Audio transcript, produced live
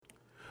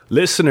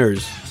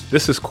Listeners,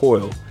 this is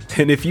Coyle,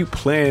 and if you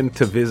plan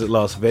to visit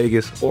Las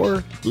Vegas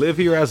or live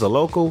here as a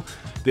local,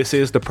 this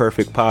is the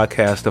perfect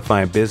podcast to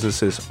find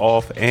businesses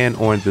off and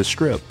on the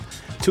Strip.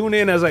 Tune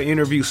in as I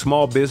interview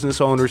small business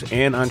owners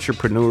and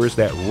entrepreneurs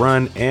that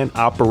run and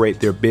operate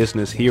their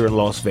business here in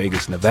Las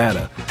Vegas,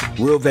 Nevada.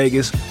 Real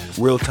Vegas,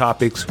 real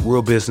topics,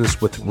 real business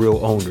with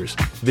real owners.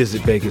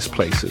 Visit Vegas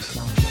Places.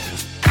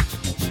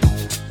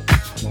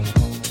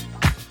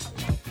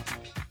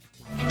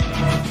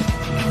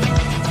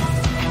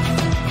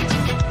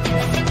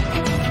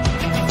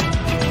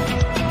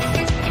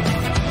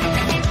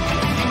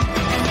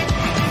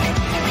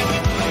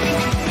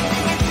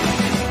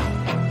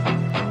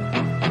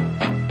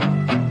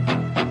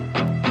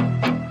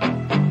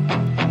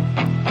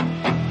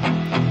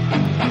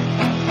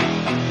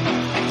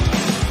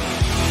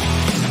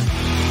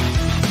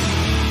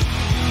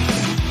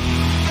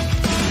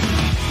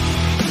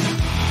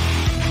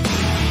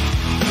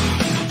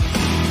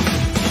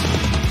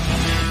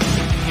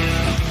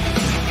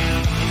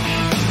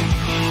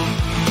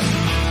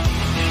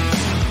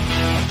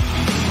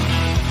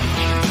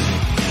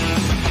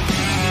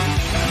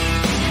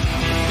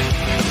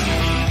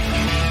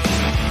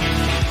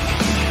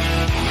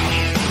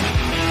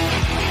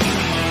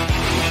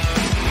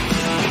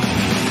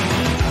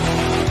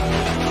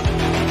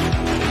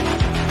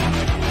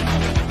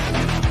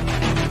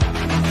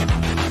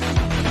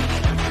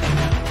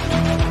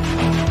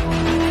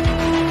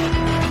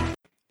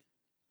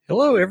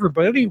 Hello,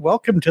 everybody.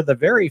 Welcome to the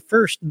very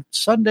first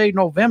Sunday,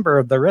 November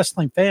of the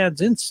Wrestling Fans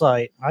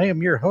Insight. I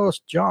am your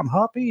host, John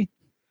Hoppy.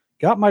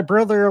 Got my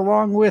brother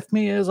along with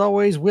me, as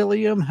always,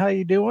 William. How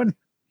you doing?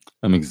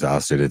 I'm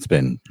exhausted. It's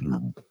been a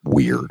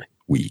weird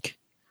week.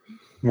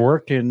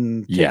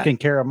 Working, taking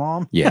care of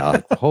mom?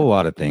 Yeah, a whole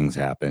lot of things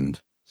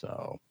happened.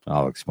 So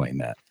I'll explain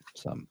that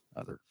some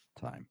other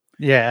time.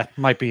 Yeah,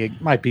 might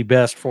be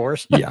best for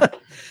us. Yeah.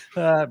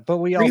 But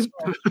we also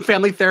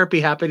family therapy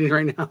happening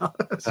right now.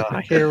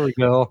 Here we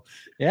go.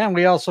 Yeah, and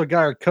we also got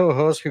our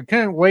co-host who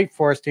couldn't wait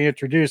for us to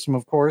introduce him,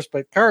 of course.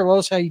 But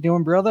Carlos, how you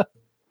doing, brother?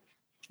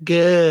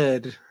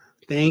 Good.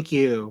 Thank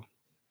you.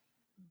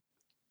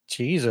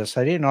 Jesus,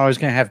 I didn't know I was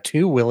gonna have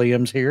two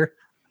Williams here.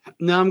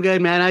 No, I'm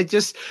good, man.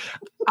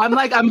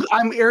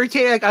 I'm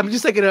irritated. Like, I'm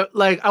just like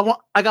I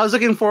was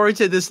looking forward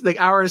to this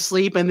hour of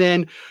sleep, and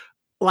then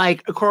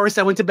of course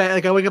I went to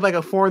bed. I wake up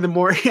at 4 a.m.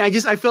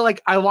 I feel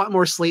like I want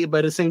more sleep, but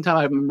at the same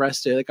time I'm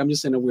rested. I'm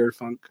just in a weird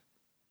funk.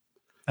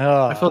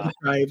 I feel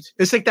deprived.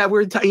 It's like that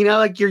weird time,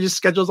 your just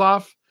schedule's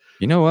off.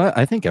 You know what?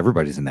 I think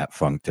everybody's in that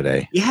funk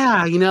today.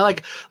 Yeah, I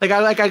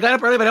got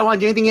up early, but I don't want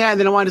to do anything yet,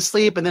 and then I want to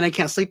sleep, and then I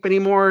can't sleep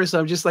anymore. So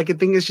I'm just I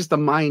think it's just the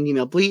mind,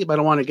 bleep. I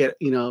don't want to get,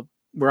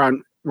 we're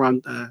on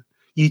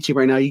YouTube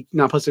right now. You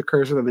not post a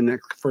cursor in the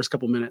next first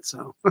couple minutes.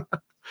 So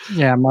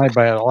yeah, my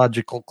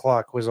biological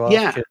clock was off.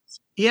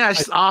 Yeah, it's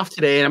just off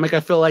today, and I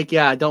feel like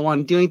I don't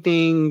want to do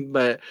anything,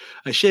 but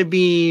I should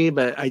be,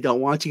 but I don't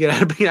want to get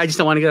out of bed. I just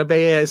don't want to get out of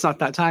bed. It's not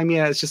that time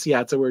yet. It's just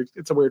it's a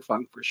weird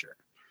funk for sure.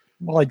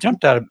 Well, I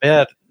jumped out of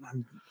bed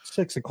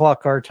 6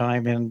 o'clock our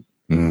time, and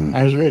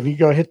I was ready to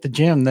go hit the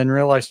gym. Then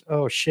realized,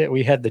 oh shit,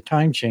 we had the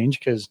time change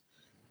because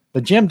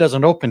the gym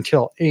doesn't open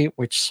till 8,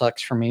 which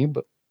sucks for me.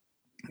 But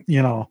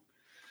you don't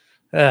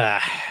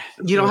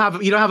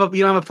have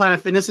a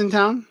Planet Fitness in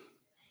town.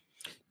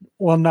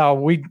 Well, no,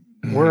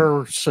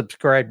 we're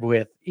subscribed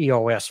with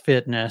EOS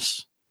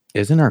Fitness.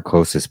 Isn't our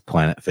closest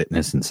Planet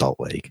Fitness in Salt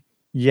Lake?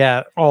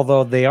 Yeah,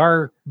 although they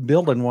are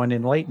building one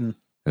in Layton.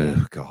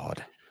 Oh,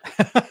 God.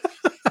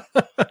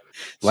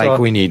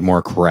 We need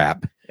more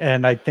crap.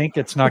 And I think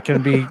it's not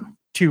going to be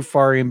too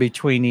far in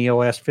between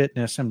EOS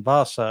Fitness and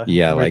Vasa.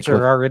 Yeah, which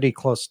are already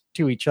close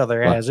to each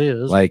other as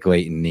is. Like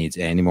Layton needs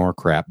any more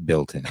crap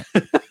built in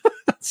it.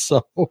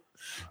 So,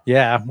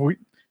 yeah,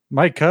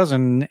 my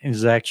cousin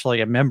is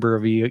actually a member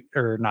of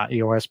not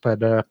EOS,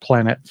 but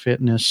Planet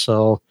Fitness.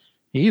 So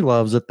he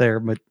loves it there.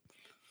 But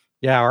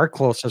yeah, our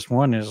closest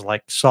one is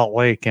Salt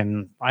Lake,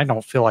 and I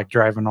don't feel like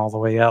driving all the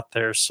way out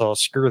there. So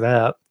screw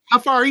that. How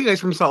far are you guys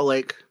from Salt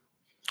Lake?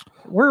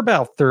 We're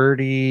about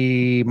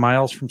 30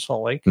 miles from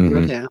Salt Lake. Mm-hmm.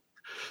 Okay.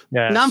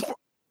 Yeah.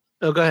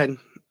 Go ahead.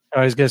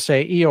 I was going to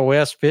say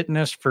EOS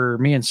Fitness for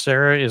me and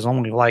Sarah is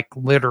only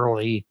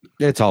literally.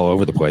 It's all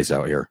over the place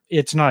out here.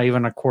 It's not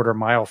even a quarter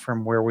mile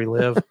from where we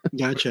live.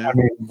 Gotcha. I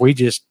mean, we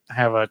just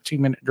have a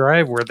 2-minute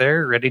drive. We're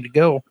there, ready to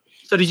go.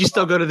 So did you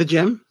still go to the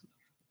gym?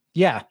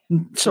 Yeah.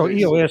 So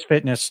EOS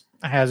Fitness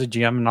has a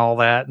gym and all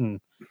that, and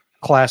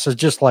classes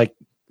just like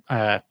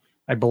I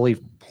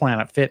believe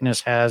Planet Fitness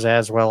has,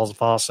 as well as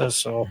Vasa.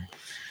 So,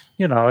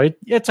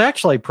 it's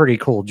actually a pretpretty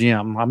cool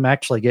gym. I'm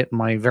actually getting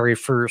my very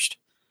first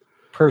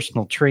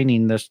personal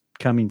training this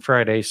coming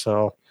Friday.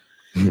 So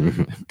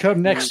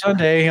come next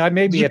Sunday, I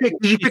may be. Did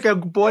you pick a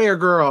boy or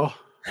girl?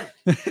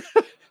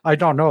 I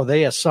don't know.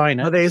 They assign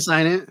it. Oh, they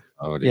assign it?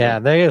 Oh, dear. Yeah,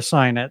 they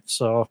assign it.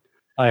 So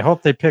I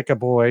hope they pick a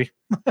boy.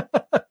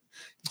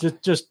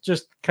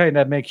 just kind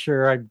of make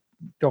sure I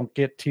don't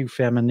get too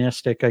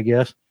feministic, I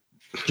guess.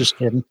 Just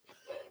kidding.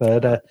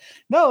 But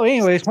no,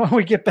 anyways, why don't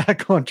we get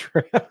back on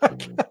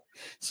track?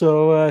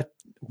 So,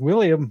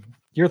 William,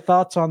 your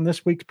thoughts on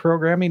this week's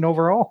programming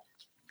overall?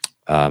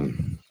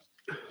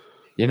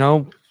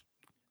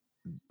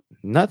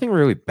 Nothing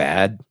really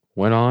bad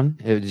went on.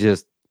 It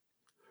just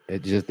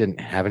didn't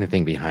have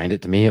anything behind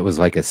it. To me, it was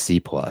like a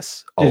C+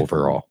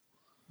 overall.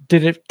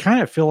 Did it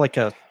kind of feel like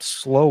a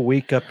slow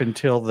week up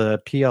until the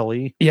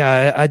PLE?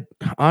 Yeah, I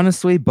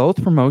honestly,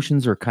 both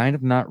promotions are kind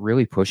of not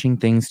really pushing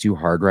things too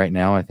hard right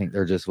now. I think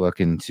they're just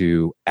looking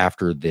to,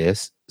 after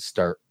this,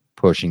 start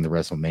pushing the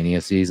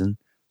WrestleMania season.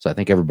 So I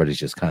think everybody's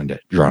just kind of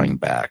drawing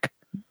back.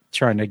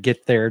 Trying to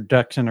get their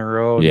ducks in a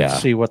row and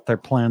see what their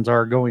plans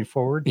are going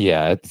forward.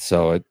 Yeah,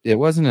 it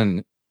wasn't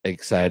an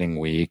exciting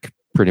week.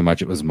 Pretty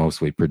much it was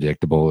mostly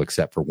predictable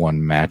except for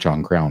one match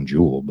on Crown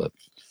Jewel, but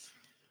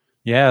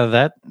yeah,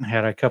 that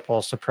had a couple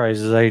of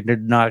surprises I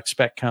did not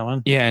expect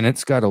coming. Yeah, and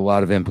it's got a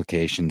lot of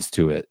implications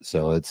to it.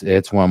 So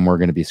it's one we're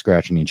going to be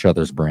scratching each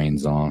other's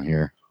brains on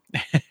here.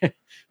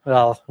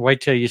 Well,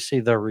 wait till you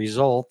see the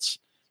results.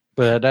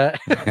 But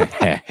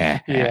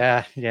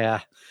yeah.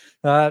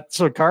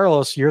 So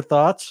Carlos, your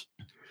thoughts?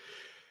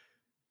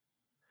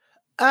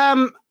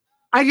 I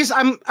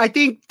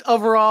think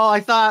overall,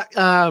 I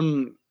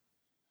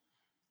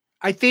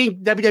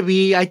think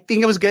WWE, I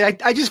think it was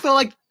good. I just feel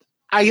like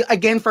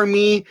for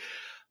me,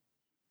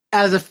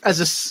 I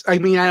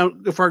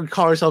don't, if we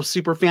call ourselves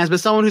super fans, but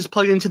someone who's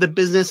plugged into the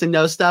business and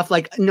knows stuff,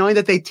 like knowing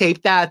that they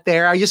taped that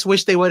there, I just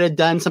wish they would have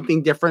done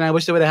something different. I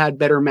wish they would have had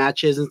better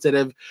matches instead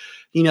of,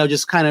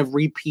 just kind of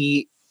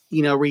repeat,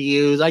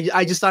 reuse.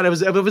 I just thought it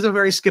was a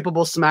very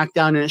skippable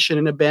SmackDown, and it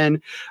shouldn't have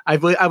been. I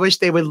wish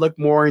they would look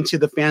more into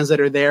the fans that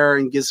are there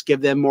and just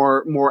give them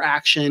more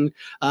action.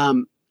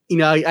 I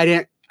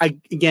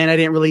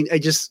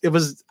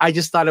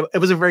just thought it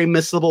was a very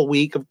missable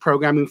week of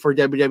programming for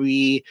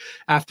WWE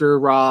after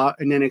Raw.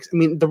 And then,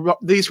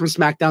 these from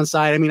SmackDown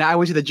side, I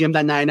went to the gym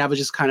that night and I was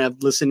just kind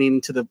of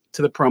listening to the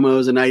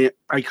promos, and I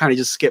kind of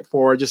just skipped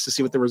forward just to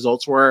see what the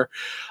results were.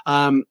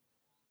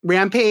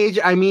 Rampage,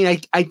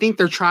 I think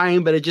they're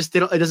trying, but it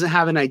doesn't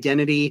have an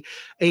identity.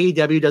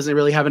 AEW doesn't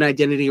really have an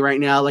identity right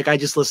now. Like I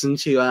just listened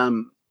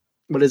to,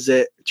 what is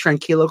it?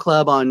 Tranquilo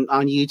Club on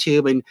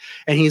YouTube, and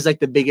he's like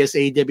the biggest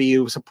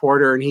AEW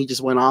supporter, and he just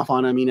went off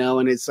on him,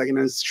 and it's like, and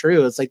it's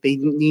true. It's like they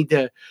need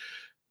to.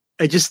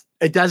 It just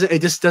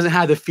doesn't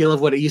have the feel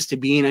of what it used to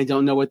be, and I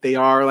don't know what they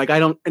are. Like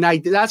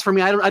that's for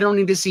me. I don't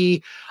need to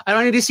see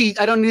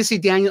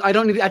Daniel.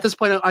 At this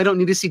point, I don't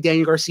need to see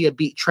Daniel Garcia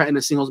beat Trent in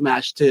a singles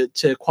match to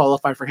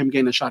qualify for him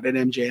getting a shot at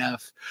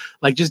MJF.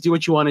 Like, just do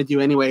what you want to do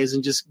anyways,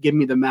 and just give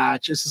me the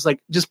match. It's just like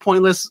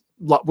pointless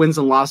wins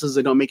and losses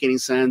that don't make any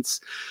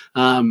sense.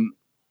 And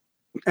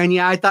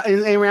yeah, I thought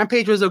and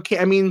Rampage was okay.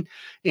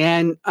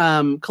 And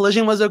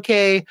Collision was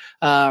okay.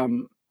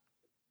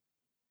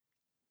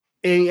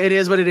 It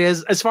is what it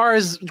is. As far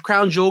as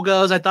Crown Jewel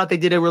goes, I thought they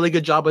did a really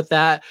good job with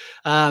that.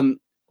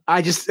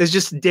 It's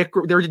just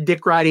they're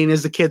dick riding,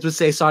 as the kids would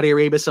say, Saudi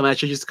Arabia so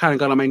much. It just kind of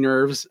got on my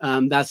nerves.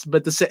 That's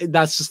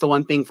just the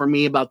one thing for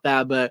me about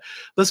that. But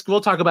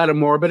we'll talk about it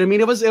more. But it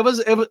was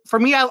for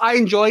me. I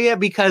enjoy it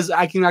because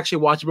I can actually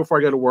watch it before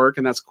I go to work,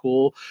 and that's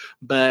cool.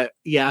 But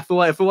yeah, if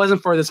it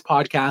wasn't for this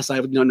podcast, I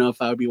don't know if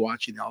I would be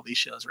watching all these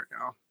shows right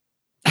now.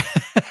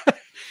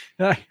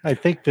 I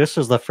think this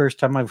is the first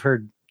time I've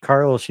heard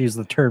Carlos use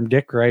the term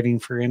dick riding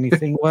for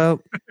anything.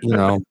 Well,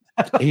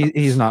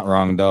 he's not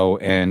wrong though.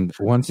 And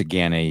once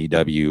again,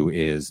 AEW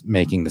is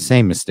making the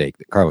same mistake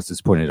that Carlos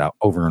has pointed out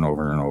over and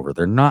over and over.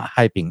 They're not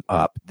hyping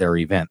up their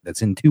event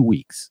that's in 2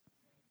 weeks.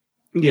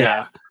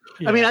 Yeah.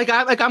 I'm supposed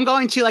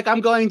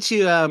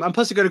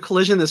to go to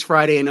Collision this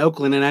Friday in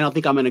Oakland, and I don't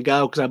think I'm going to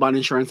go because I bought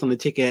insurance on the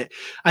ticket.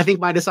 I think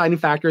my deciding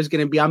factor is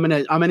going to be I'm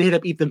going to hit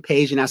up Ethan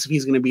Page and ask if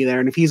he's going to be there,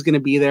 and if he's going to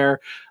be there,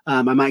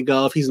 I might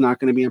go. If he's not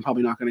going to be, I'm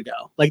probably not going to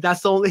go. Like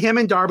that's him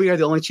and Darby are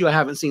the only two I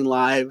haven't seen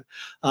live.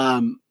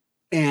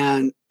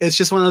 And it's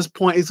just one of those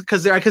points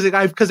because they're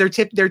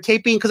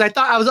taping. Because I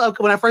thought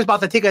when I first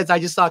bought the tickets, I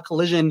just saw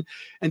Collision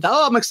and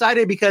thought, I'm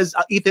excited because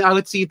I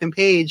would see Ethan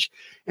Page,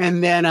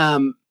 and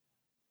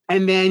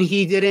then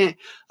he didn't.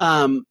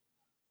 And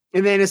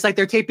then it's like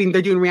they're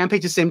doing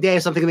Rampage the same day.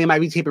 So I'm thinking they might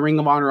be taping Ring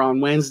of Honor on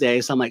Wednesday.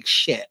 So I'm like,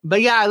 shit.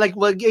 But yeah, like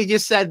what you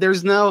just said,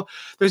 there's no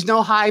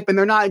hype, and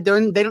they're not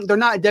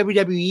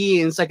WWE.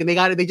 And it's like, and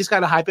they just got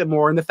to hype it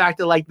more. And the fact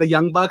that like the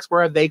Young Bucks,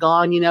 where have they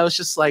gone? It's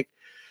just like,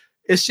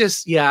 I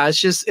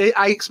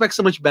expect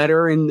so much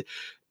better. And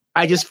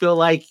I just feel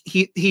like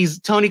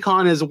Tony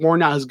Khan has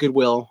worn out his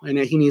goodwill, and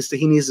he needs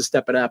to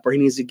step it up, or he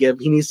needs to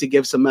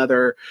give some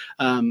other,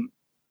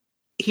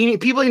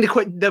 people need to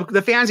quit.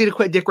 The fans need to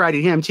quit dick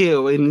riding him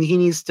too, and he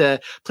needs to.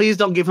 Please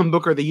don't give him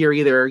Booker of the Year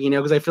either.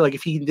 Because I feel like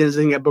if he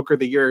doesn't get Booker of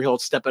the Year, he'll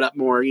step it up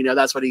more.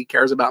 That's what he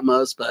cares about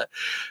most. But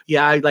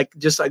yeah, I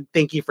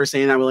thank you for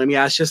saying that, William.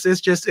 Yeah,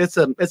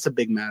 it's a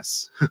big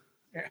mess.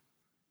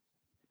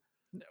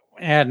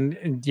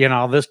 And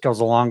this goes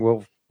along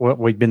with what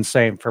we've been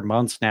saying for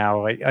months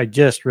now. I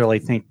just really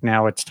think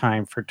now it's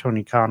time for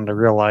Tony Khan to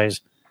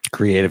realize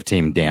creative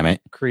team, damn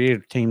it,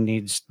 creative team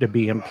needs to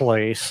be in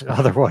place.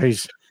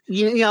 Otherwise.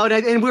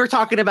 and we were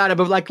talking about it,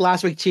 but like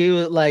last week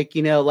too, like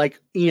we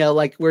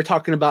we're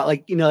talking about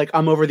like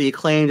I'm over the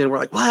Acclaimed, and we're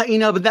like, what,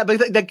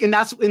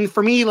 and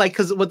for me, like,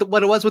 because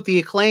what it was with the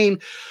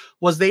Acclaimed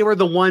was they were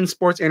the one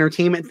sports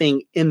entertainment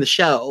thing in the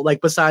show,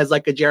 like besides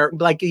like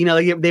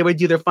they would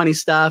do their funny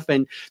stuff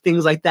and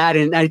things like that,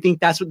 and I think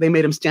that's what they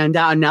made them stand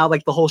out. And now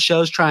like the whole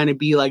show's trying to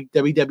be like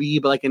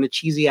WWE, but like in a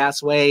cheesy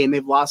ass way, and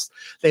they've lost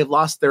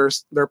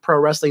their pro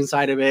wrestling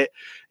side of it,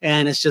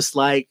 and it's just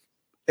like.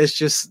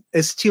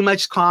 It's too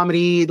much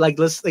comedy. Like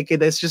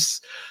it's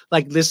just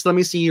like this. Let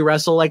me see you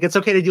wrestle. Like it's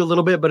okay to do a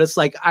little bit, but it's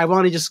like I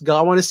want to just go.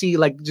 I want to see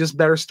like just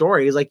better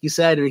stories, like you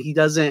said. And he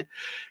doesn't.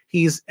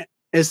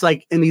 It's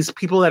like, and these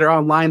people that are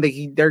online,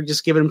 they're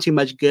just giving him too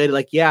much good.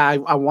 Like, yeah,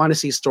 I want to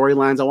see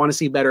storylines. I want to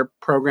see better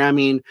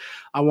programming.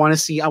 I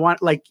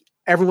want like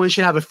everyone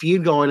should have a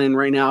feud going in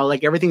right now.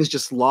 Like everything's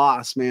just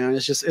lost, man.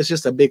 It's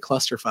just a big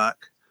clusterfuck.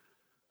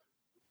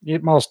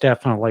 It most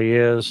definitely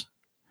is.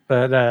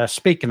 But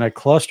speaking of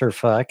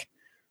clusterfuck,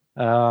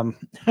 I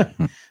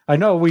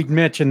know we'd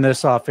mentioned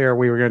this off air.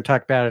 We were going to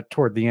talk about it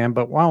toward the end,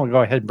 but why don't we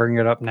go ahead and bring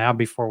it up now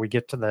before we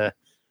get to the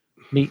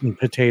meat and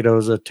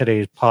potatoes of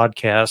today's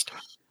podcast?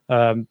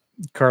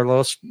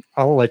 Carlos,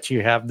 I'll let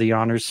you have the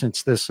honors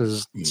since this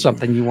is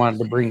something you wanted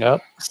to bring up.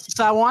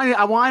 So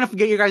I wanted to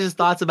get your guys'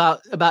 thoughts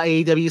about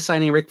AEW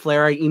signing Ric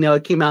Flair.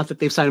 It came out that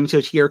they've signed him to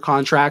a 2-year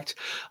contract.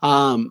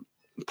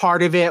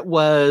 Part of it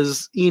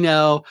was,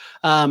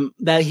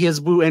 that his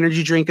Blue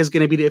Energy drink is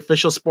going to be the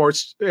official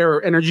sports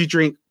or energy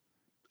drink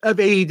of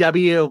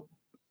AEW.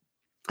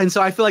 And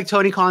so I feel like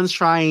Tony Khan's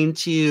trying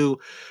to,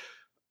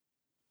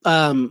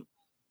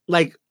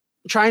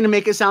 trying to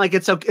make it sound like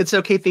it's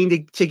okay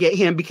thing to get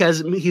him because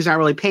he's not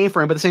really paying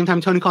for him. But at the same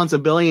time, Tony Khan's a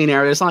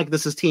billionaire. It's not like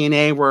this is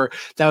TNA where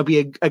that would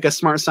be a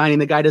smart signing.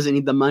 The guy doesn't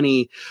need the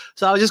money.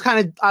 So I was just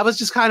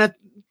kind of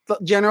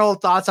general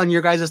thoughts on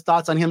your guys'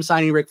 thoughts on him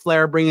signing Ric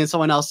Flair, bringing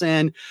someone else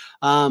in.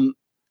 And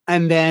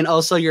then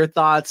also your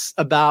thoughts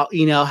about,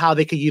 how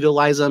they could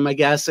utilize them, I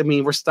guess. I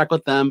mean, we're stuck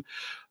with them.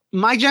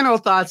 My general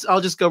thoughts,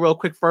 I'll just go real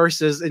quick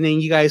first and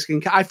then you guys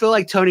can, I feel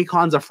like Tony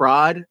Khan's a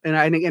fraud and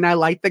I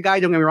like the guy,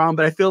 don't get me wrong,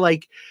 but I feel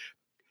like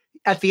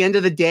at the end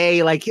of the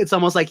day, like it's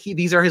almost like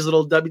these are his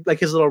little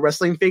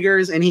wrestling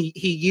figures, and he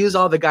used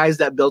all the guys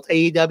that built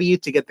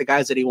AEW to get the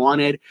guys that he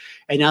wanted.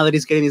 And now that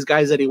he's getting these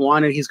guys that he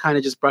wanted, he's kind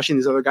of just brushing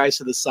these other guys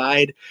to the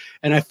side.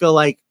 And I feel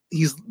like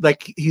he's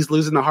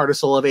losing the heart and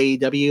soul of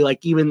AEW.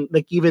 Like even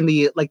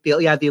the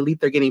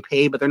elite, they're getting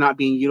paid, but they're not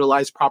being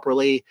utilized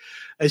properly.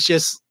 It's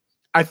just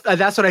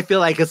that's what I feel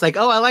like. It's like,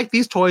 oh, I like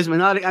these toys, but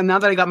now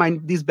that I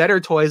got these better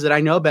toys that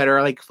I know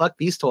better, like fuck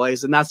these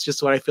toys. And that's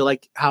just what I feel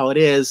like how it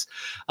is.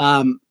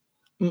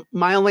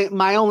 My only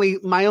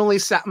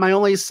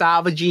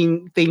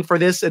salvaging thing for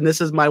this, and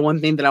this is my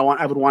one thing that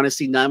I would want to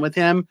see done with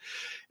him,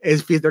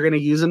 is if they're going to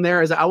use him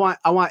there, is I want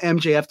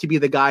MJF to be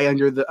the guy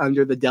under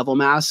the devil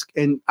mask,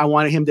 and I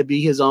wanted him to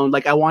be his own.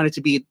 Like I want it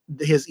to be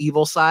his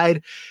evil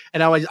side,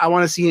 and I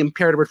want to see him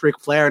paired with Ric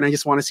Flair, and I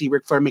just want to see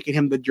Ric Flair making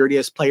him the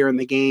dirtiest player in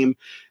the game.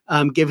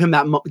 Give him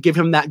that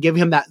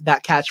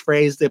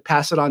catchphrase, to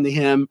pass it on to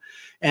him,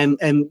 and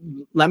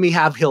let me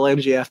have heel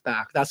MJF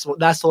back. That's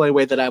the only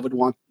way that I would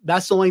want.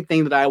 That's the only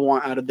thing that I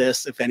want out of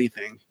this, if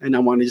anything. And I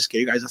want to just get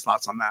you guys'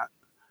 thoughts on that.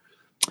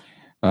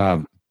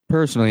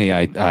 Personally,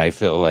 I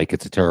feel like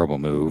it's a terrible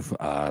move.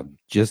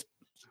 Just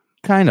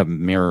kind of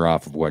mirror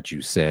off of what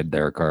you said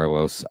there,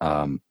 Carlos.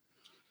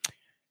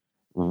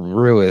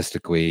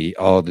 Realistically,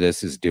 all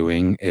this is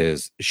doing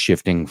is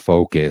shifting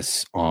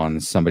focus on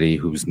somebody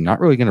who's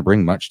not really going to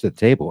bring much to the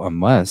table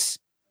unless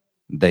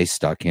they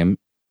stuck him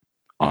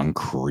on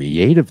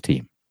creative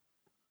team.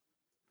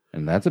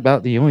 And that's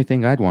about the only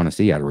thing I'd want to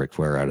see out of Ric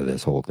Flair out of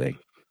this whole thing.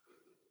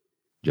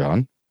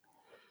 John?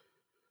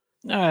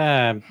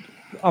 I'm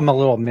a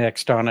little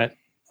mixed on it.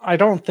 I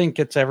don't think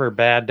it's ever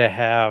bad to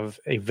have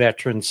a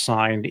veteran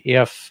signed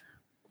if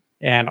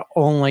and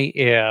only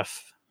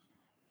if,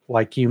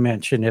 like you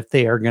mentioned, if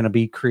they are going to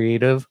be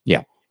creative.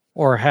 Yeah.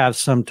 Or have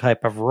some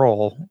type of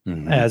role,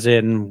 as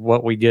in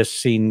what we just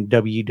seen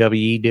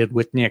WWE did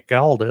with Nick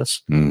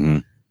Aldis. Mm-hmm.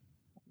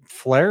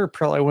 Flair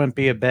probably wouldn't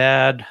be a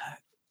bad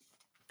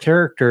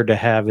character to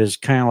have as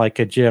kind of like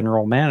a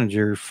general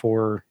manager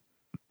for.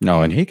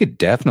 No, and he could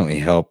definitely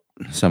help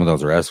some of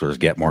those wrestlers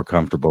get more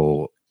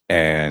comfortable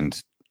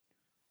and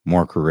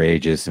more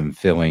courageous and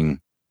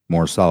feeling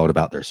more solid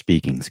about their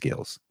speaking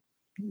skills.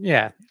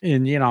 Yeah.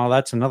 And,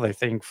 that's another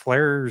thing.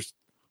 Flair's,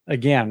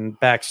 again,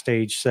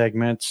 backstage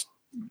segments,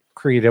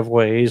 creative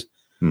ways.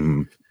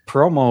 Mm-hmm.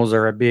 Promos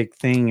are a big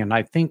thing, and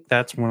I think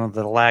that's one of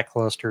the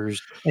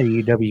lacklusters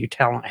AEW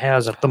talent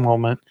has at the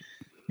moment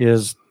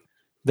is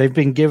they've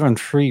been given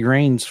free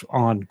reins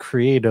on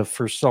creative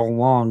for so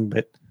long,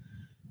 but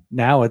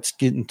now it's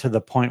getting to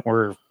the point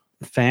where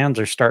fans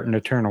are starting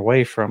to turn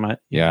away from it.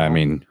 Yeah, I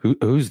mean,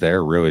 who's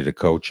there really to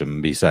coach them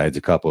besides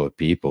a couple of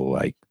people?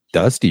 Like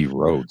Dusty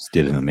Rhodes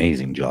did an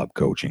amazing job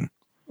coaching.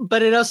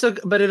 But it also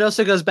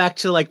goes back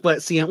to like what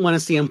one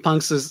of CM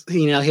Punk's is,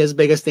 his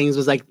biggest things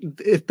was like,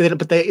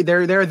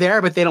 they're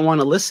there, but they don't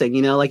want to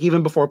listen, like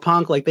even before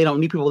Punk, like they don't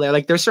need people there.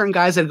 Like there's certain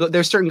guys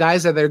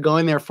that they're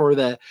going there for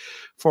the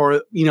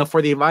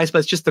advice, but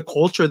it's just the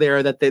culture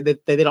there that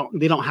they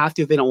don't have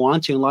to if they don't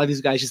want to. And a lot of these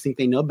guys just think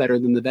they know better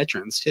than the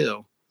veterans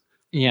too.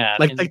 Yeah.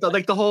 Like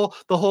the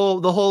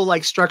whole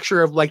like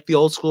structure of like the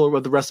old school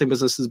of the wrestling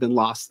business has been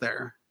lost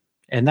there.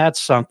 And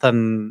that's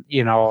something,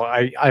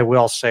 I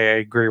will say I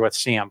agree with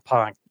CM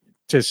Punk.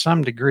 To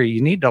some degree,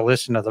 you need to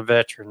listen to the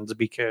veterans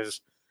because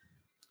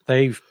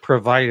they've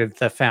provided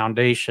the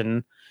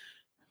foundation.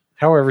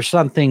 However,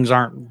 some things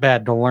aren't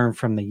bad to learn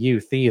from the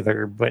youth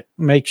either, but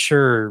make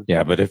sure.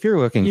 Yeah, but if you're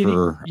looking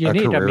for you a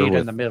need to career meet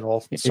with, in the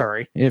middle.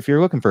 Sorry. If you're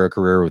looking for a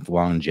career with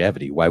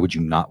longevity, why would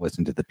you not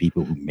listen to the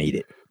people who made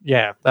it?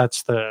 Yeah,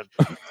 that's the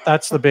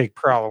big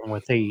problem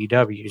with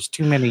AEW is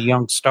too many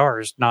young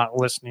stars not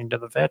listening to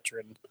the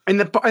veterans.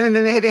 And then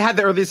they had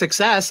the early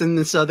success,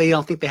 and so they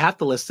don't think they have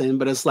to listen.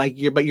 But it's like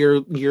your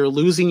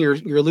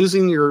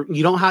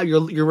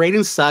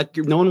ratings suck.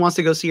 No one wants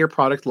to go see your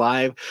product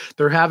live.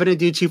 They're having to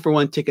do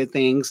 2-for-1 ticket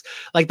things.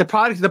 Like the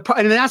product,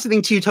 and that's the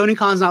thing too. Tony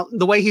Khan's not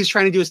the way he's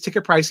trying to do his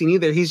ticket pricing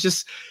either.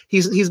 He's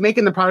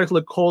making the product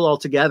look cold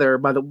altogether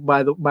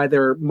by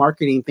their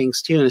marketing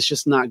things too, and it's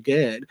just not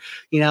good.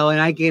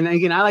 And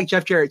again, I like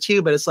Jeff Jarrett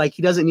too, but it's like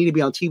he doesn't need to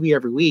be on TV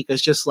every week.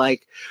 It's just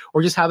like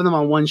we're just having them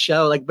on one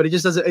show, like, but it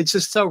just doesn't. It's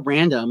just so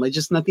random. It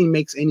just nothing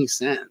makes any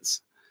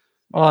sense.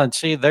 Well, and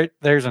see,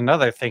 there's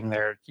another thing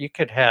there. You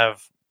could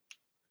have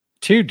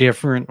two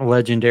different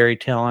legendary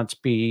talents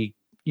be,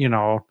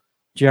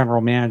 general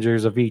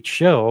managers of each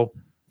show,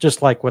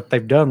 just like what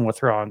they've done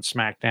with Raw and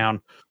SmackDown.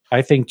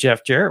 I think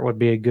Jeff Jarrett would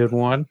be a good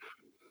one,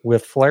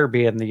 with Flair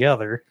being the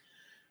other.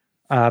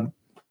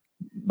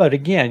 But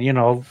again,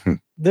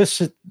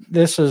 this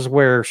is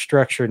where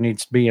structure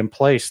needs to be in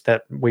place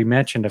that we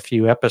mentioned a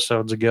few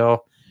episodes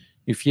ago.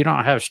 If you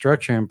don't have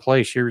structure in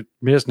place, your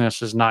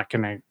business is not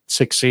going to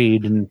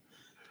succeed. And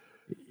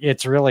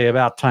it's really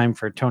about time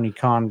for Tony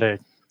Khan to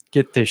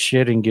get this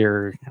shit in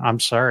gear. I'm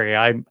sorry.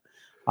 I'm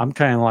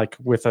kind of like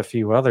with a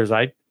few others.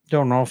 I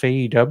don't know if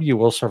AEW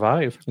will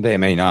survive. They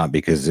may not,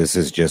 because this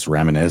is just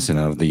reminiscent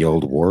of the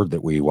old war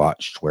that we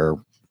watched where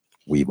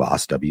we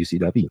lost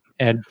WCW.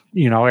 And,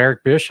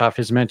 Eric Bischoff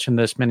has mentioned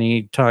this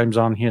many times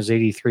on his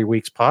 83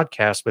 Weeks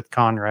podcast with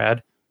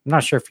Conrad. I'm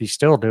not sure if he's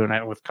still doing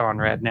it with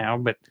Conrad now,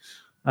 but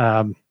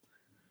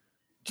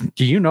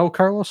do you know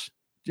Carlos?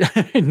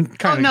 I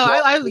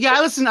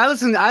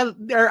listen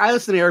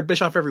to Eric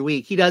Bischoff every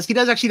week. He does two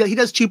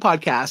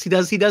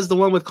podcasts. He does the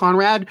one with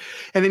Conrad,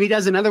 and then he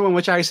does another one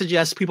which I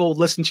suggest people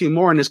listen to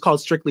more, and it's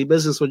called Strictly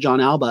Business with John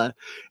Alba,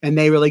 and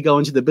they really go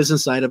into the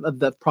business side of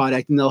the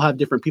product, and they'll have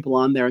different people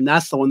on there, and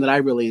that's the one that I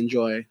really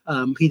enjoy.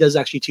 He does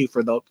actually two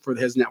for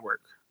his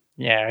network.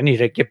 Yeah, I need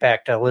to get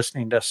back to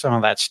listening to some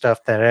of that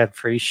stuff that Ad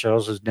Free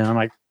Shows has done.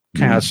 I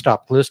kind of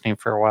stopped listening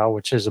for a while,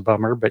 which is a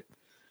bummer, but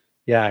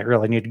yeah, I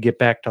really need to get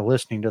back to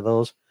listening to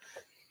those.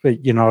 But,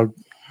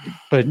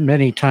 but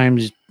many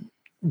times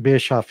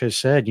Bischoff has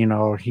said,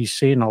 he's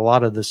seen a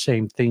lot of the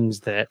same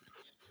things that,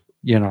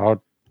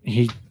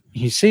 he's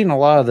seen a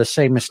lot of the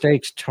same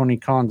mistakes Tony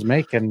Khan's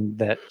making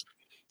that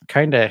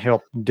kind of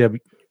helped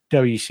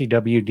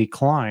WCW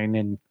decline.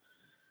 And,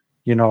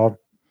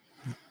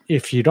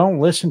 if you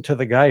don't listen to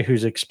the guy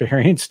who's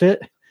experienced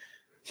it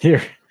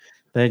here,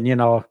 then,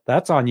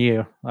 that's on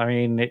you. I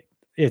mean,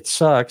 it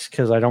sucks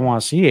because I don't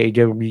want to see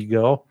AEW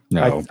go.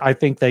 No. I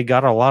think they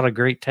got a lot of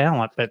great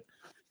talent, but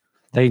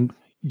they,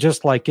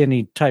 just like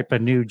any type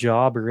of new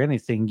job or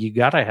anything, you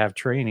got to have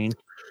training.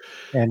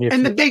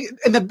 And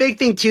the big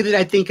thing too that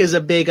I think is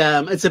a big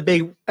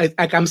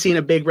I'm seeing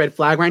a big red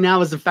flag right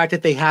now is the fact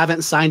that they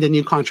haven't signed a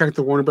new contract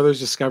with Warner Brothers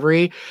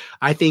Discovery.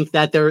 I think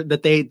that they're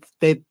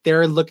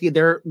looking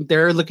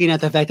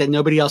at the fact that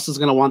nobody else is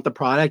going to want the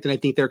product, and I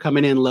think they're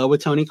coming in low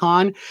with Tony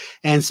Khan,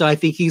 and so I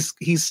think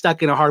he's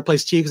stuck in a hard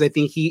place too, because I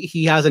think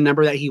he has a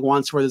number that he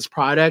wants for this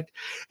product,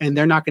 and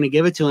they're not going to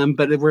give it to him.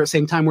 But we're at the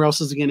same time, where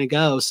else is he going to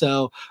go?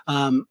 So.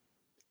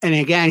 And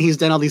again, he's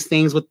done all these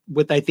things with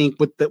that's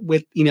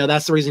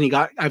the reason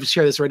I've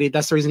shared this already.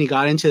 That's the reason he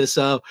got into this.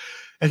 So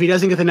if he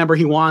doesn't get the number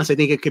he wants, I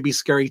think it could be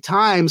scary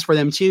times for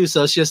them too.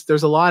 So it's just,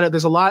 there's a lot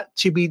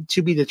to be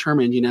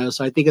determined,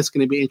 so I think it's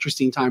going to be an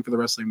interesting time for the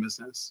wrestling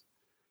business.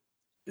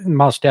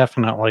 Most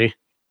definitely.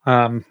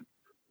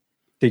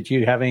 Did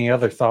you have any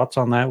other thoughts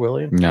on that,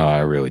 William? No, I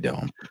really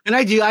don't. And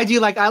I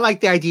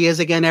like the ideas.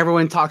 Again,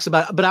 everyone talks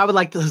about, but I would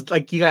like to,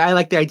 I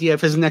like the idea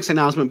of his next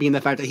announcement being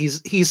the fact that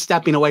he's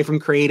stepping away from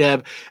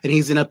creative, and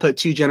he's going to put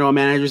 2 general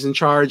managers in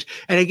charge.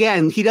 And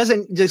again, he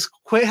doesn't just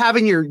quit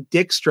having your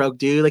dick stroke,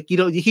 dude.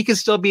 He can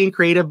still be in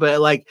creative,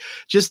 but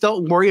just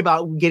don't worry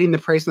about getting the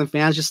praise from the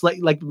fans. Just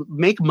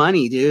make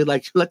money, dude.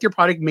 Let your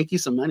product make you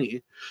some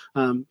money.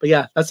 But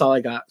yeah, that's all I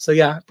got. So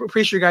yeah,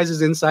 appreciate your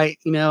guys' insight,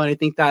 and I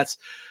think that's,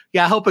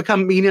 I hope it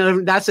comes,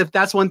 if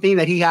that's one thing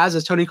that he has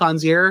is Tony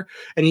Khan's ear,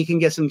 and he can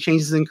get some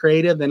changes in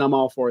creative, then I'm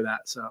all for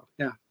that. So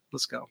yeah,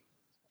 let's go.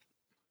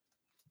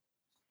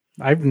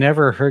 I've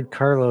never heard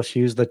Carlos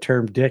use the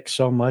term dick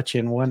so much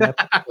in one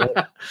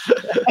episode.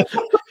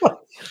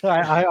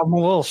 I'm a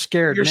little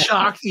scared. You're now.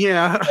 shocked,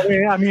 yeah.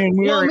 I mean,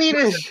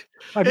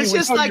 it's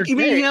just like I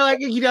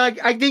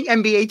think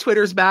NBA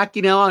Twitter's back,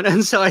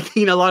 and so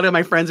a lot of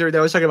my friends are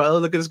there was talking about, oh,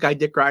 look at this guy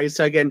Dick Rice.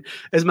 So again,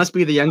 this must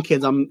be the young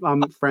kids I'm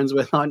friends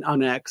with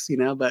on X,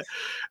 but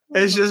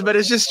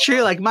it's just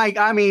true. Like Mike,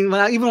 I mean,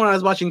 even when I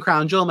was watching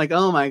Crown Jewel, I'm like,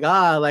 oh my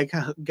god, like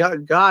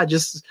God,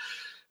 just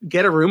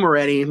get a room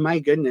already. My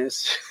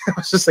goodness, I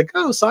was just like,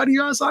 oh, Saudi.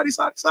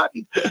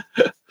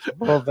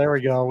 Well, there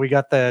we go. We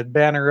got the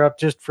banner up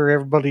just for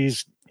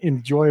everybody's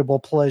enjoyable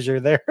pleasure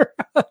there.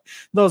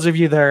 Those of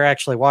you that are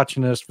actually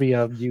watching us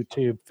via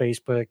YouTube,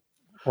 Facebook,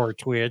 or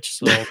Twitch.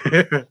 So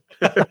I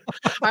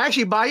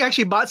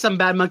actually bought some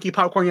Bad Monkey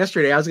popcorn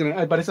yesterday.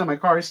 But it's in my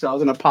car still. I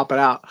was gonna pop it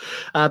out.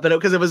 But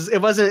because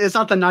it's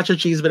not the nacho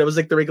cheese, but it was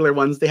like the regular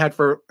ones they had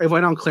it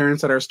went on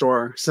clearance at our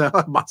store. So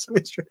I bought some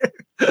yesterday.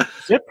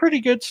 It's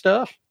pretty good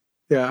stuff.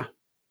 Yeah.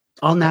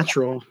 All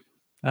natural.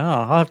 Oh,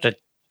 I'll have to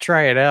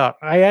try it out.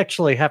 I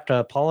actually have to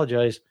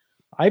apologize.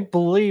 I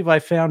believe I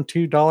found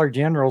 $2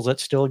 Generals that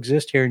still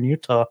exist here in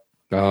Utah.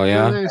 Oh,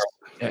 yeah? Nice.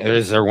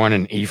 Is there one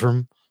in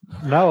Ephraim?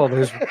 No,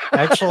 there's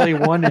actually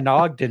one in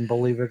Ogden,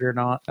 believe it or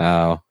not.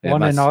 Oh.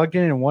 One in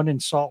Ogden and one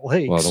in Salt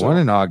Lake. Well, the one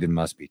in Ogden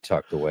must be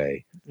tucked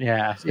away.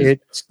 Yeah,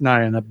 it's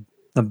not in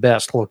the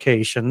best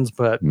locations,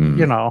 but,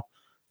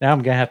 now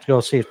I'm going to have to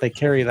go see if they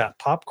carry that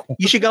popcorn.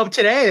 You should go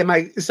today. It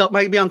might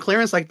be on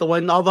clearance, like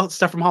all the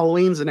stuff from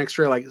Halloween's an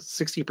extra, like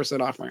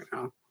 60% off right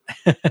now.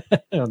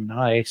 Oh,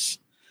 nice.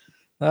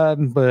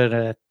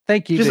 But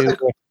thank you.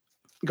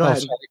 Go ahead.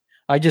 Sorry.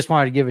 I just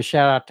wanted to give a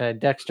shout out to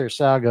Dexter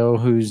Salgo,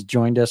 who's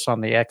joined us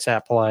on the X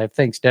App Live.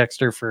 Thanks,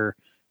 Dexter, for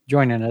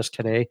joining us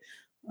today.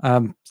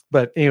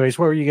 But anyways,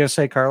 what were you going to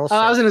say, Carlos?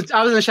 I was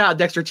gonna shout out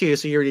Dexter too.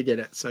 So you already did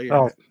it.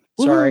 So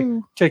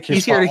sorry.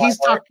 He's here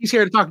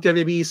to talk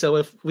WWE. So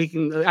if we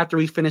can, after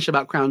we finish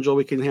about Crown Jewel,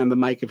 we can hand the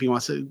mic if he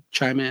wants to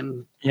chime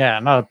in. Yeah,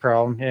 not a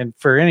problem. And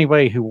for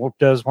anybody who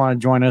does want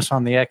to join us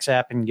on the X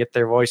App and get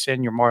their voice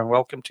in, you're more than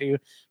welcome to.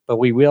 But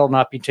we will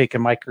not be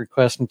taking mic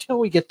requests until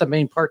we get the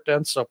main part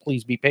done. So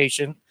please be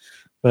patient.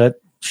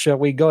 But shall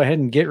we go ahead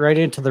and get right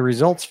into the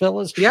results,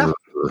 fellas? Yeah.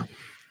 Sure.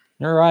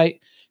 All right.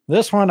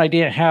 This one I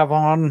didn't have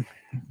on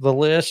the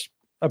list.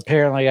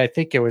 Apparently, I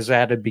think it was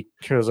added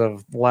because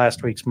of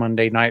last week's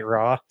Monday Night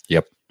Raw.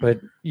 Yep. But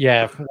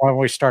yeah, why don't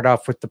we start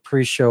off with the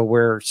pre-show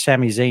where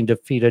Sami Zayn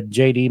defeated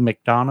JD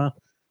McDonough?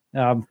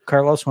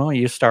 Carlos, why don't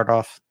you start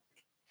off?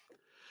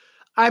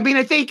 I mean,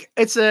 I think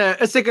it's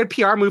a good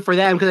PR move for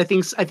them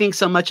because I think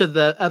so much of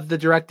the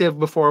directive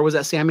before was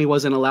that Sami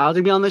wasn't allowed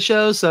to be on the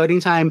show. So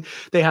anytime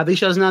they have these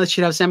shows now, they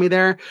should have Sami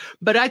there.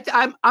 But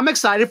I'm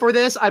excited for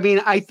this. I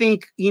mean, I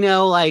think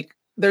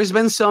there's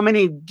been so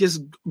many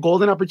just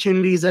golden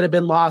opportunities that have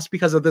been lost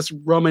because of this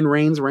Roman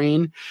Reigns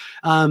reign.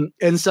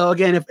 And so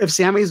again, if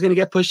Sami is going to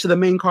get pushed to the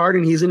main card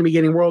and he's going to be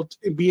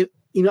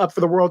getting up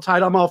for the world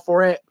title, I'm all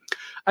for it.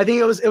 I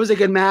think it was a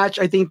good match.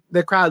 I think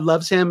the crowd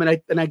loves him,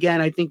 and again,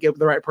 I think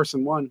the right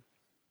person won.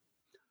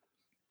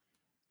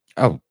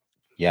 Oh,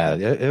 yeah,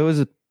 it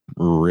was a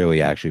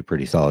really actually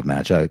pretty solid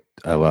match. I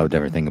loved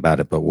everything about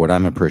it, but what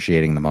I'm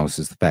appreciating the most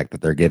is the fact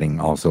that they're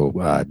getting also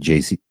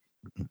JD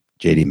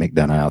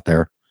McDonough out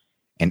there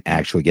and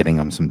actually getting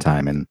him some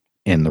time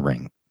in the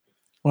ring.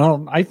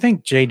 Well, I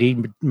think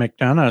JD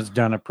McDonough has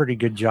done a pretty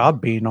good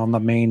job being on the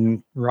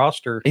main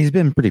roster. He's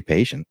been pretty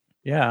patient.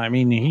 Yeah, I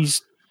mean,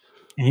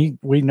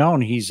 we've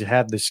known he's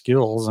had the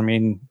skills. I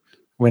mean,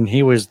 when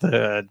he was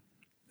the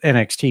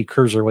NXT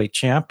Cruiserweight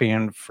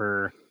champion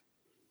for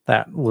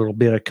that little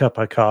bit of cup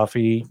of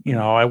coffee,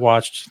 I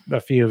watched a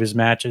few of his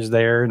matches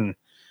there and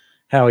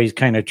how he's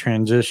kind of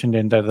transitioned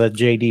into the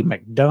JD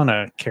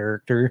McDonough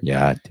character.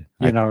 Yeah.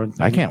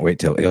 I can't wait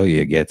till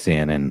Ilya gets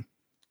in and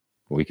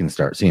we can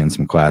start seeing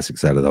some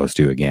classics out of those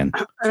two again.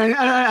 And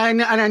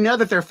I know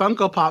that their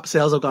Funko Pop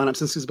sales have gone up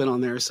since he's been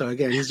on there. So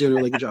again, he's doing a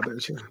really good job there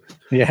too.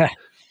 Yeah.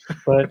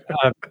 But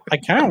I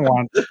kind of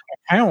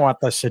want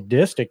the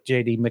sadistic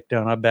JD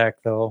McDonough back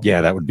though.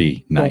 Yeah, that would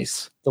be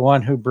nice. The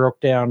one who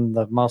broke down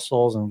the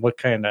muscles and what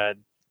kind of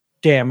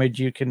damage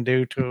you can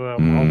do to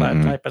him, all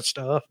that type of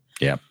stuff.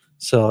 Yeah.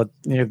 So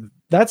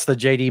that's the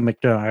JD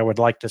McDonough I would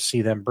like to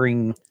see them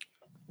bring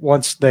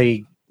once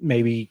they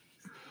maybe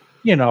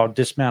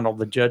dismantle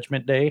the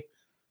Judgment Day.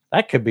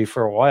 That could be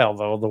for a while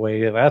though, the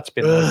way that's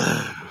been.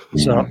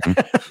 So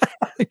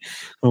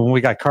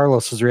we got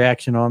Carlos's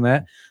reaction on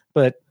that,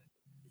 but.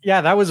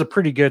 Yeah, that was a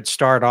pretty good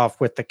start off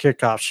with the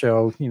kickoff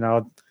show.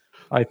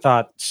 I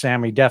thought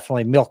Sami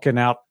definitely milking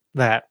out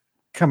that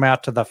come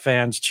out to the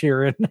fans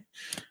cheering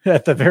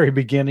at the very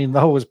beginning,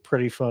 though, was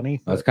pretty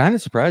funny. I was kind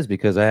of surprised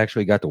because I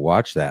actually got to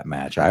watch that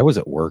match. I was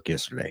at work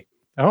yesterday.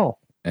 Oh.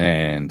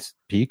 And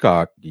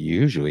Peacock,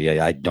 usually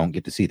I don't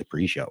get to see the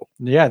pre-show.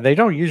 Yeah, they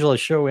don't usually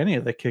show any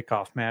of the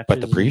kickoff matches.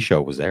 But the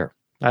pre-show was there.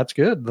 That's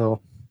good, though.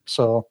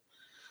 So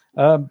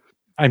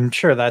I'm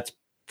sure that's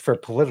for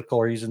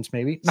political reasons,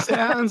 maybe.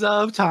 Sands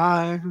of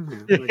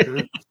time.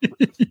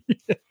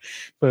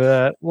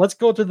 But let's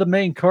go to the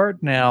main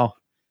card now.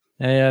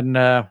 And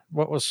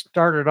what was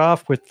started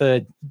off with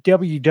the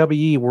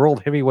WWE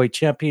World Heavyweight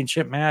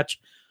Championship match.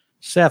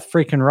 Seth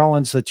freaking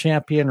Rollins, the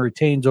champion,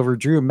 retains over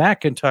Drew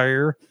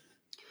McIntyre.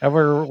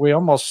 However, we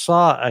almost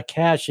saw a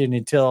cash in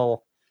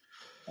until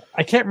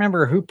I can't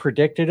remember who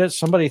predicted it.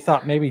 Somebody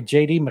thought maybe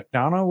JD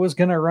McDonough was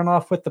going to run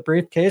off with the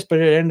briefcase, but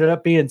it ended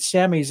up being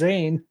Sami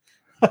Zayn.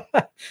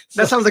 That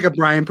sounds like a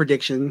Brian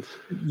prediction.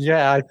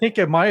 Yeah, I think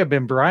it might have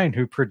been Brian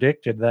who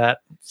predicted that.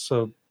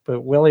 So,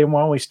 but William,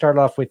 why don't we start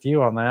off with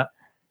you on that?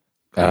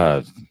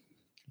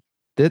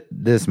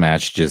 This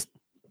match just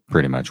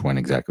pretty much went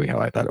exactly how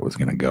I thought it was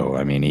going to go.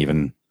 I mean,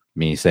 even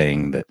me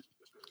saying that,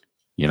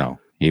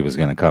 he was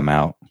going to come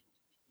out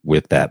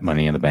with that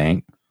Money in the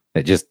Bank,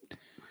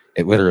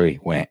 it literally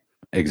went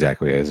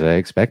exactly as I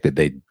expected.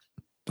 The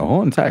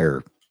whole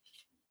entire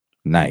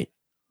night,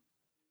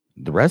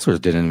 the wrestlers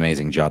did an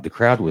amazing job. The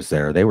crowd was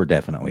there. They were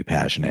definitely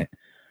passionate.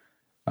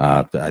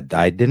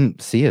 I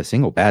didn't see a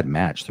single bad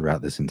match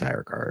throughout this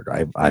entire card.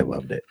 I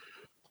loved it.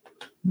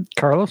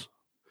 Carlos?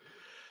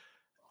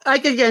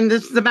 Like, again,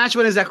 the match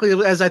went exactly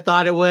as I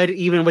thought it would,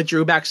 even with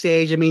Drew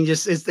backstage. I mean,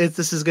 this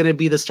is going to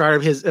be the start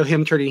of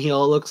him turning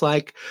heel, it looks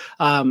like.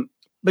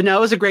 But no,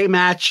 it was a great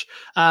match.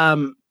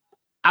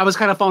 I was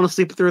kind of falling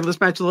asleep through this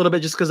match a little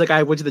bit just because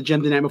I went to the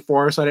gym the night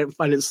before, so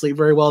I didn't sleep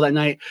very well that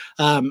night.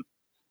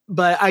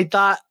 But I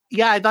thought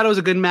it was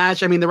a good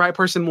match. I mean, the right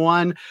person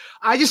won.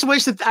 I just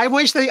wish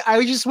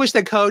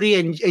that Cody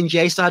and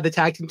Jay still had the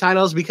tag team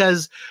titles,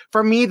 because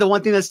for me, the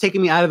one thing that's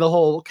taking me out of the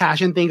whole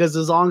cash-in thing is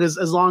as long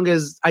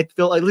as I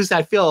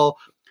feel,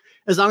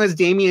 as long as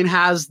Damian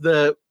has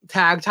the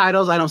tag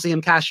titles, I don't see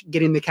him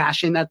getting the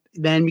cash in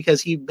then,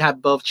 because he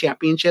had both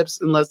championships,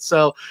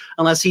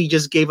 unless he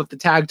just gave up the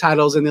tag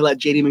titles and they let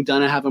JD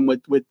McDonough have him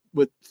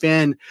with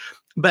Finn.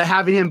 But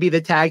having him be the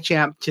tag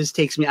champ just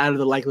takes me out of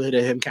the likelihood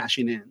of him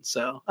cashing in.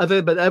 So,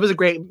 but that was a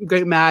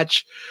great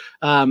match.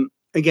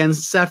 Again,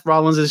 Seth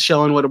Rollins is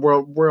showing what a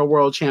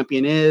world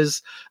champion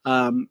is,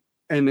 and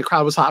the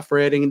crowd was hot for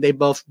it, and they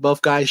both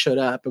guys showed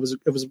up. It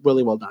was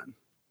really well done.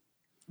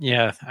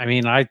 Yeah, I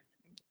mean,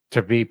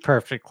 to be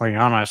perfectly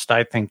honest,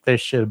 I think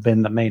this should have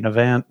been the main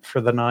event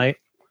for the night.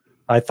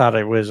 I thought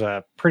it was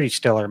a pretty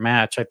stellar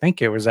match. I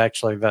think it was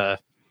actually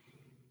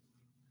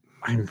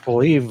I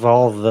believe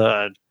all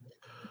the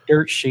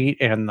dirt sheet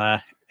and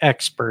the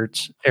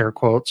experts, air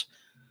quotes,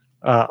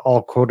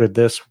 all quoted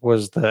this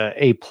was the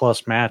A+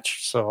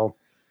 match. So,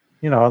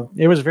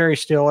 it was very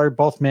stellar.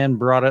 Both men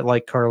brought it,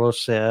 like Carlos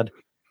said.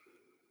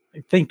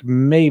 I think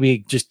maybe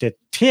just a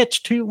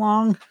titch too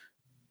long,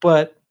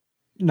 but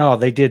no,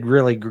 they did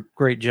really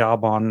great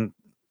job on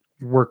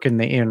working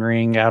the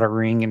in-ring,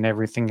 out-of-ring, and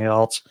everything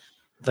else.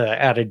 The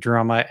added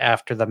drama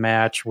after the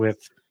match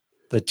with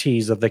the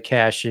tease of the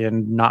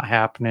cash-in not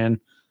happening.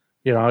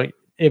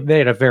 It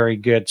made a very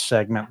good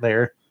segment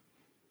there.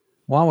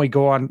 Why don't we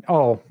go on?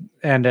 Oh,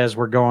 and as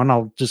we're going,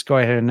 I'll just go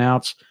ahead and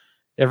announce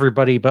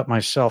everybody but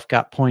myself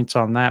got points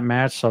on that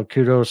match. So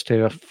kudos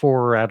to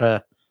 4 out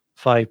of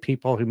 5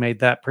 people who made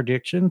that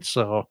prediction.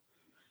 So,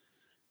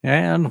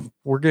 and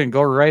we're going to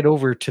go right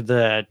over to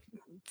the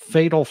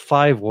Fatal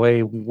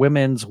 5-Way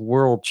Women's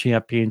World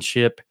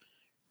Championship.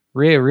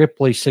 Rhea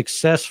Ripley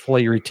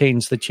successfully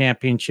retains the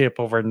championship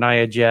over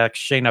Nia Jax,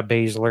 Shayna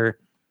Baszler,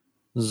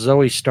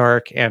 Zoe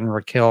Stark, and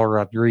Raquel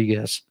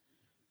Rodriguez.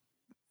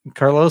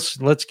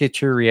 Carlos, let's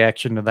get your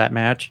reaction to that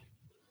match.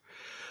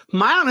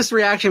 My honest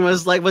reaction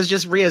was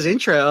just Rhea's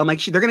intro. I'm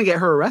like, they're gonna get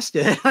her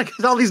arrested. Like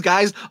all these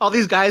guys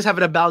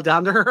having to bow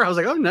down to her. I was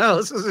like, oh no,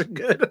 this isn't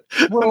good.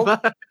 Well,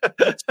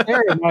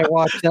 Sarah and I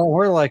watched that.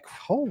 We're like,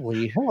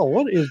 holy hell,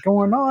 what is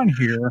going on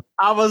here?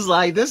 I was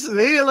like, they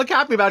didn't look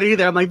happy about it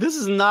either. I'm like, this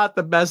is not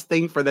the best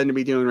thing for them to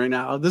be doing right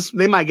now.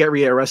 They might get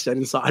Rhea arrested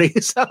in Saudi.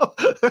 So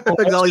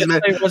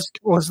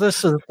was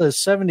this the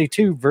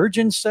 72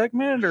 Virgin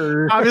segment,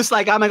 or I'm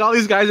like, all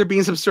these guys are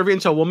being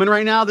subservient to a woman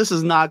right now. This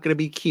is not gonna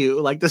be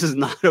cute. Like, this is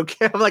not okay.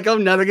 I'm like, oh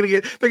no, they're gonna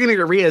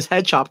get Rhea's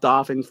head chopped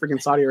off in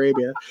freaking Saudi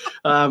Arabia.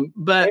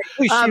 But at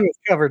least she was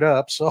covered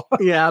up. So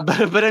yeah, but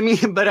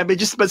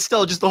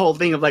still, just the whole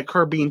thing of like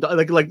her being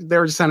like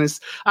they're just kind of.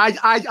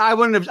 I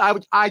wouldn't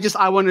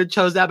have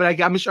chose that, but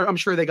I'm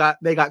sure they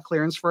got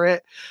clearance for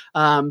it.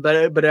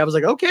 But I was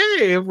like,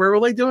 okay, we're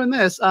really doing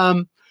this.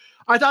 I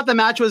thought the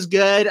match was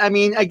good. I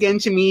mean, again,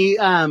 to me,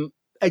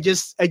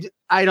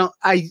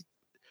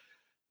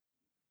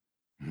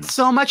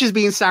 so much is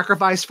being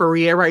sacrificed for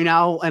Rhea right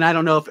now, and I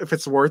don't know if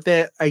it's worth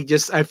it. I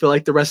feel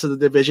like the rest of the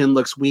division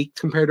looks weak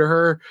compared to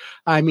her.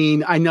 I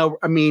mean,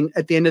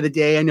 at the end of the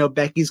day, I know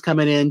Becky's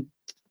coming in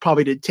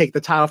probably to take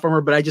the title from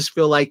her, but I just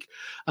feel like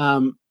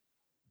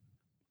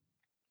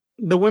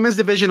the women's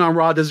division on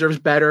Raw deserves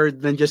better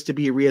than just to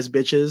be Rhea's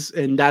bitches,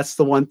 and that's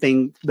the one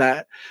thing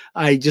that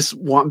I just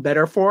want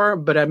better for.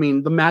 But I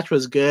mean, the match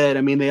was good.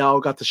 I mean, they all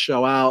got to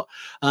show out.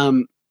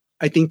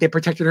 I think they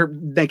protected her.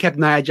 They kept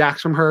Nia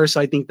Jax from her, so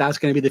I think that's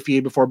going to be the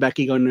feud before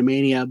Becky going to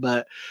Mania.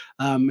 But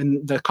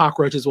and the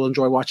cockroaches will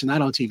enjoy watching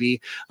that on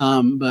TV.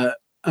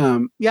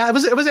 Yeah, it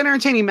was an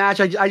entertaining match.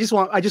 I just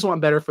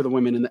want better for the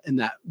women in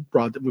that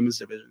broad women's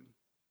division.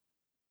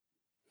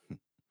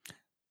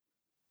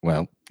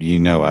 Well,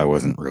 I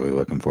wasn't really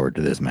looking forward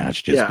to this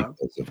match just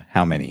because of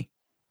how many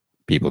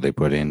people they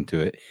put into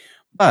it.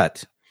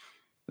 But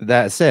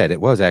that said,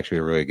 it was actually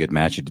a really good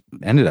match. It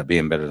ended up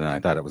being better than I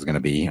thought it was going to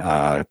be.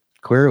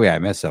 Clearly, I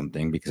missed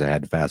something because I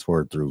had to fast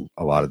forward through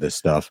a lot of this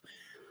stuff.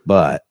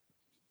 But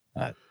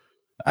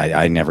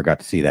I never got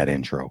to see that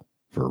intro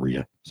for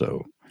Rhea.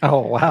 So, oh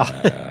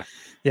wow,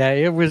 yeah,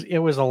 it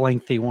was a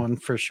lengthy one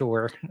for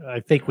sure. I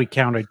think we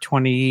counted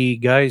 20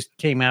 guys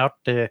came out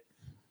to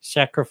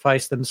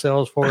sacrifice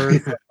themselves for her,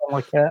 something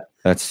like that.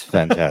 That's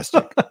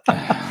fantastic.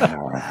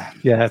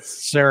 Yeah,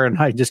 Sarah and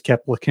I just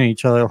kept looking at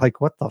each other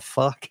like, "What the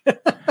fuck?"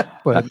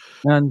 But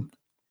and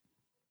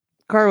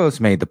Carlos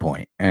made the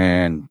point,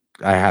 and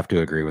I have to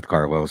agree with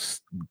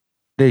Carlos.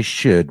 They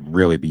should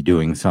really be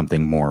doing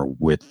something more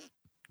with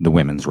the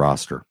women's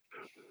roster.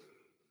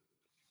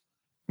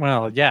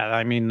 Well, yeah,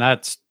 I mean, I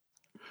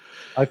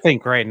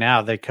think right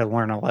now they could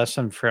learn a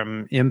lesson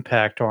from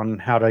Impact on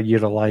how to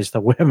utilize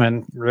the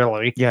women,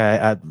 really.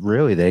 Yeah,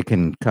 really, they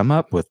can come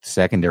up with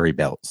secondary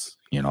belts,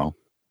 Well,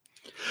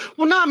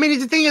 no, I mean,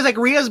 the thing is, like,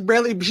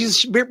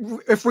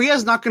 if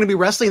Rhea's not going to be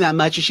wrestling that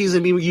much, and she's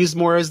going to be used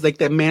more as like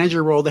the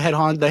manager role, the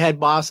head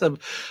boss of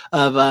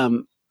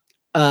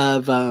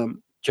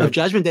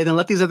Judgment Day, then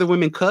let these other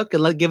women cook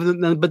and give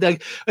them. But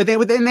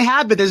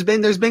there's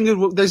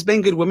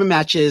been good women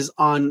matches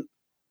on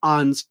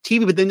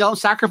TV, but then don't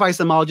sacrifice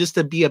them all just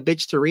to be a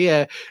bitch to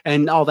Rhea,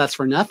 and all that's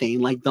for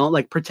nothing. Like,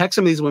 don't protect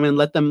some of these women,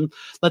 let them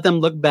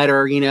look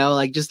better,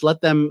 just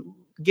let them.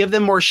 Give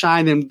them more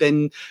shine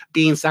than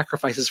being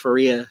sacrifices for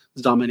Rhea's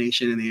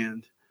domination in the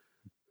end.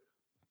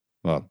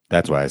 Well,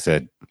 that's why I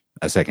said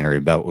a secondary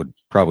belt would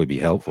probably be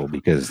helpful,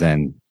 because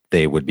then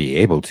they would be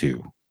able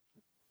to.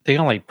 The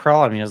only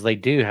problem is they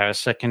do have a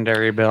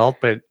secondary belt,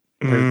 but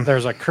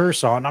there's a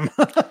curse on them.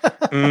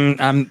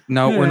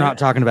 We're not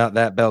talking about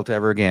that belt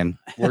ever again.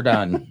 We're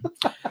done.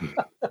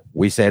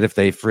 We said if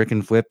they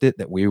freaking flipped it,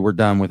 that we were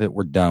done with it.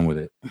 We're done with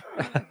it.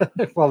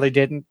 Well, they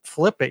didn't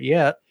flip it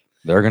yet.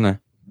 They're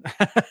gonna.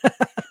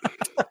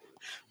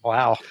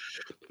 Wow.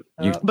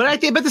 But at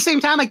the same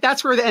time, like,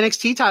 that's where the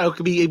NXT title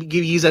could be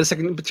used as a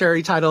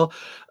secondary title.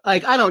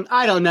 Like, I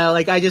don't know.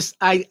 Like, I guess,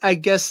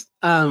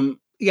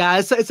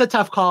 it's a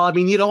tough call. I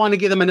mean, you don't want to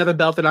give them another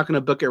belt. They're not going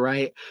to book it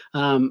right.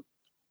 But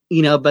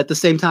at the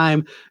same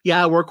time,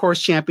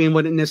 workhorse champion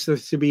wouldn't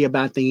necessarily be a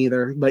bad thing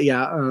either. But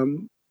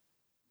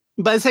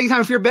but at the same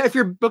time, if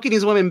you're booking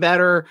these women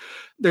better,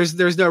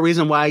 there's no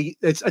reason why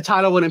a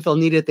title wouldn't feel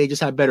needed. They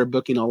just have better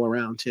booking all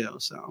around too.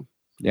 So.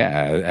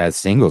 Yeah, as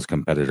singles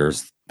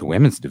competitors, the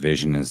women's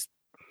division is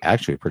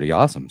actually pretty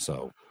awesome.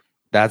 So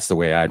that's the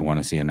way I'd want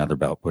to see another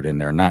belt put in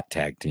there, not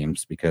tag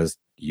teams, because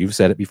you've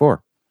said it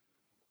before.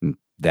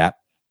 That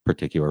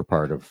particular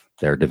part of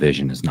their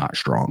division is not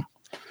strong.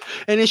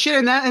 And it should,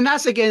 and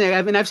that's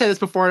again, I've said this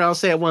before, and I'll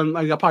say it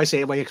I'll probably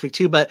say it next week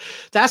too. But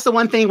that's the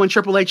one thing when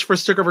Triple H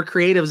first took over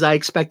creatives, I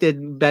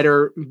expected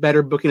better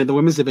booking of the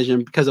women's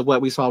division because of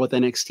what we saw with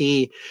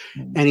NXT,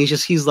 and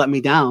he's let me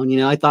down.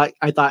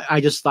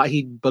 I just thought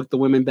he'd book the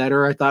women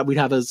better. I thought we'd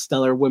have a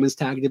stellar women's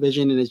tag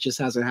division, and it just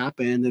hasn't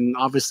happened. And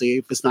obviously,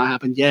 if it's not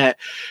happened yet,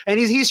 and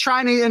he's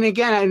trying to, and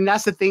again, and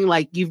that's the thing,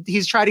 like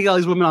he's trying to get all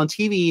these women on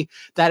TV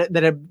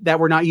that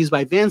were not used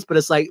by Vince, but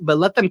it's like, but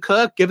let them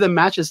cook, give them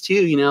matches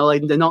too,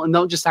 like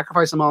don't just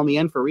sacrifice them all in the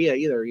end for Rhea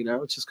either.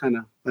 It's just kind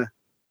of,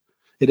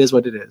 it is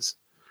what it is,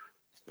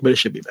 but it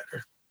should be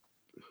better.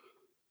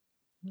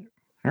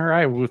 All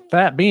right. With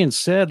that being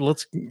said,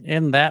 let's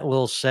end that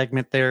little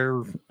segment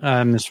there.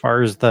 As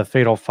far as the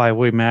Fatal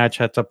 5-Way match,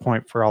 that's a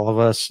point for all of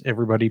us.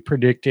 Everybody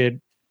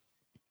predicted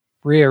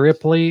Rhea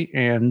Ripley,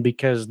 and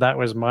because that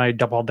was my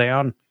double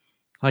down,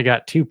 I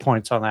got 2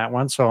 points on that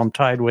one. So I'm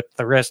tied with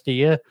the rest of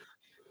you.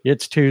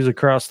 It's 2s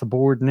across the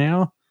board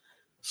now.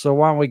 So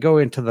why don't we go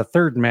into the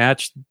third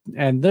match?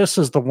 And this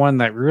is the one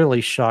that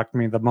really shocked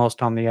me the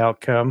most on the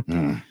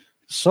outcome.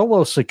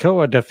 Solo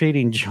Sikoa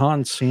defeating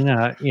John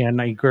Cena in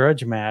a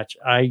grudge match.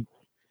 I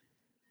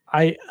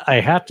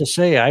have to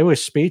say, I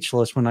was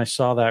speechless when I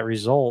saw that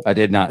result. I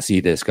did not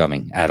see this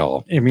coming at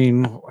all. I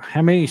mean,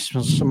 how many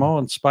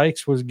Samoan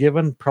spikes was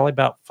given? Probably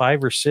about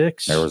 5 or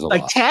 6. There was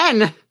like lot.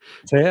 10.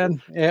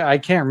 10? Yeah, I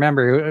can't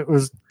remember. It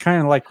was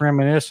kind of like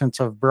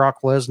reminiscence of Brock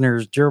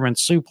Lesnar's German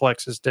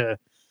suplexes to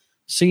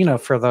Cena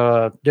for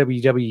the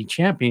WWE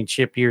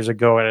Championship years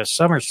ago at a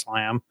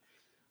SummerSlam.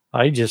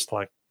 I just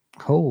like,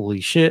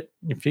 holy shit!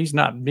 If he's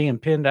not being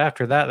pinned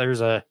after that,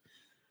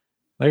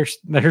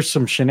 there's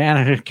some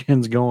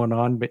shenanigans going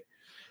on. But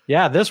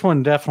yeah, this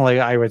one definitely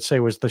I would say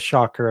was the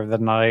shocker of the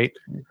night.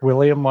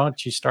 William, why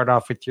don't you start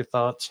off with your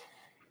thoughts?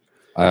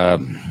 I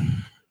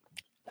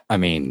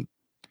mean,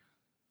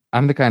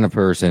 I'm the kind of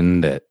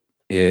person that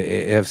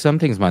if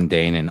something's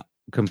mundane and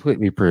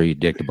completely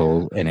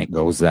predictable and it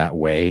goes that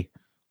way,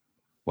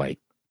 like,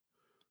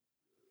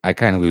 I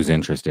kind of lose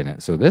interest in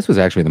it. So this was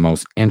actually the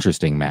most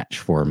interesting match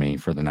for me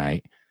for the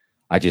night.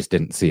 I just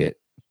didn't see it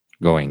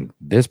going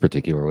this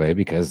particular way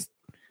because,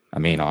 I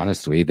mean,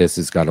 honestly, this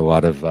has got a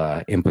lot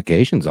of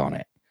implications on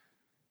it.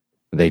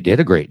 They did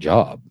a great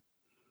job,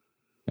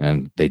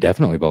 and they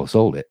definitely both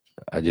sold it.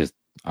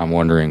 I'm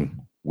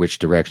wondering which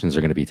directions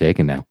are going to be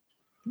taken now.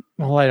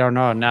 Well, I don't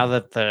know. Now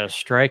that the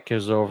strike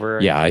is over,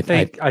 Yeah,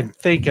 I'm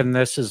thinking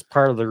this is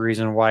part of the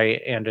reason why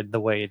it ended the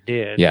way it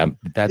did. Yeah,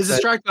 is the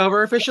strike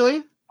over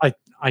officially?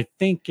 I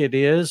think it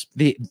is.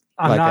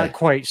 I'm not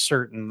quite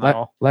certain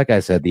though. Like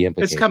I said, the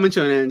implication. It's coming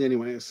to an end,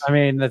 anyways. I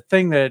mean, the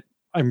thing that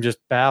I'm just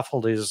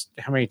baffled is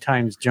how many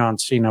times John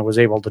Cena was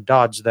able to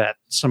dodge that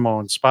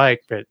Samoan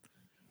spike, but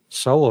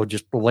Solo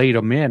just laid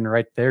him in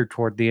right there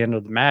toward the end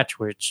of the match,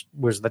 which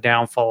was the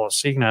downfall of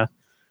Cena.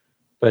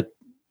 But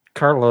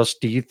Carlos,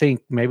 do you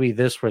think maybe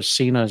this was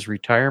Cena's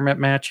retirement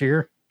match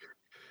here?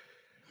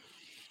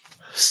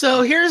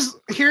 So here's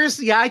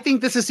I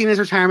think this is Cena's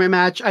retirement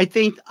match. I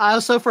think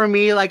also for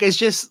me, like it's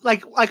just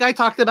like I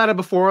talked about it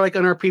before, like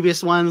on our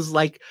previous ones,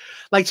 like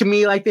to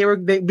me, like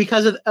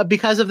because of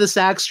the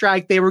SAG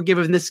strike, they were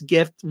given this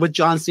gift with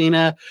John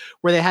Cena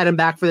where they had him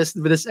back for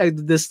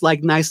this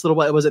like nice little,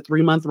 what was it,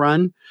 3-month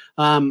run?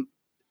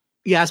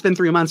 Yeah, it's been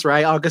 3 months,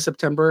 right? August,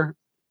 September.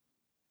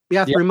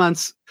 Yeah, 3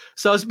 months.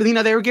 So,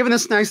 they were giving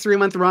this nice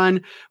 3-month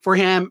run for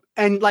him.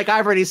 And like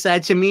I've already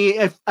said, to me,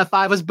 if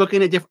I was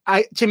booking it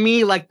to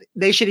me, like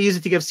they should have used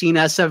it to give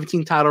Cena a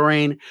 17 title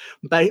reign.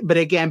 But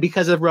again,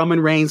 because of Roman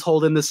Reigns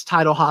holding this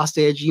title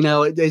hostage,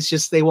 it's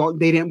just, they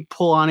didn't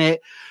pull on it.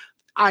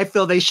 I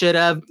feel they should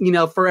have,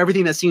 for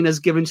everything that Cena's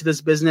given to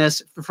this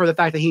business, for the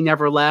fact that he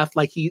never left,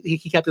 like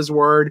he kept his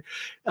word,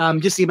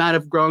 just the amount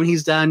of growing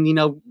he's done,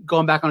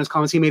 going back on his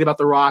comments he made about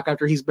The Rock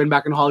after he's been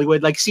back in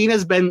Hollywood. Like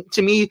Cena's been,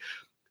 to me,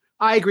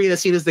 I agree that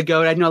Cena's the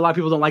GOAT. I know a lot of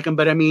people don't like him,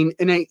 but I mean,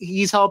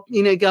 he's helped,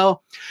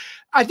 go.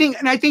 I think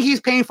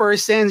he's paying for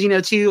his sins,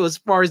 too, as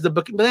far as the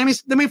booking. But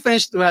let me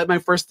finish my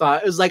first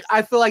thought. It was like,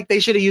 I feel like they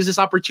should have used this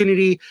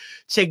opportunity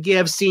to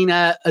give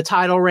Cena a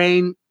title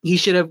reign. He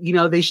should have,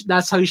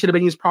 that's how he should have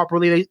been used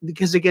properly.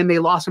 Because again, they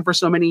lost him for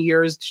so many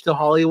years to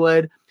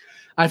Hollywood.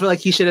 I feel like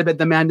he should have been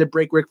the man to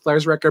break Ric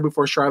Flair's record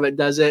before Charlotte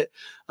does it.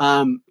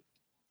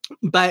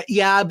 But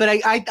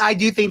I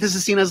do think this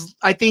is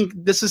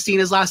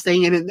Cena's last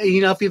thing. And,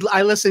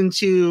 I listened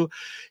to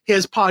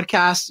his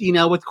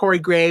podcast, with Corey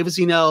Graves,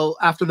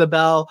 after the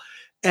bell,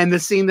 and the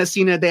scene that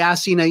Cena, they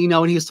asked Cena,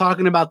 when he was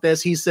talking about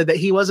this, he said that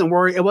he wasn't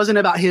worried. It wasn't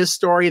about his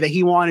story, that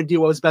he wanted to do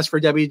what was best for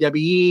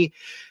WWE.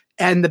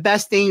 And the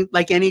best thing,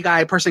 like any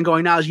person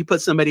going now, is you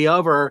put somebody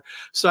over.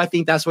 So I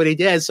think that's what he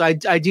did. So I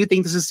do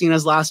think this is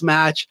Cena's last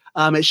match.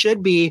 It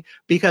should be,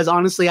 because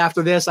honestly,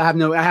 after this, I have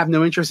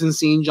no interest in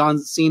seeing John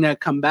Cena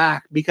come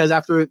back, because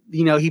after,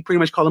 he pretty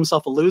much called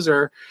himself a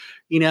loser,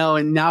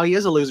 and now he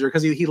is a loser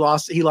because he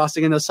lost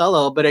against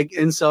Solo.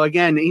 And so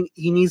again,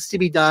 he needs to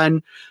be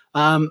done.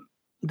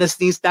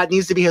 That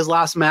needs to be his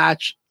last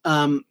match.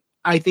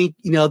 I think,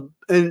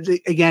 and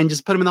again,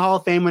 just put him in the Hall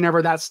of Fame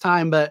whenever that's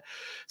time. But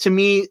to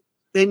me,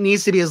 it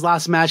needs to be his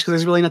last match, because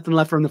there's really nothing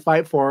left for him to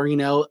fight for,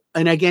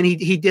 And again,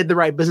 he did the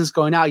right business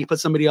going out. You put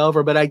somebody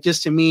over, but I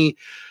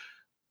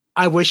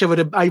wish he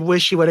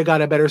would have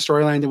got a better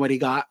storyline than what he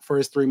got for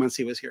his 3 months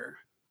he was here.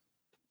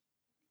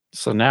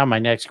 So now my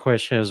next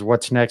question is,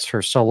 what's next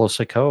for Solo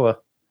Sikoa?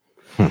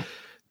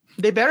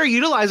 They better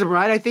utilize him,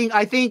 right? I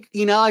think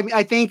he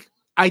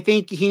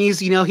needs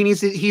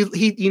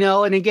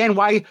to, and again,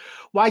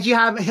 why'd you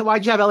have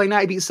LA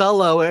Knight beat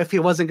Solo if he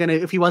wasn't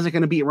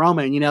gonna beat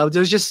Roman?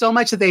 There's just so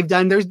much that they've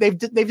done.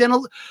 They've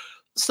done.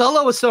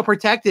 Solo was so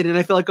protected, and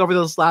I feel like over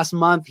those last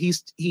month,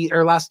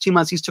 last 2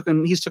 months, he's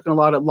taken a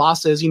lot of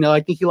losses. I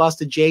think he lost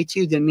to Jay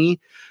too, didn't he?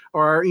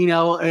 Or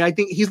and I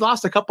think he's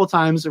lost a couple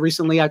times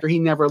recently after he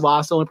never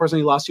lost. The only person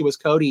he lost to was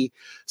Cody.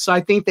 So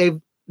I think they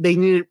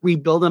need to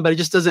rebuild him, but it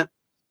just doesn't.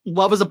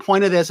 What was the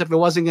point of this if it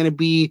wasn't going to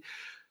be?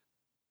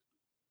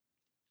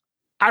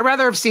 I'd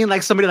rather have seen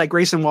like somebody like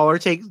Grayson Waller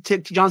take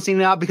John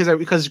Cena out,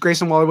 because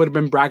Grayson Waller would have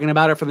been bragging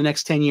about it for the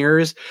next 10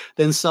 years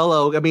than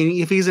Solo. I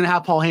mean, if he's going to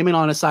have Paul Heyman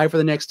on his side for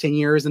the next 10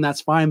 years, then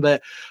that's fine.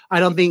 But I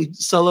don't think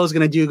Solo's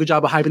going to do a good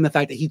job of hyping the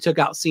fact that he took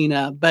out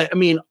Cena. But I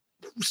mean,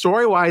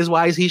 story-wise,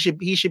 he should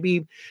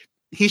be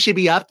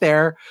up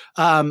there.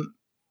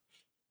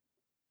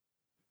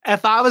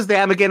 If I was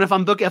them, again, if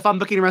I'm booking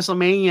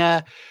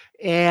WrestleMania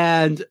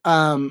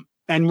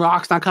and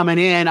Rock's not coming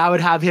in, I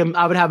would have him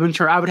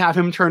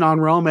turn on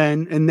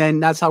Roman, and then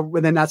that's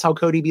how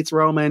Cody beats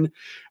Roman,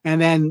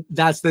 and then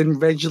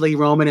eventually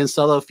Roman and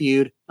Solo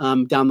feud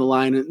down the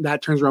line, and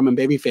that turns Roman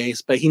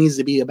babyface. But he needs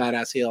to be a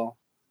badass heel.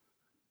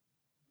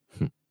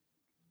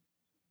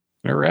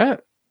 All right,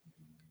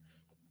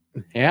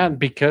 yeah,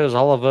 because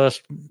all of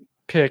us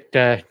picked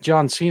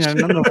John Cena,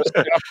 none of us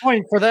got a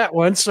point for that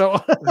one.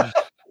 So.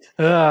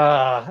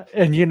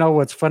 And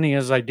what's funny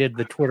is I did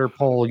the Twitter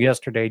poll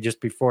yesterday just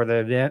before the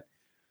event.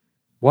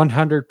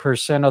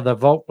 100% of the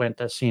vote went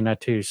to Cena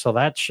too. So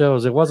that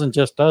shows it wasn't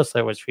just us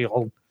that was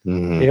fueled.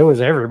 Mm-hmm. It was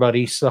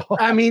everybody. So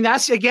I mean,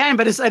 that's again,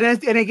 but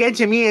again,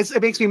 to me,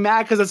 it makes me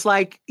mad, because it's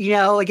like,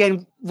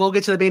 again, we'll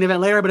get to the main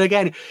event later, but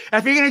again,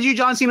 if you're going to do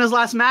John Cena's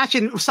last match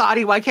in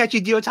Saudi, why can't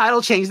you do a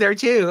title change there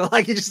too?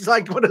 Like, it's just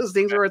like one of those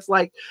things where it's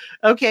like,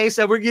 okay,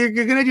 so you're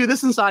going to do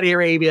this in Saudi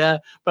Arabia,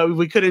 but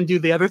we couldn't do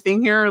the other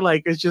thing here.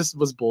 Like, it just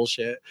was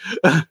bullshit.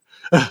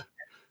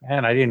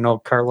 Man, I didn't know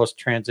Carlos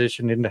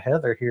transitioned into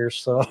Heather here,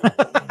 so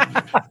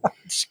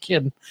just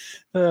kidding.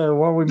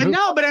 Well, we But moved.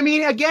 no, but I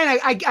mean, again,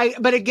 I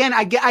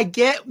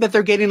get that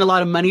they're getting a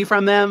lot of money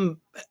from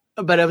them,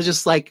 but I was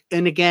just like,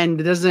 and again,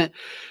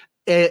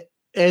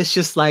 it's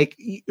just like,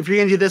 if you're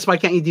gonna do this, why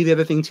can't you do the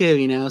other thing too?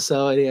 You know,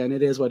 so yeah, and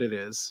it is what it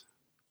is.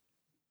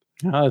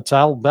 It's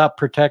all about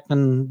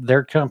protecting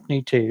their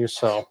company too.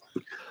 So,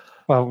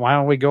 well, why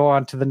don't we go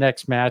on to the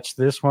next match?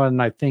 This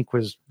one I think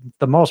was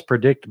the most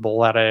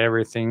predictable out of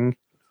everything.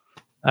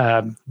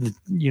 The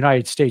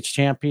United States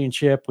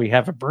Championship. We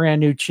have a brand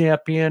new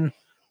champion.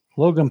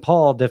 Logan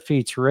Paul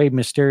defeats Rey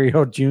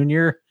Mysterio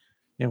Jr.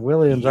 and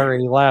William's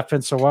already laughing.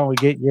 So why don't we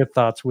get your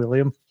thoughts,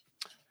 William?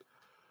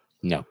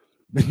 No.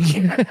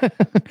 This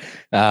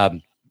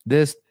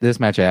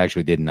match I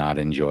actually did not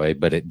enjoy,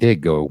 but it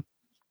did go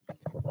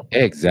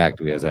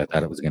exactly as I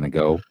thought it was going to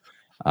go.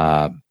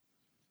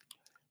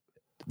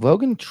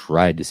 Logan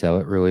tried to sell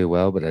it really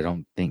well, but I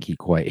don't think he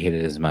quite hit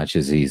it as much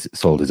as he's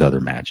sold his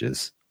other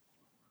matches.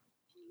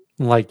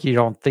 Like, you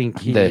don't think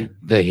he...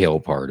 The heel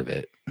part of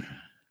it.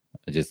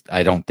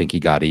 I don't think he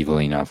got evil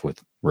enough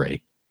with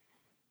Ray.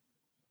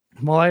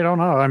 Well, I don't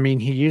know. I mean,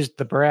 he used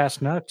the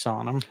brass knucks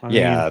on him. I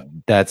mean,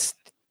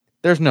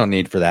 there's no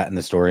need for that in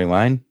the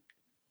storyline.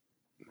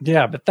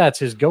 Yeah, but that's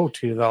his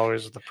go-to, though,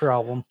 is the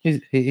problem.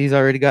 He's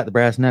already got the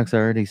brass knucks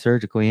already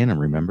surgically in him,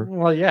 remember?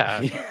 Well,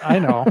 yeah, I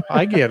know.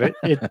 I get it.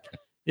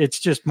 It's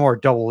just more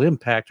double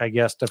impact, I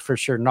guess, to for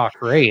sure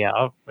knock Ray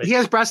out. But, He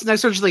has brass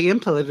knucks surgically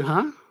implanted,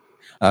 huh?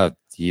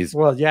 He's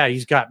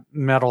got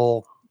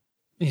metal.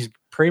 He's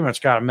pretty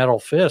much got a metal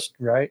fist,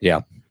 right? Yeah.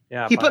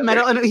 Yeah. He put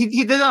metal, and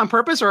he did it on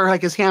purpose, or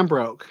like his hand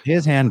broke.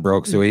 His hand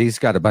broke, so he's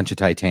got a bunch of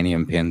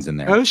titanium pins in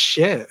there. Oh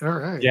shit! All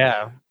right.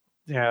 Yeah.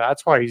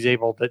 That's why he's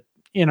able to,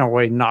 in a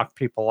way, knock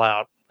people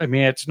out. I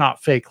mean, it's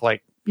not fake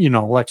like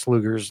Lex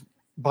Luger's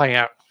buying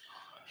out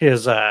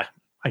his, I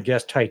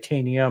guess,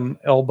 titanium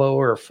elbow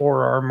or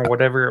forearm or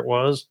whatever it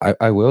was.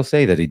 I will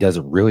say that he does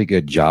a really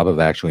good job of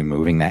actually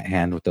moving that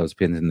hand with those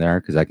pins in there,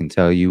 because I can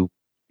tell you,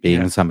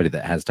 being somebody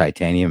that has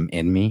titanium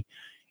in me,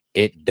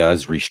 it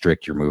does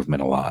restrict your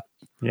movement a lot.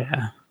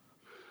 Yeah.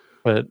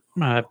 But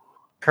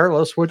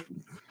Carlos, what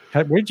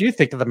did you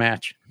think of the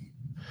match?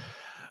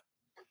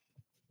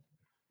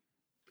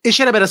 It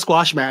should have been a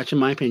squash match, in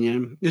my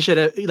opinion. It should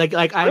have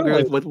I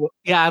agree with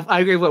I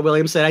agree with what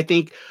William said. I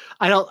think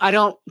I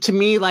don't to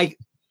me, like,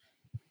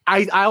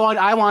 I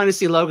want to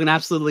see Logan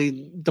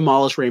absolutely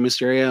demolish Rey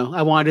Mysterio.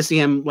 I wanted to see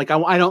him, like,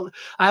 I don't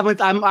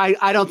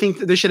think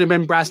that there should have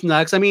been brass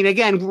knucks. I mean,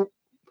 again,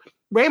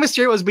 Rey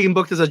Mysterio was being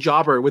booked as a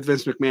jobber with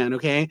Vince McMahon.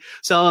 Okay.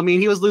 So, I mean,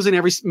 he was losing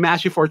every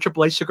match before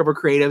Triple H took over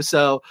creative.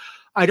 So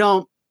I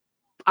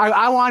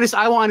want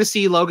to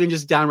see Logan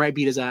just downright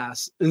beat his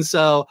ass. And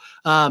so,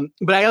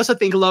 but I also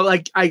think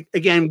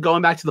again,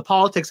 going back to the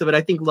politics of it, I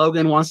think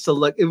Logan wants to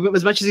look,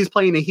 as much as he's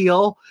playing a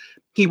heel,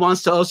 he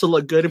wants to also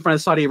look good in front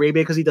of Saudi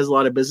Arabia because he does a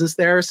lot of business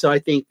there. So I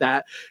think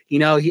that,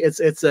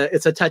 it's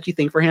a touchy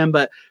thing for him,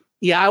 but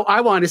yeah,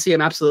 I wanted to see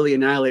him absolutely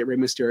annihilate Rey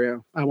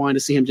Mysterio. I wanted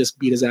to see him just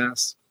beat his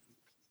ass.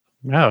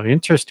 Oh,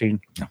 interesting.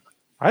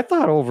 I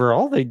thought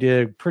overall they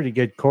did pretty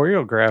good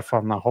choreograph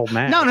on the whole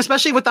match. No, and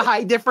especially with the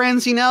height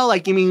difference,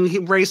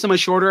 Ray's so much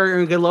shorter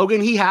and good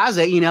Logan, he has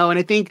it, and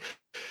I think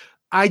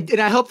I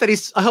hope that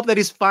he's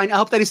fine. I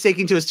hope that he's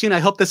sticking to his tune. I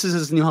hope this is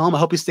his new home. I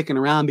hope he's sticking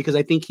around because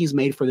I think he's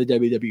made for the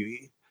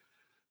WWE.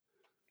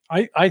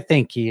 I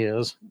think he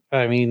is.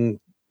 I mean,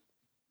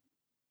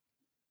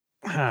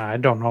 I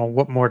don't know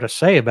what more to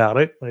say about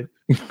it, but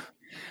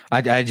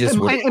I just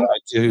would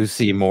like to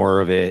see more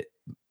of it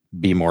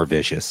be more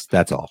vicious.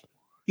 That's all.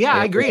 Yeah,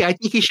 I agree. I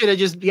think he should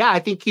have I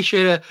think he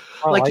should have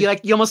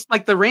you almost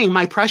like the ring,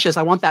 my precious.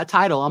 I want that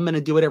title. I'm going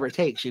to do whatever it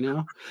takes,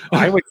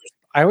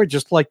 I would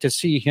just like to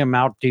see him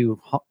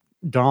outdo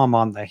Dom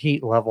on the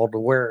heat level to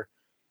where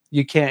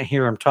you can't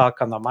hear him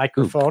talk on the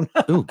microphone.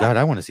 Oh God,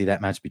 I want to see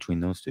that match between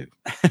those two.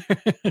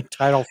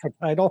 Title for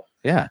title.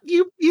 Yeah.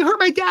 You hurt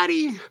my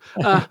daddy.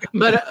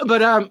 But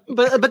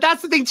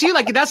that's the thing too.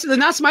 Like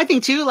that's my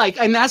thing too. Like,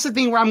 and that's the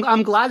thing where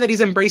I'm glad that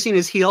he's embracing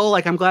his heel.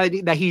 Like, I'm glad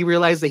that he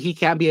realized that he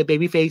can't be a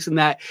babyface and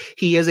that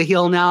he is a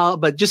heel now,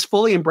 but just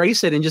fully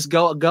embrace it and just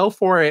go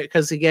for it.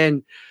 Cause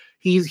again,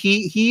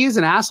 he is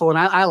an asshole and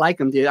I like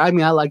him, dude. I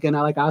mean, I like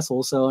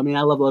assholes. So, I mean,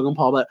 I love Logan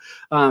Paul, but,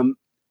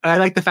 I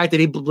like the fact that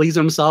he believes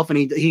in himself and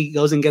he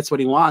goes and gets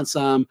what he wants.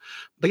 But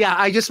yeah,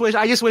 I just wish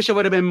it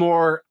would have been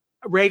more.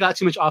 Ray got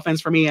too much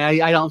offense for me.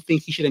 I don't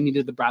think he should have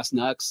needed the brass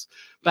knucks.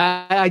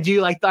 But I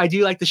do like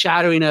the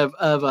shadowing of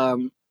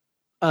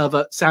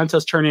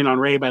Santos turning on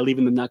Ray by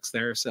leaving the knucks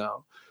there.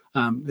 So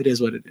it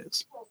is what it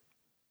is.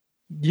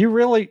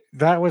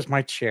 That was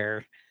my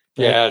chair.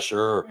 Yeah,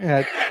 sure.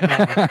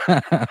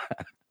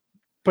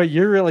 But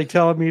you're really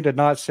telling me to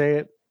not say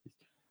it?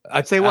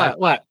 I'd say what?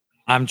 What?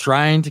 I'm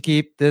trying to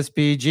keep this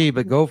PG,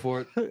 but go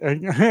for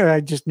it.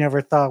 I just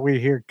never thought we'd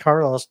hear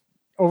Carlos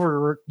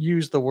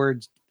overuse the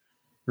words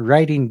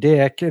writing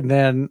dick and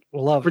then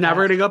love. We're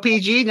never going to go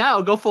PG now.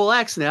 Go full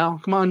X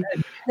now. Come on.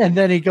 And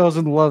then he goes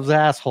and loves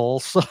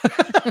assholes.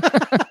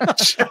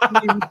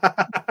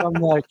 I'm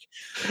like,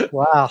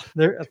 wow,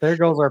 there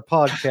goes our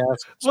podcast.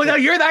 Well, no,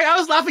 you're that. I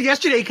was laughing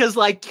yesterday because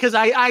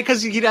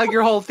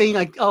your whole thing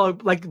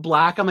like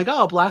black. I'm like,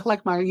 oh, black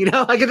like my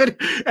like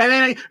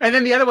and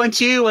then the other one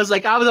too was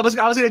like I was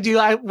gonna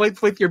do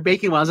with your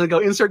baking one. I was gonna go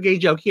insert gay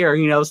joke here.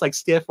 It's like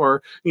stiff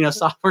or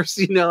soft or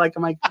like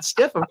I'm like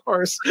stiff, of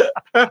course.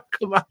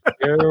 Come on.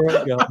 Here we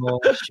go.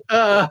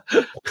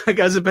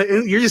 Guys, but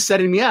you're just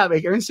setting me up.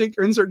 Like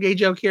insert gay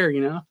joke here.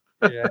 Yeah.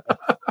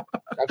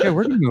 Okay,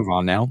 we're gonna move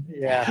on now.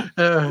 Yeah.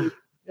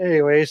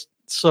 Anyways,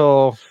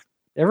 so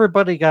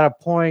everybody got a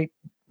point.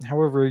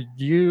 However,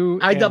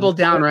 I doubled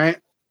down, right?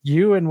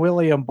 You and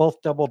William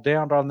both doubled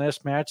down on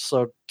this match,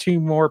 so 2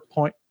 more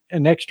point,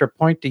 an extra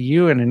point to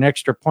you and an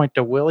extra point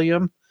to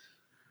William.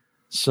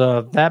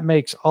 So that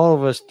makes all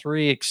of us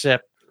 3,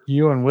 except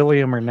you and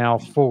William are now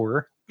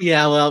 4.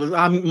 Yeah, well,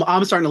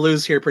 I'm starting to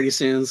lose here pretty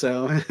soon,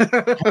 so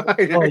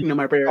I know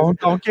my prayers.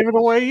 Don't give it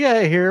away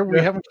yet. Here we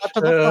haven't got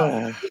to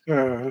the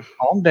final.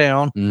 Calm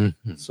down.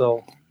 Mm-hmm.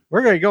 So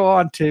we're going to go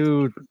on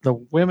to the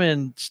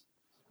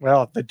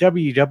the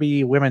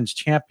WWE Women's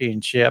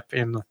Championship,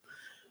 and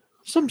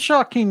some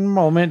shocking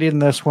moment in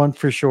this one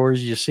for sure,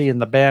 as you see in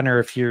the banner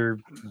if you're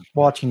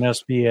watching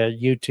us via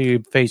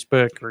YouTube,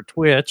 Facebook, or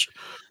Twitch.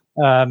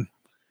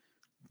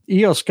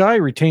 Io Sky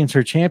retains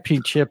her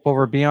championship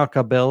over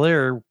Bianca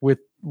Belair with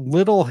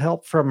little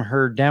help from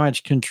her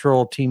Damage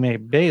Control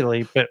teammate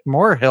Bayley, but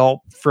more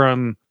help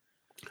from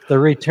the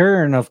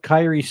return of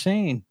Kairi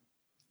Sane.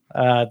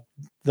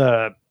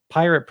 The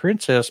Pirate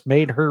Princess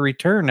made her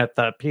return at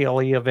the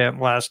PLE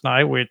event last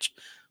night, which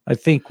I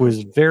think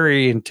was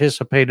very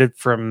anticipated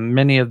from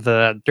many of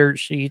the dirt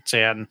sheets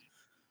and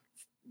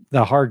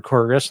the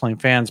hardcore wrestling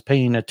fans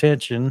paying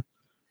attention.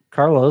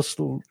 Carlos,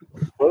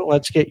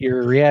 let's get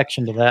your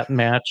reaction to that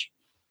match.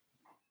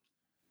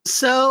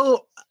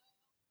 So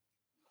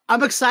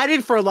I'm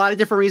excited for a lot of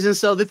different reasons.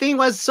 So the thing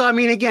was,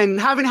 again,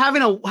 having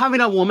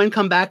a woman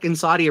come back in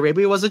Saudi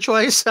Arabia was a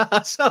choice.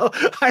 So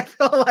I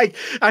feel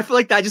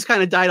like that just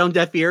kind of died on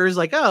deaf ears.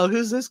 Like, oh,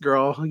 who's this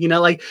girl?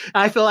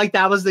 I feel like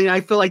that was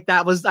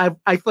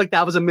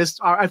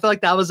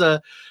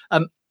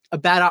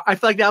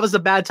a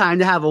bad time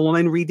to have a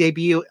woman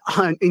re-debut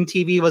in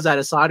TV was at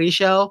a Saudi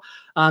show.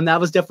 That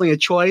was definitely a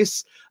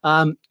choice.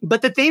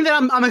 But the thing that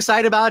I'm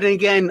excited about, and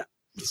again,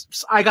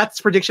 I got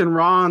this prediction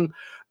wrong,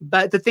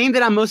 but the thing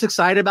that I'm most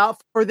excited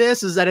about for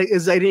this is that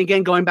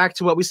again, going back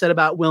to what we said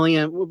about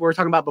William, we were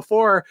talking about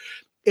before,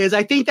 is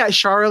I think that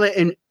Charlotte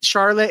and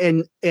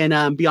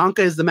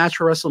Bianca is the match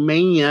for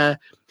WrestleMania.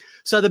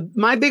 So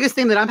my biggest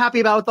thing that I'm happy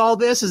about with all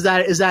this is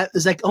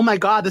like, oh my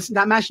God,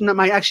 that match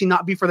might actually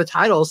not be for the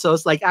title. So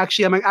it's like,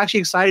 I'm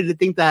actually excited to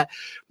think that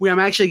we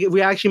actually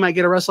might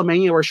get a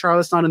WrestleMania where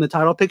Charlotte's not in the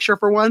title picture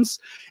for once,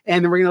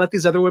 and then we're going to let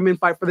these other women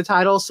fight for the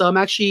title. So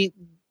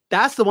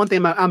that's the one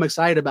thing I'm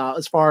excited about,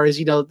 as far as,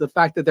 the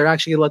fact that they're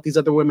actually gonna let these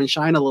other women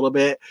shine a little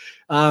bit.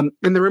 And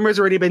the rumors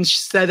already been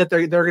said that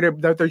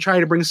they're trying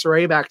to bring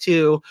Saraya back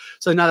too.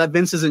 So now that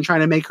Vince isn't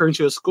trying to make her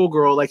into a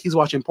schoolgirl like he's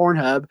watching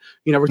Pornhub,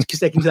 we're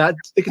sticking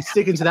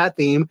to that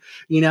theme.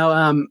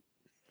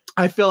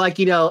 I feel like,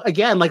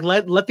 again, like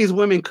let these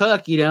women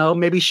cook,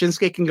 maybe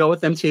Shinsuke can go with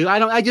them too.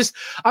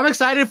 I'm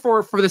excited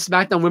for the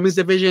SmackDown women's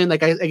division.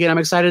 Like, I'm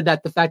excited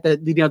that the fact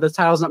that, the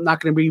title's not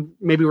going to be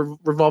maybe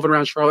revolving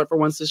around Charlotte for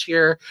once this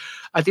year.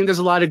 I think there's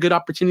a lot of good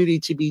opportunity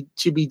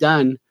to be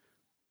done.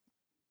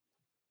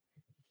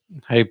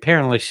 I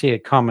apparently see a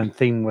common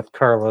theme with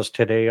Carlos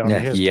today on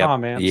his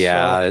comments.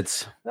 Yeah,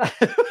 so.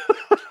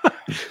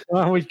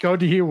 Well, we go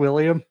to you,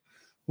 William.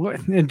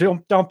 And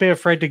don't be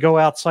afraid to go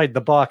outside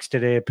the box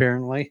today,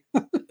 apparently.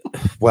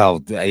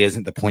 Well,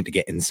 isn't the point to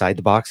get inside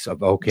the box?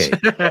 Okay.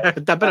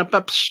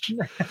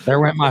 There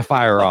went my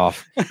fire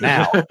off.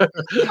 Now.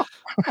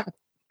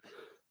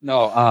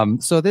 No,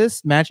 so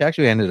this match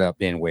actually ended up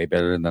being way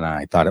better than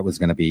I thought it was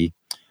going to be.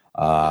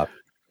 I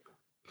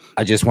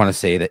just want to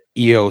say that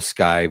Io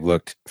Sky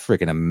looked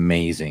freaking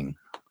amazing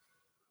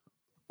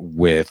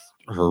with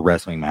her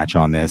wrestling match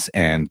on this,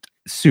 and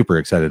super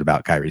excited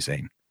about Kairi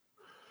Sane.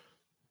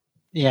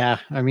 Yeah,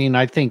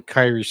 I think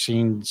Kairi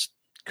Sane's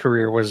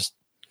career was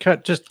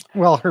cut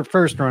her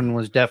first run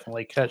was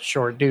definitely cut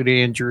short due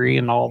to injury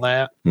and all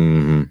that.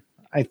 Mm-hmm.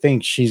 I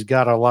think she's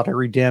got a lot of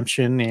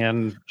redemption,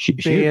 and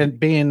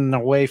being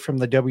away from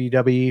the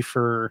WWE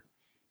for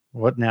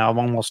what now,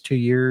 almost 2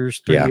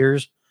 years, 3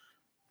 years.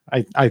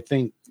 I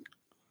think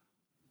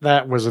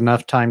that was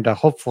enough time to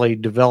hopefully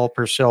develop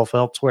herself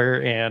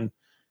elsewhere and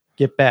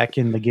get back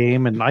in the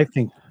game, and I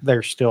think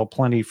there's still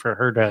plenty for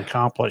her to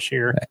accomplish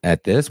here.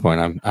 At this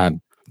point,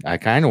 I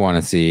kind of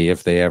want to see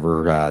if they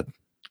ever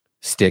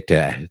stick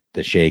to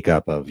the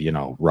shakeup of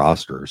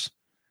rosters.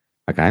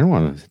 I kind of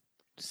want to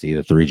see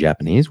the 3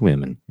 Japanese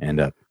women end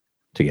up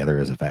together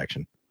as a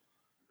faction.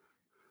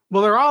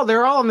 Well,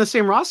 they're all on the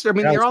same roster.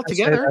 They're all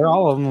together. They're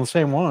all on the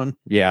same one.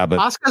 Yeah, but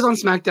Asuka's on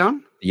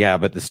SmackDown. Yeah,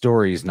 but the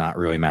story's not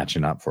really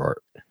matching up for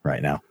it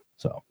right now.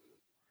 So,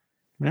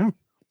 yeah,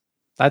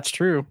 that's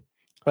true.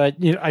 But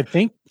I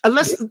think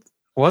unless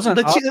wasn't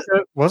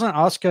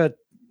Asuka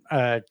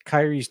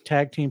Kyrie's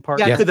tag team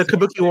partner? Yeah, the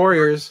Kabuki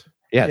Warriors.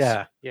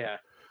 Yes. Yeah.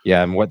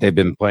 And what they've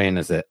been playing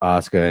is that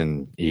Asuka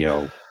and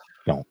Io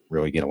don't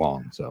really get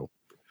along. So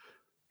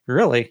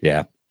Really?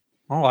 yeah.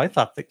 Oh, I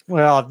thought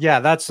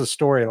that's the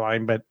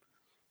storyline, but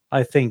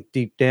I think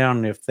deep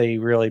down, if they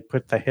really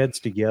put the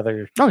heads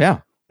together, Oh yeah,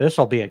 this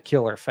will be a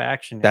killer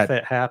faction if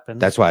it happens.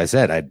 That's why I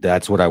said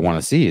that's what I want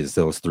to see is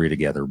those three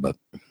together. But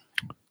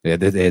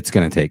it's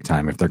going to take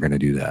time if they're going to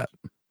do that.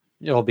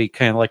 It'll be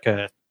kind of like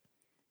a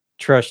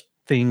trust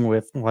thing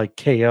with like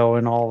KO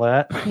and all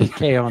that.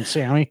 KO and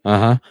Sammy.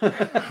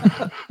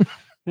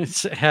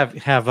 It's have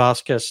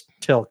Asuka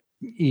tell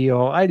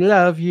Io, "I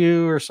love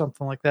you" or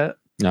something like that.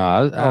 No,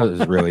 I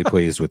was really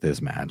pleased with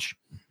this match.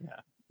 Yeah.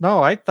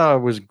 No, I thought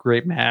it was a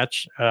great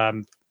match.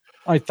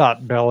 I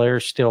thought Belair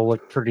still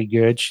looked pretty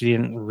good. She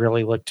didn't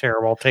really look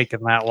terrible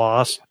taking that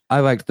loss. I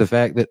liked the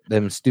fact that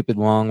them stupid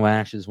long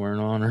lashes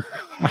weren't on her.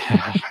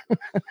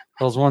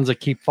 Those ones that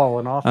keep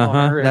falling off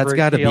on her. That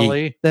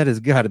has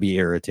got to be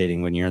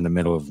irritating when you're in the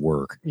middle of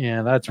work.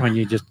 Yeah, that's when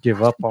you just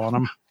give up on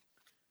them.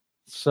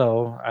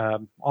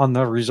 So on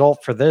the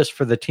result for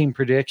the team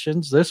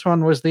predictions, this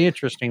one was the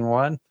interesting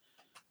one.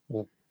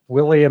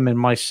 William and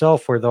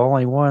myself were the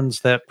only ones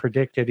that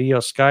predicted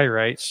Io Sky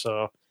right,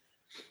 so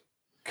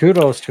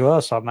kudos to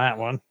us on that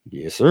one.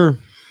 Yes, sir.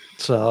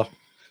 So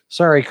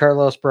sorry,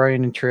 Carlos,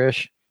 Brian, and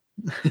Trish.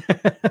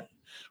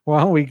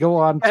 Well, we go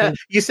on to...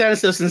 You sounded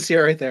so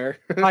sincere right there.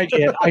 I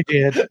did.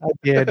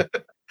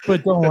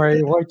 But don't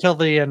worry, wait till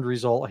the end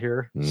result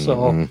here.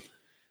 So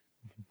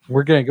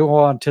we're going to go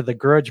on to the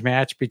grudge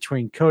match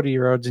between Cody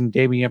Rhodes and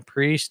Damian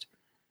Priest.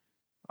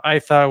 I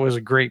thought it was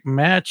a great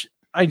match.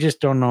 I just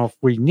don't know if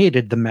we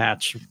needed the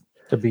match,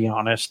 to be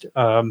honest.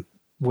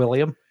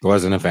 William?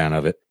 Wasn't a fan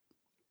of it.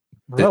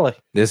 Really?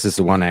 This is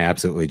the one I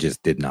absolutely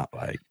just did not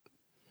like.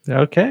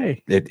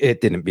 Okay. It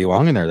didn't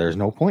belong in there. There's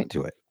no point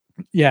to it.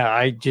 Yeah,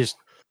 I get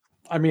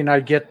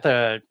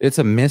it's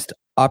a missed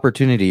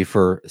opportunity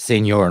for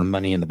Senior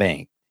Money in the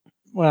Bank.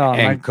 Well,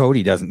 and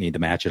Cody doesn't need the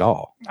match at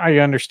all. I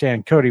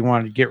understand Cody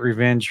wanted to get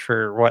revenge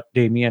for what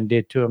Damian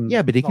did to him.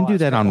 Yeah, but he can do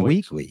that on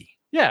weekly.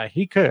 Yeah,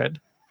 he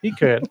could.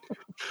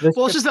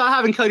 Well, it's just not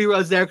having Cody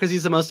Rhodes there because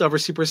he's the most over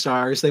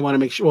superstar. So they want to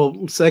make sure.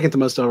 Well, second to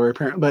most over,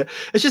 apparently. But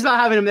it's just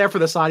about having him there for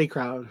the Saudi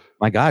crowd.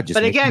 My God!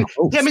 But again,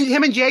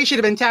 him and Jay should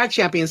have been tag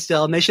champions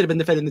still, and they should have been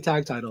defending the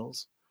tag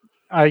titles.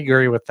 I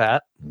agree with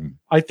that.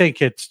 I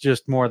think it's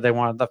just more they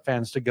wanted the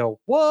fans to go,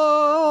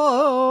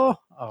 "Whoa!"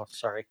 Oh,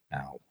 sorry.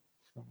 Ow.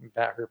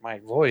 That hurt my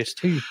voice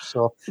too.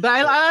 So, but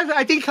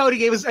I think Cody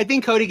gave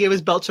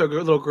his belt to a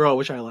little girl,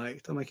 which I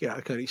liked. I'm like, yeah,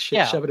 Cody,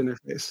 shove it in their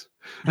face.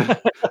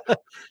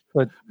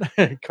 But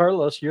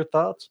Carlos, your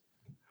thoughts?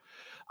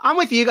 I'm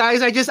with you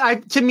guys.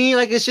 To me,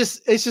 like it's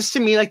just to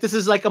me like this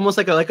is like almost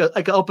like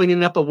a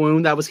opening up a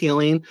wound that was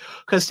healing.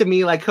 Because to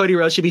me, like Cody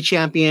Rhodes should be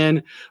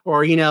champion,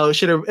 or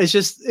should have. It's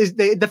just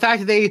the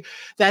fact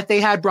that they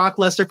had Brock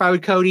Lesnar fight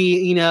with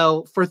Cody,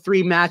 for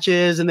 3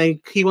 matches, and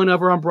then he went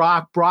over on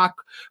Brock.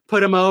 Brock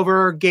put him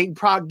over,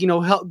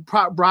 helped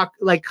Brock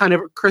like kind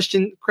of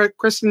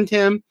christened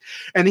him,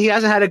 and he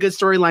hasn't had a good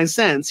storyline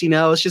since.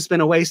 It's just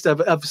been a waste of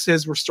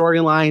his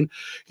storyline.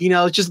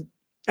 It's just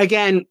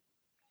again.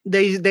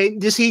 He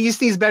just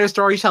needs better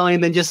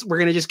storytelling than just we're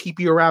gonna just keep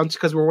you around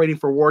because we're waiting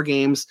for War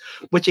Games,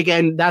 which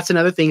again that's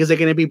another thing. Is it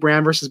gonna be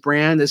brand versus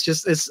brand?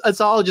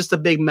 It's all just a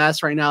big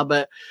mess right now.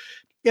 But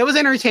it was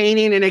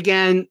entertaining, and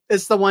again,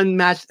 it's the one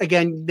match.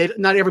 Again,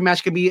 not every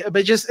match can be,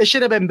 but just it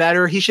should have been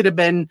better. He should have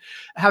been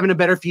having a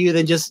better feud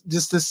than just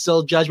this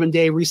still Judgment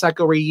Day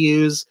recycle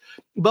reuse.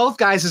 Both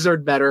guys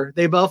deserved better.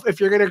 They both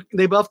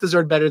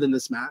deserved better than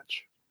this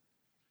match.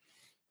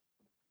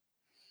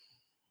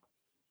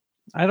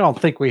 I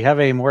don't think we have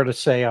any more to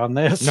say on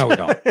this. No, we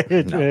don't.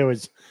 It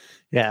was,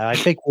 I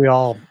think we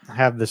all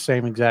have the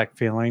same exact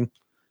feeling.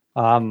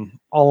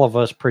 All of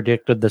us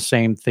predicted the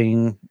same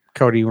thing.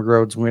 Cody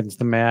Rhodes wins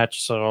the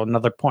match, so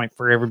another point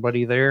for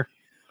everybody there.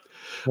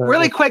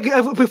 Really quick,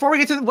 before we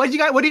get to what do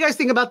you guys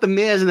think about the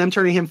Miz and them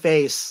turning him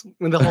face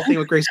when the whole thing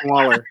with Grayson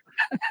Waller?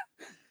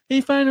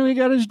 He finally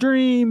got his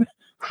dream.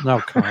 No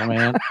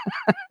comment.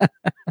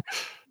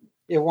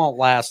 It won't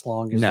last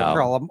long is the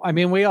problem. I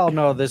mean, we all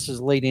know this is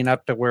leading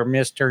up to where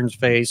Miz turns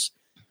face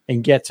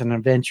and gets an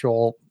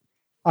eventual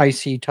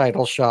IC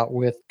title shot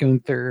with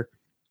Gunther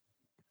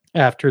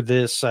after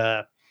this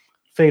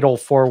fatal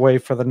 4-way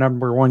for the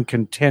number 1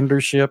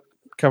 contendership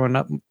coming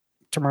up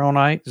tomorrow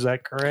night. Is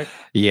that correct?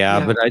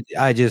 Yeah. But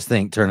I just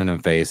think turning him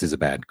face is a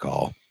bad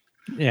call.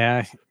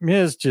 Yeah.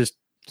 Miz just...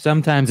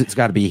 Sometimes it's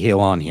got to be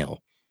heel on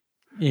heel.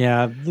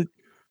 Yeah.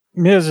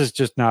 Miz is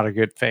just not a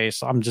good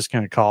face. I'm just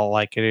going to call it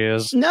like it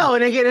is. No,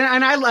 and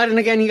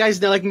again, you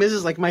guys know, like Miz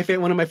is like one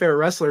of my favorite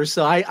wrestlers.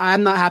 So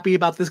I'm not happy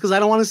about this because I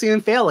don't want to see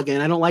him fail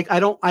again. I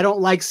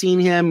don't like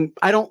seeing him.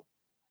 I don't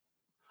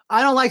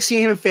like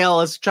seeing him fail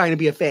as trying to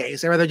be a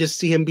face. I'd rather just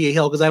see him be a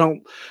heel because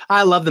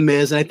I love the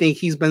Miz, and I think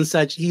he's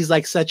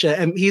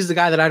the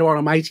guy that I'd want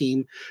on my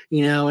team,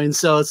 and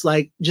so it's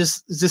like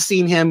just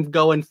seeing him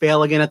go and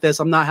fail again at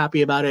this. I'm not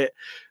happy about it.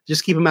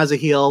 Just keep him as a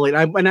heel.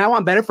 And I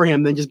want better for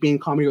him than just being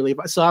comedy relief.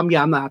 So I'm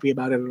not happy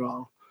about it at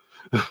all.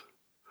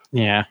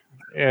 Yeah,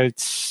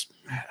 there's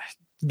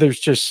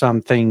just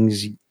some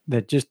things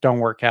that just don't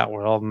work out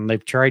well, and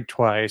they've tried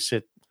twice.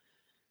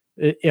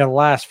 It'll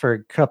last for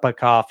a cup of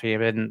coffee,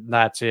 and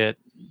that's it.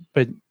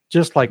 But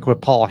just like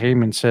what Paul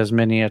Heyman says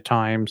many a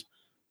times,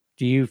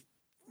 do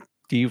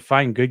you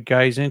find good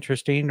guys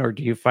interesting, or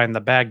do you find the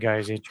bad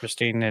guys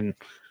interesting? And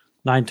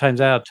 9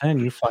 times out of 10,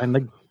 you find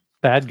the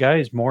bad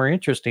guys more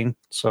interesting.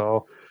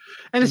 So,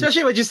 and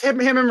especially with just him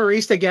and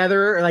Maurice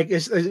together, like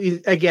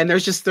again,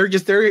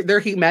 they're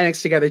heat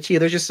magnets together too.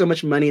 There's just so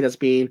much money that's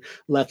being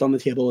left on the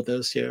table with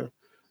those two.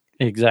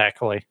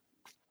 Exactly.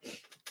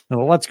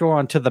 Well, let's go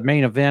on to the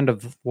main event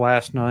of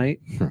last night.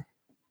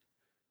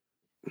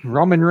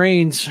 Roman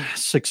Reigns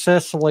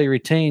successfully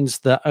retains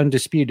the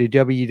undisputed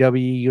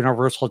WWE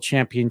Universal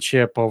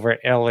Championship over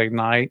LA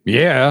Knight.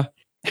 Yeah.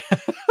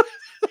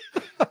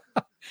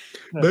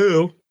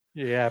 Boo.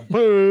 Yeah,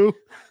 boo.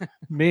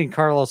 Me and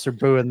Carlos are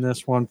booing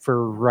this one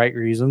for right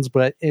reasons.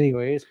 But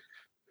anyways,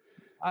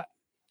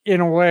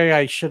 in a way,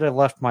 I should have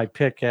left my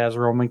pick as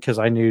Roman because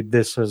I knew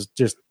this was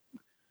just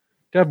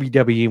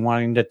WWE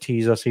wanting to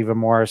tease us even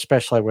more,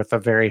 especially with a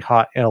very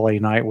hot LA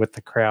Knight with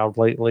the crowd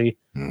lately.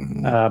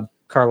 Mm-hmm.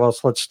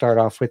 Carlos, let's start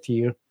off with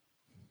you.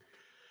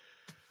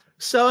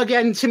 So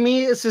again, to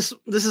me, this is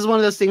one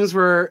of those things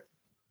where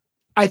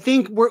I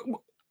think we're in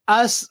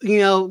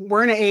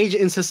an age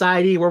in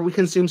society where we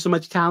consume so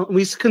much talent,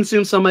 we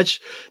consume so much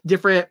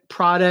different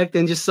product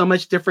and just so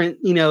much different,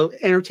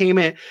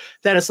 entertainment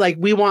that it's like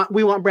we want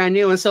brand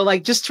new. And so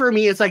like just for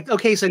me, it's like,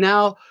 okay, so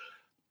now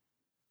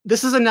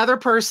this is another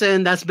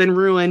person that's been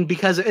ruined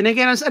because, and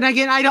again,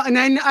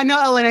 I know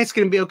LA Knight's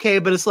going to be okay,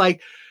 but it's like,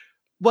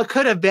 what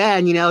could have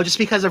been, just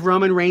because of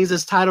Roman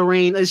Reigns' title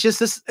reign. It's just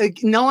this,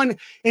 no one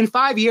in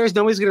 5 years,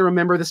 nobody's going to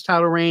remember this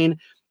title reign.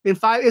 In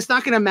 5, it's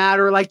not going to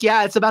matter. Like,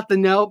 yeah, it's about the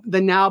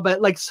now,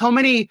 but like so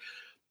many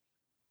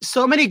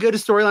good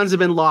storylines have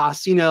been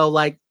lost,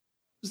 like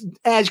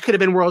Edge could have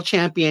been world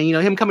champion,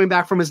 him coming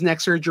back from his neck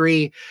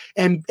surgery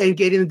and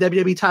getting the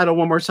WWE title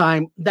one more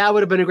time. That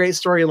would have been a great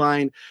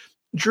storyline.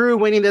 Drew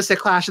winning this at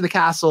Clash of the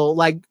Castle,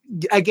 like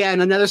again,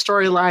 another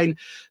storyline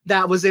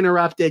that was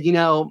interrupted,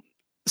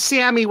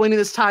 Sammy winning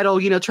this title,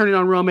 turning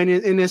on Roman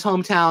in his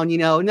hometown,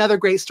 another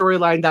great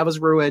storyline that was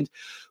ruined.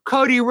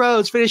 Cody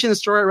Rhodes finishing the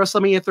story at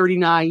WrestleMania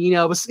 39,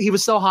 he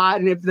was so hot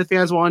and if the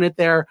fans wanted it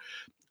there,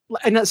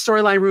 and that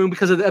storyline ruined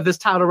because of this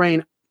title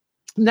reign.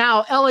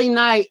 Now, LA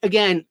Knight,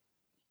 again,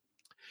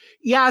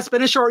 yeah, it's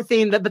been a short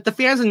thing, but the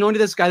fans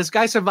anointed this guy. This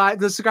guy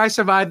survived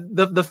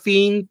the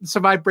Fiend,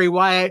 survived Bray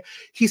Wyatt.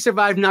 He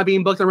survived not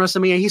being booked on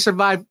WrestleMania. He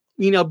survived,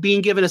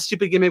 being given a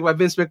stupid gimmick by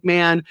Vince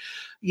McMahon,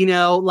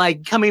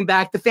 like coming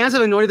back. The fans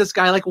have anointed this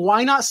guy. Like,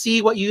 why not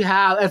see what you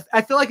have?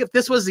 I feel like if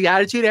this was the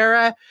Attitude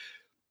Era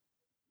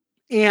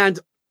and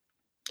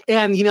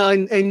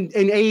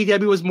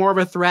AEW was more of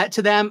a threat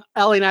to them,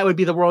 LA Knight would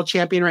be the world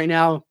champion right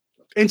now.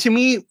 And to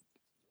me,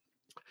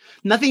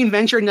 nothing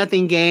ventured,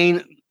 nothing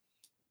gained.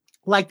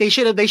 Like they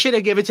should have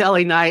given it to LA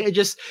Knight.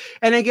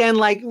 And again,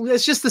 like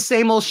it's just the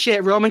same old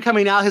shit. Roman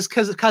coming out, his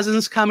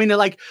cousins coming to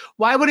like,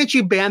 why wouldn't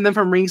you ban them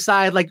from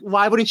ringside? Like,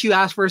 why wouldn't you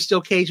ask for a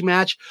steel cage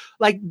match?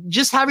 Like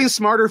just having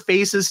smarter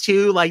faces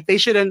too. Like they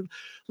shouldn't,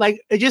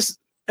 like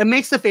it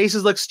makes the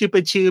faces look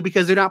stupid too,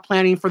 because they're not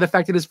planning for the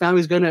fact that his family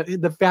is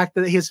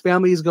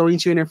going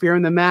to interfere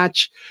in the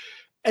match.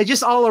 It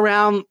just all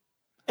around,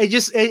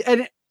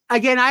 and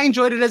again, I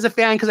enjoyed it as a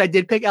fan because I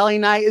did pick LA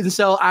Knight, and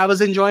so I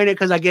was enjoying it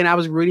because again, I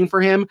was rooting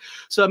for him.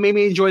 So it made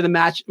me enjoy the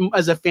match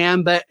as a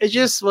fan, but it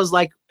just was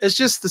like, it's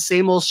just the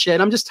same old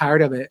shit. I'm just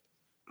tired of it.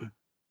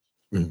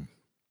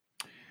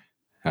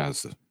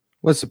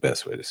 What's the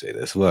best way to say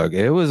this? Look,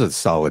 it was a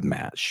solid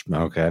match.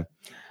 Okay.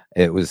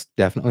 It was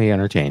definitely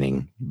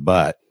entertaining,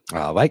 but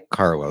like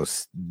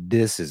Carlos,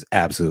 this is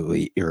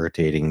absolutely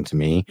irritating to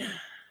me.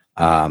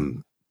 I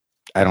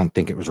don't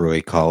think it was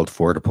really called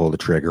for to pull the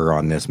trigger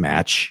on this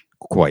match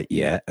quite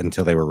yet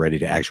until they were ready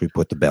to actually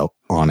put the belt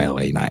on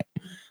LA Knight.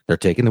 They're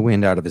taking the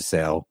wind out of his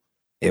sail.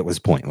 It was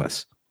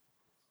pointless.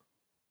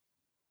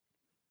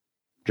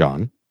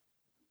 John,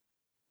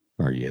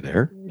 are you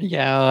there?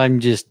 Yeah, I'm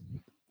just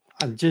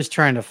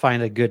trying to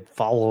find a good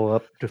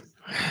follow-up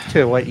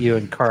to what you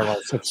and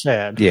Carlos have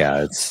said.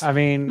 Yeah, let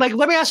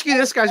me ask you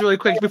this, guys, really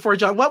quick before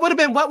John. What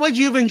would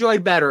you have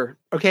enjoyed better?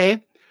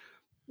 Okay.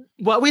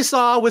 What we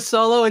saw with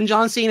Solo and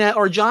John Cena,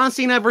 or John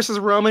Cena versus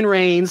Roman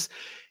Reigns.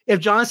 If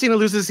John Cena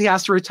loses, he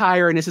has to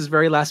retire, and it's his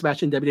very last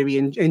match in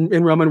WWE,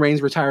 and Roman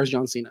Reigns retires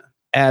John Cena.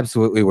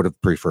 Absolutely would have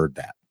preferred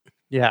that.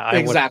 Yeah,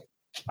 exactly.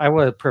 I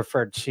would have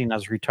preferred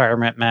Cena's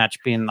retirement match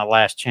being the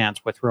last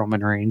chance with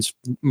Roman Reigns,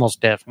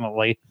 most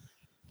definitely.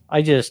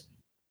 I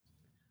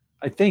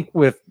think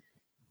with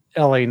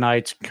LA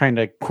Knight's kind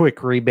of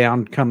quick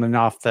rebound coming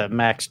off the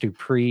Max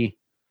Dupree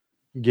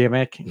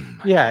gimmick.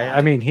 Yeah,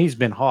 I mean, he's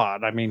been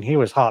hot. I mean, he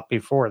was hot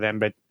before then,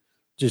 but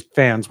just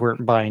fans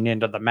weren't buying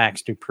into the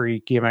Max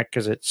Dupree gimmick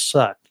because it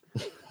sucked.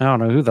 I don't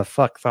know who the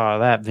fuck thought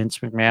of that, Vince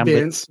McMahon.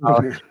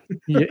 But,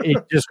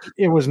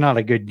 it was not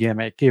a good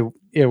gimmick.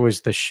 It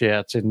was the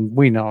shits, and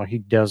we know he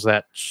does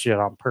that shit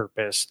on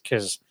purpose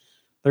because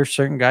there's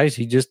certain guys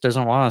he just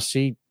doesn't want to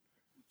see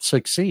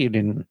succeed.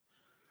 And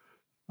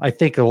I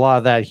think a lot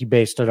of that he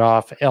based it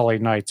off LA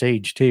Knight's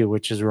age too,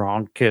 which is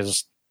wrong.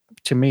 Because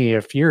to me,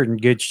 if you're in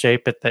good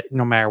shape at that,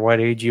 no matter what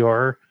age you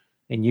are,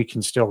 and you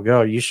can still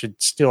go, you should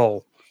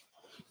still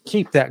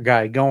keep that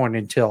guy going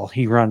until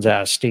he runs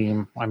out of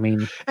steam. I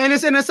mean, and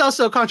it's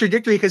also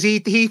contradictory because he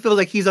feels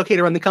like he's okay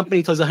to run the company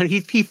until he's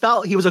 100. He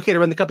felt he was okay to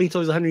run the company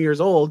until he's 100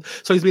 years old,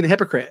 so he's being a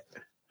hypocrite.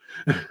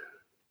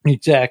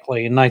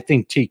 Exactly, and I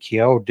think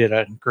TKO did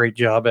a great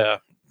job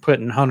at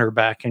putting Hunter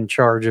back in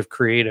charge of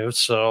creative,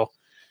 so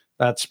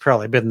that's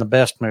probably been the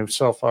best move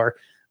so far.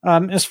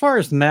 As far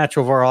as the match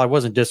overall, I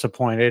wasn't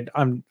disappointed.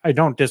 I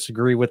don't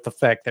disagree with the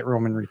fact that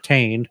Roman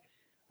retained.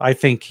 I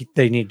think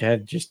they need to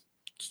just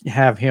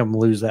have him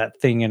lose that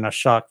thing in a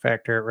shock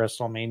factor at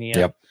WrestleMania.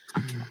 Yep.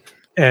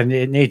 And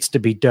it needs to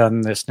be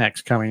done this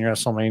next coming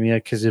WrestleMania,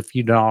 because if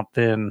you don't,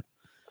 then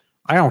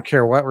I don't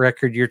care what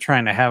record you're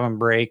trying to have him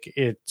break.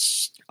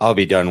 I'll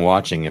be done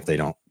watching if they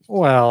don't.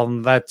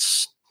 Well,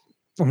 that's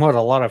what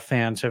a lot of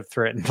fans have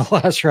threatened the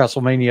last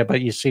WrestleMania,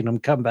 but you've seen them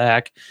come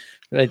back.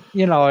 But,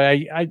 you know,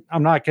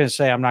 I'm not going to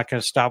say I'm not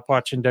going to stop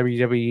watching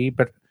WWE,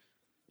 but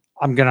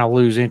I'm going to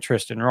lose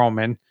interest in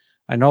Roman.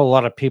 I know a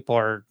lot of people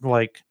are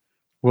like,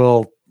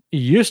 well, it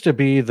used to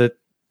be that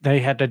they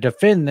had to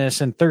defend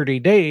this in 30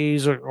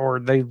 days or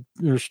they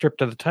were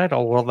stripped of the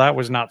title. Well, that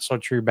was not so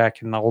true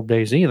back in the old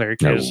days either,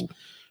 because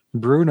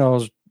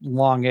Bruno's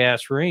long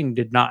ass reign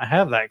did not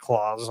have that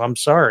clause. I'm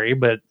sorry,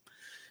 but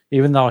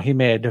even though he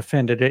may have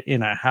defended it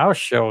in a house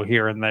show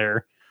here and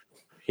there,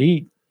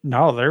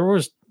 there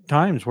was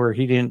times where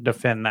he didn't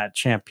defend that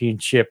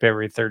championship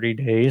every 30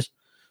 days.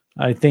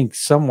 I think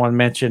someone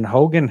mentioned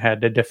Hogan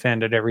had to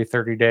defend it every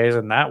 30 days,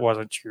 and that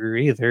wasn't true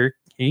either.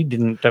 He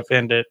didn't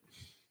defend it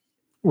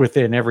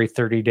within every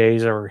 30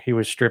 days or he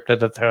was stripped of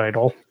the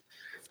title.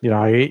 You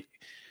know,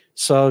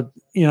 so,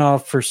 you know,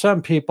 for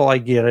some people, I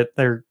get it.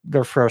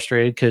 They're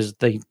frustrated because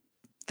they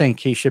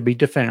think he should be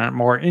defending it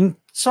more. In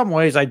some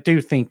ways, I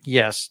do think,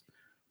 yes,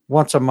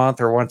 once a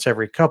month or once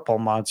every couple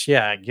months,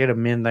 yeah, get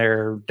him in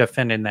there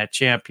defending that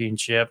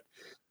championship.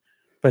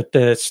 But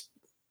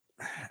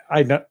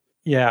I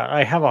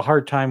have a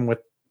hard time with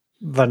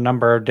the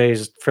number of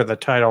days for the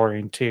title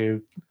reign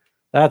too.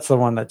 That's the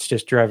one that's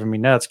just driving me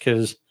nuts,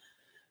 because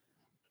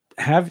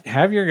have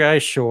your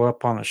guys show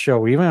up on the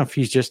show, even if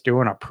he's just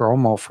doing a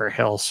promo, for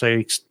hell's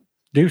sakes,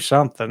 do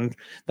something.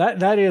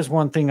 That is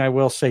one thing I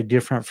will say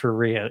different for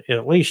Rhea.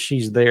 At least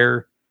she's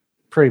there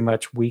pretty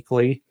much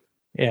weekly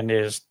and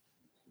is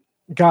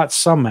got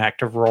some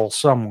active role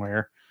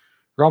somewhere.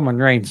 Roman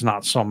Reigns,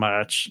 not so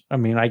much. I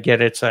mean, I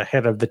get it's a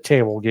head of the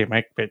table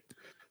gimmick, but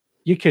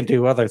you can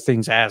do other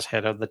things as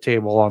head of the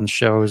table on the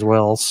show as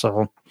well.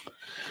 So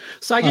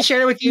I just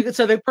shared it with you.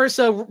 So the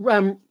person,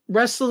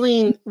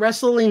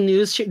 wrestling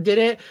news did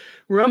it.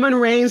 Roman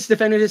Reigns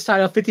defended his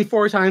title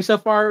 54 times so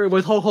far.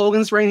 With Hulk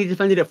Hogan's reign, he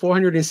defended it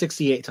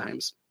 468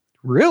 times.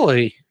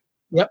 Really?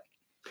 Yep.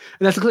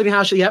 And that's including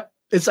house show. Yep.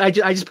 I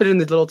just put it in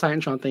the little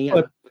Titantron thing.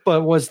 Yeah.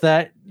 But was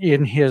that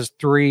in his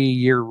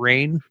 3-year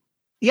reign?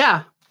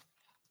 Yeah.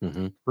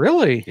 Mm-hmm.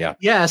 Really? Yeah.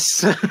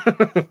 Yes.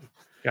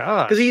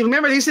 God. Because he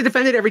used to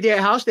defend it every day at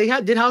house. They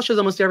did house shows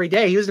almost every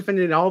day. He was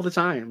defending it all the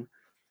time.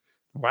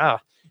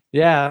 Wow.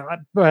 Yeah,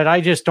 but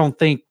I just don't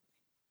think.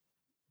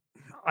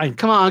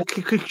 Come on,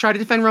 try to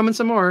defend Roman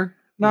some more.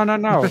 No.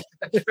 I'm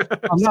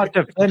not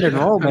defending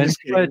Roman.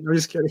 I'm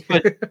just kidding.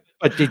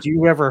 But did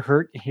you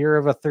ever hear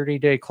of a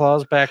 30-day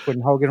clause back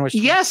when Hogan was?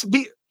 Yes.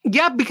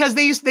 Yeah, because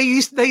they used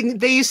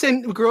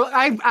to grow.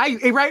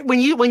 Right when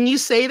you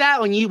say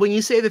that, when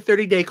you say the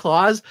 30-day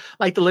clause,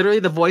 like literally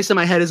the voice in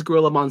my head is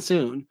Gorilla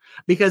Monsoon,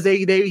 because I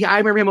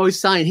remember him always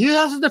saying he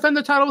has to defend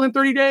the title within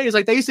 30 days.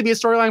 Like, they used to be a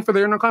storyline for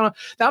the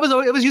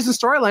Intercontinental. It was used in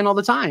storyline all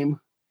the time.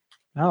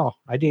 Oh,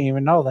 I didn't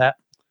even know that.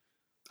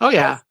 Oh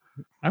yeah.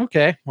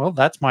 Okay, well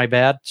that's my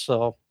bad.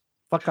 So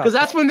fuck off. Because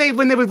that's when they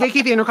would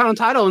vacate the Intercontinental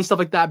title and stuff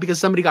like that because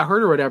somebody got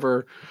hurt or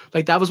whatever.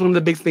 Like, that was one of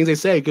the big things they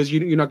say, because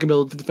you're not gonna be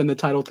able to defend the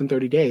title within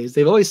 30 days.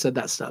 They've always said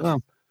that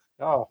stuff.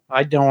 Oh,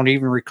 I don't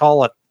even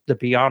recall it, to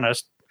be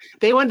honest.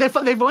 They went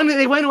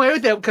away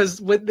with it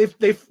because when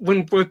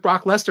with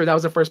Brock Lesnar, that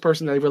was the first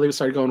person that they really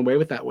started going away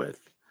with that with.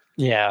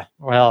 Yeah,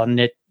 well,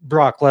 and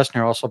Brock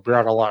Lesnar also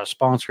brought a lot of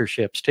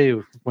sponsorships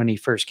too when he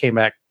first came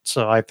back,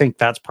 so I think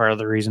that's part of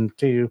the reason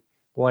too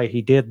why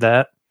he did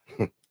that.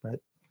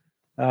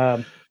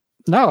 But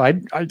no,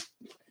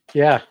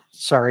 yeah,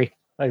 sorry,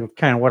 I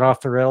kind of went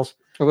off the rails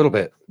a little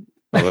bit.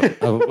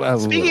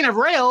 Speaking of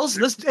rails,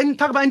 let's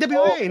talk about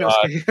NWA.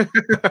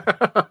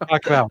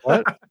 Talk about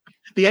what?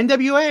 The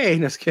NWA.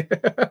 No, just kidding.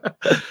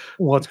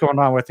 What's going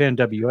on with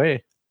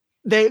NWA?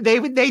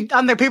 They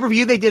on their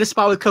pay-per-view they did a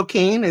spot with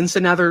cocaine, and so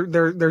now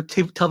their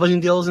television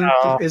deals is.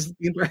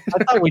 I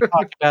thought we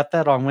talked about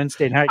that on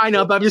Wednesday night. I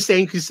know, but I'm just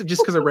saying just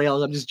because of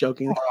rails. I'm just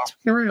joking.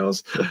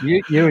 Rails.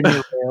 You and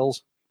your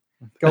rails.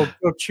 Go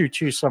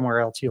choo somewhere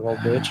else, you little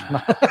bitch.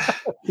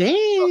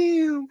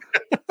 Damn.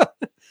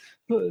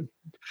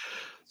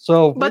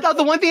 So, but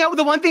the one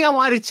thing I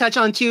wanted to touch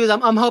on too is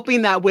I'm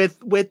hoping that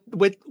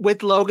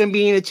with Logan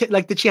being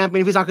like the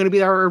champion, if he's not going to be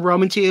there, or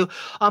Roman too,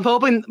 I'm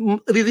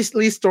hoping at least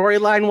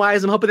storyline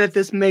wise, I'm hoping that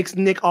this makes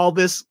Nick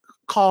Aldis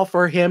call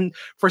for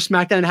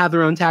SmackDown to have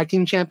their own tag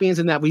team champions,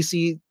 and that we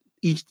see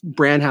each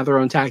brand have their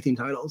own tag team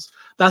titles.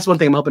 That's one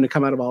thing I'm hoping to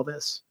come out of all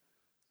this.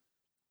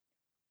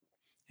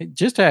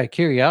 just out of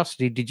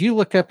curiosity, did you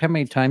look up how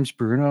many times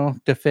Bruno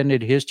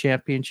defended his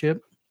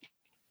championship?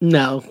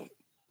 No.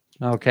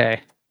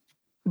 Okay.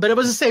 But it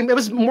was the same. It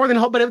was more than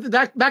hope. But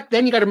back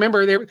then, you got to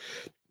remember,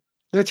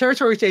 the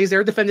territory days,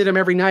 they defended them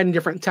every night in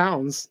different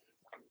towns.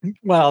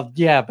 Well,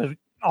 yeah, but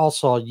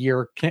also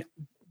you're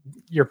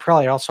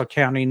probably also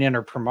counting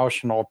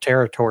interpromotional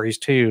territories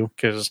too,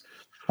 because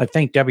I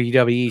think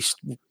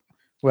WWE,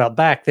 well,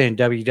 back then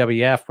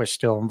WWF was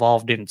still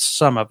involved in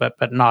some of it,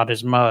 but not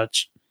as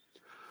much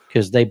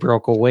because they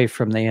broke away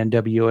from the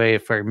NWA,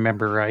 if I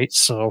remember right.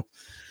 So,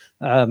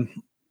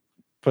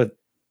 but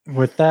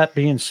with that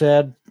being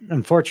said,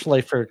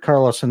 unfortunately for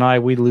Carlos and I,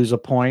 we lose a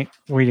point.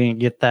 We didn't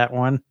get that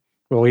one.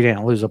 Well, we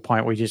didn't lose a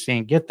point. We just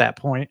didn't get that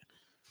point.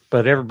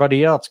 But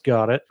everybody else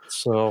got it.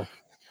 So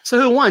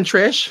who won,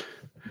 Trish?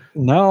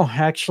 No,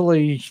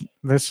 actually,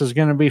 this is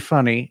going to be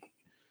funny.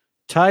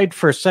 Tied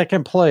for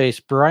second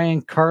place,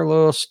 Brian,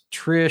 Carlos,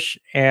 Trish,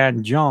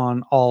 and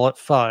John, all at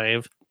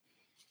 5.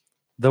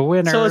 The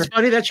winner. So it's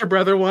funny that your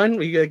brother won.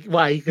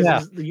 Why?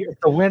 Yeah, the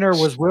winner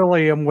was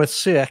William with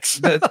 6.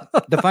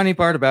 The funny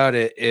part about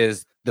it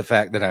is the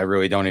fact that I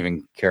really don't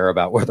even care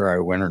about whether I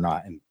win or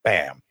not, and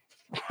bam.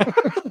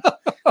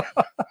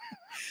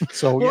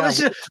 So well,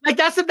 yeah,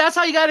 that's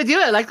how you got to do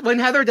it. Like when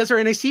Heather does her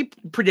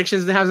NXT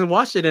predictions and hasn't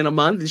watched it in a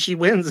month, and she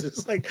wins.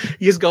 It's like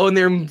you just go in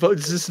there and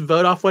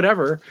vote off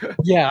whatever.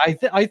 Yeah,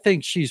 I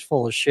think she's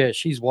full of shit.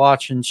 She's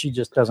watching. She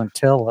just doesn't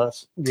tell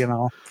us.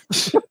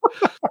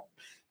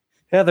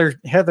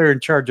 Heather in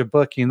charge of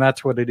booking.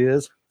 That's what it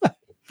is.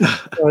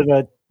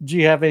 But, do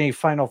you have any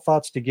final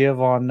thoughts to give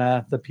on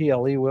the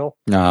PLE, Will?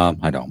 No,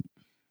 I don't.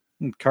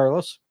 And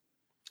Carlos?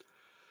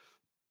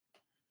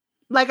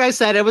 Like I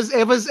said, it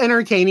was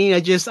entertaining.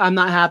 I'm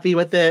not happy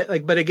with it.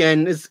 Like, but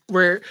again,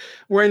 we're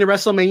in the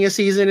WrestleMania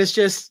season. It's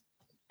just,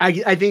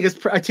 I think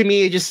it's, to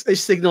me, it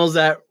signals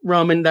that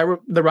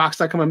the Rock's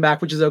not coming back,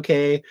 which is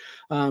okay.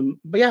 But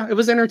yeah, it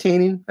was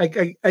entertaining.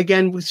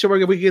 Again, we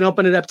can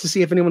open it up to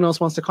see if anyone else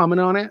wants to comment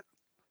on it.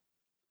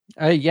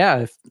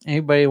 Yeah, if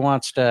anybody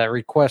wants to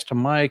request a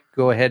mic,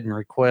 go ahead and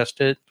request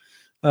it.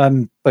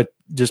 But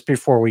just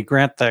before we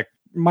grant that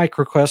mic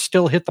request,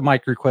 still hit the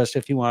mic request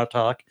if you want to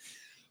talk.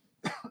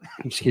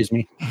 Excuse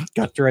me,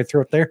 got the right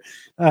throat there.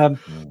 Out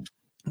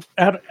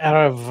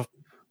of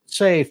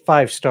say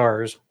 5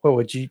 stars,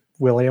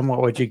 William?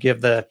 What would you give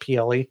the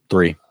PLE?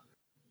 3.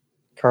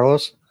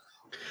 Carlos?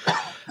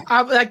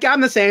 I'm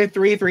the same,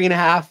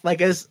 3.5. Like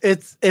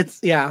it's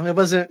yeah, it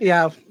wasn't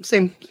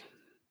same.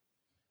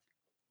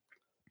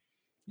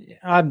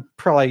 I'm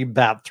probably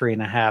about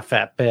 3.5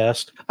 at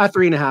best.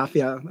 3.5,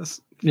 yeah.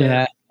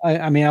 Yeah,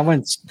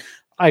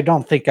 I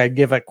don't think I'd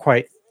give it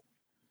quite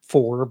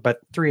 4, but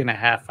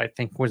 3.5 I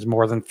think was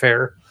more than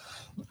fair.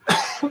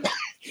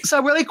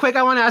 So really quick,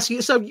 I want to ask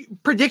you, so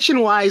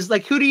prediction wise,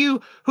 like who do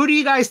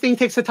you guys think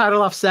takes the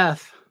title off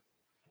Seth?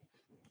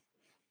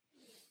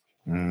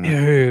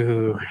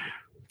 Ooh.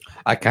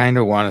 I kind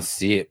of want to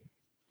see it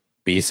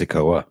be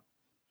Sikoa.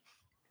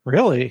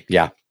 Really?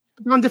 Yeah.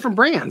 They're on different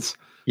brands.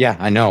 Yeah,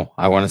 I know.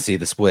 I want to see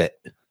the split.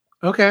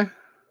 Okay.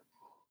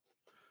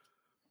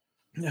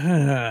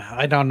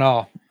 I don't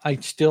know. I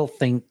still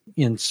think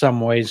in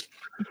some ways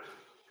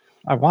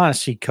I want to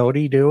see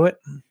Cody do it.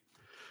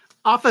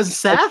 Off of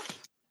Seth?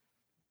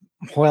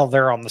 Well,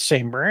 they're on the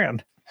same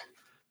brand.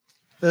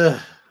 Ugh,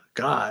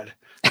 God.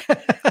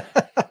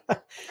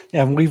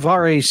 And we've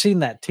already seen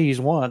that tease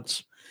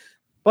once.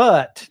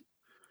 But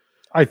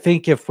I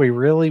think if we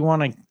really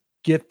want to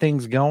get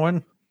things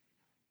going,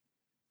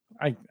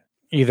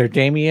 either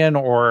Damian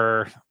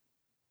or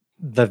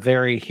the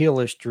very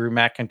heelish Drew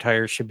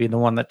McIntyre should be the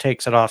one that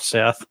takes it off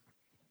Seth.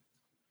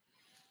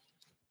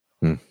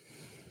 And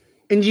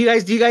do you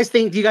guys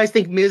think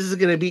Miz is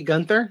going to beat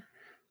Gunther?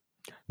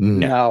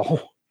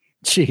 No.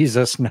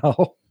 Jesus,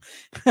 no.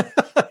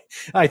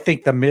 I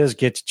think the Miz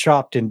gets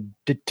chopped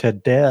to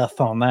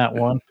death on that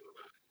one.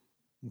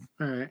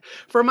 All right.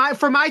 For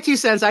my 2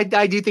 cents, I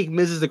do think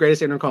Miz is the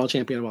greatest Intercontinental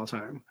champion of all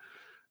time.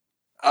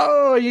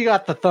 Oh, you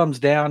got the thumbs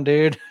down,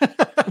 dude.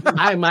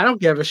 I don't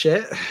give a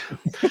shit.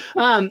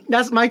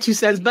 That's my 2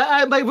 cents.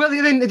 But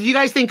really, then, do you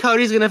guys think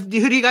Cody's gonna? Who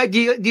do you guys do?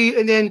 You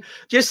and then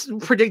just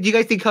predict? Do you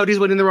guys think Cody's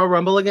winning the Royal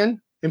Rumble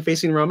again and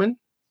facing Roman?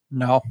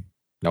 No.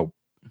 Nope.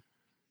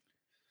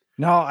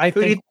 No, I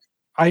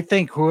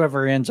think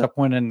whoever ends up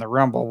winning the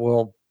Rumble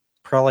will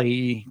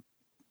probably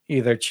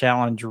either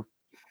challenge.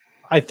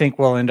 I think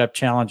we'll end up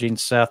challenging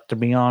Seth. To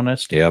be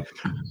honest. Yep.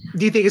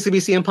 Do you think it's gonna be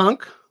CM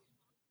Punk?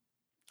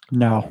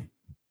 No.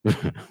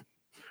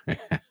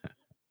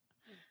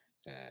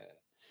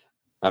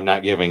 I'm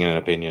not giving an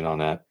opinion on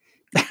that.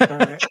 All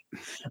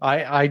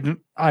right.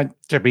 I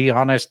to be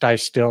honest, I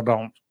still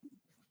don't.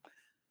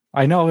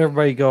 I know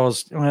everybody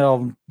goes,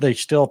 well, they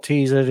still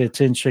tease it.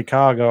 It's in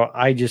Chicago.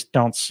 I just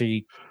don't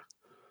see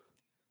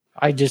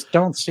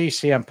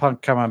CM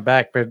Punk coming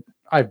back, but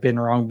I've been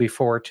wrong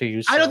before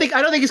too. So. I don't think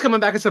he's coming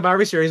back at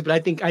Survivor Series, but I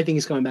think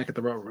he's coming back at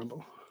the Royal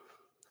Rumble.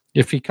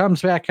 If he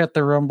comes back at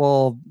the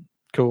Rumble,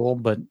 cool.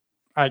 But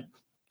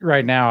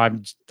right now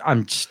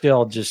I'm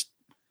still just.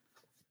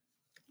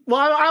 Well,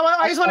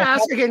 I just want to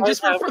ask again, just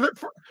for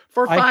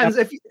fun.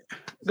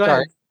 Go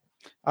ahead.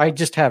 I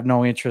just have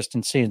no interest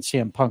in seeing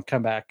CM Punk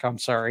come back. I'm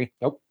sorry.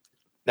 Nope.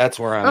 That's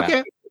where I'm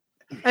at.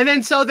 And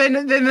then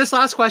then this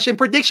last question,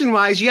 prediction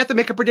wise, you have to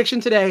make a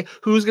prediction today.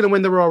 Who's going to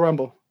win the Royal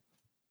Rumble?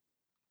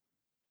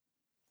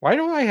 Why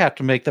do I have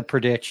to make the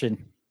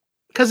prediction?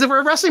 Because we're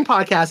a wrestling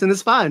podcast and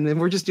it's fun, and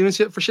we're just doing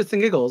shit for shits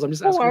and giggles. I'm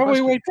just asking. Why don't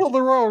we wait till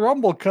the Royal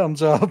Rumble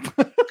comes up?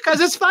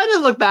 Because it's fun to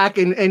look back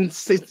and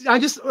say, I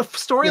just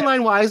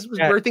storyline wise,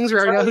 where things are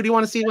right now. Who do you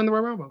want to see win the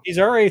Royal Rumble? He's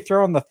already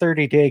thrown the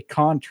 30-day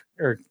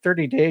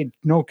 30-day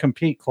no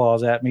compete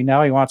clause at me.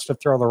 Now he wants to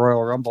throw the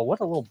Royal Rumble.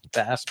 What a little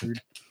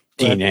bastard!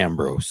 Dean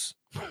Ambrose.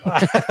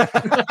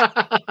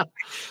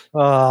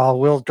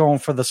 Will going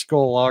for the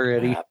skull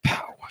already.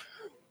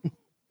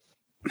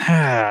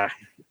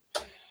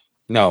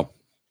 No,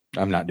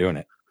 I'm not doing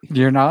it.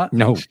 You're not?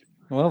 No.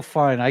 Well,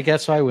 fine. I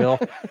guess I will.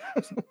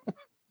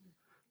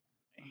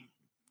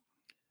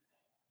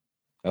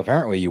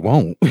 Apparently you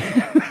won't.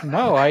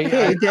 No,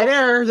 dead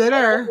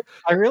air.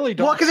 I really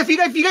don't. Well, because if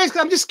you guys,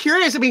 I'm just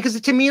curious. I mean,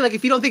 because to me, like,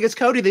 if you don't think it's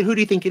Cody, then who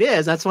do you think it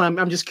is? That's why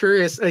I'm just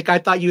curious. Like, I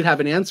thought you'd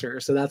have an answer,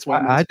 so that's why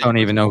I don't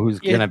even know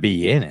who's gonna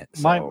be in it.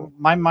 So.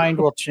 My mind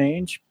will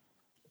change,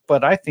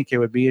 but I think it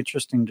would be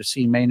interesting to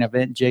see main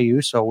event Jey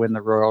Uso win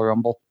the Royal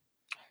Rumble.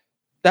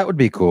 That would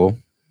be cool.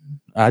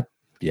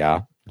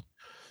 Yeah.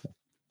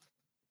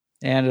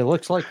 And it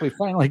looks like we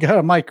finally got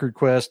a mic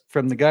request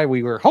from the guy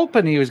we were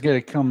hoping he was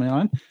going to come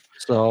on.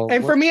 So,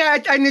 and for me, I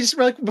just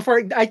really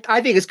before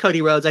I think it's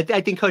Cody Rhodes. I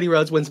think Cody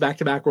Rhodes wins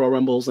back-to-back Royal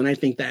Rumbles, and I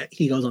think that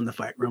he goes on to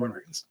fight Roman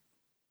Reigns.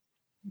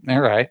 All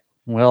right.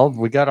 Well,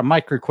 we got a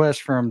mic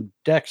request from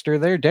Dexter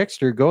there.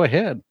 Dexter, go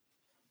ahead.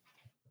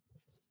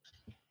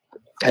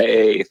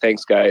 Hey,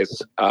 thanks,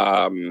 guys.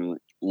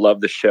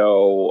 Love the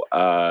show.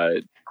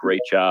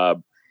 Great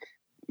job.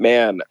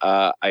 Man,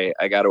 I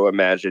got to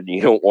imagine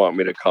you don't want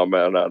me to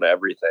comment on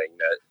everything.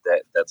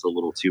 That's a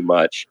little too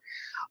much.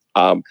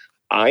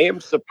 I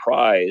am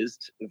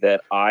surprised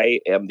that I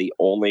am the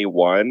only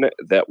one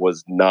that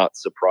was not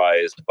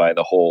surprised by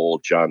the whole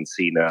John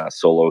Cena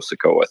Solo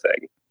Sikoa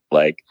thing.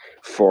 Like,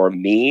 for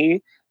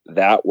me,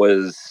 that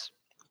was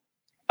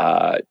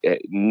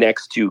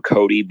next to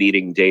Cody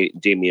beating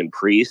Damian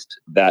Priest.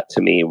 That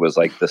to me was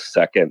like the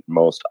second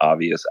most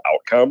obvious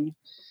outcome.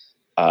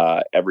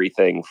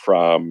 Everything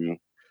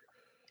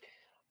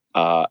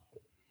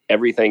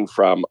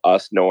from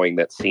us knowing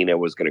that Cena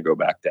was going to go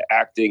back to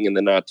acting in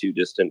the not too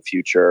distant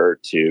future,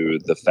 to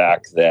the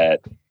fact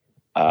that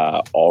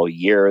all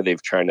year they've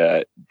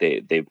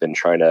been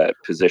trying to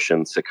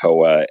position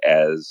Sikoa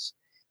as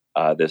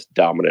this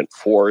dominant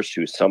force,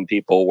 who some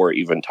people were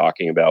even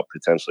talking about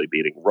potentially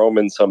beating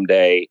Roman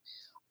someday.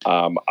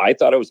 I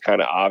thought it was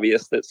kind of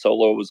obvious that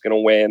Solo was going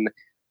to win.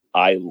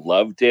 I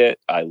loved it.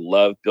 I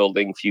love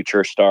building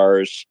future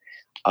stars.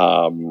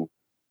 I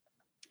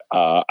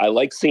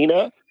like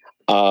Cena.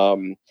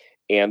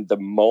 And the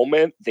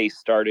moment they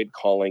started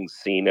calling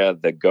Cena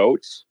the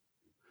GOAT,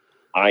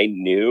 I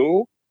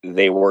knew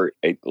they were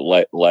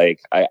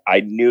I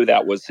knew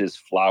that was his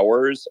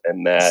flowers,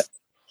 and that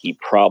he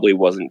probably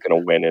wasn't going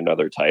to win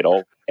another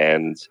title.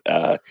 And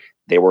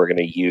they were going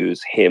to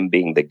use him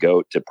being the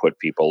GOAT to put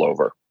people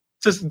over.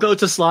 Just go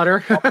to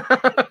slaughter.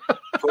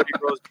 Cody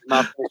Rhodes is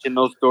not finishing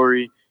no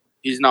story.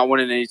 He's not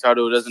winning any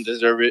title. He doesn't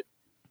deserve it.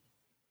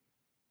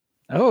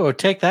 Oh,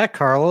 take that,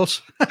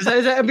 Carlos. Is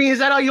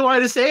that all you wanted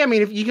to say? I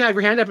mean, if you can have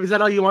your hand up, is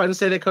that all you wanted to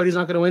say, that Cody's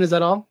not going to win? Is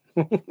that all?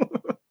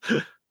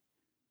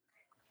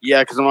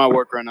 Yeah, because I'm at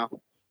work right now.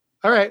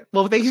 All right.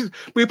 Well, thank you.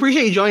 We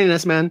appreciate you joining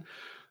us, man.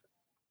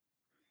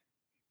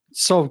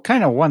 So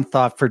kind of one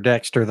thought for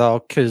Dexter,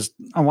 though, because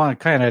I want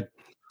to kind of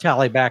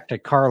tally back to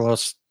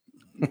Carlos'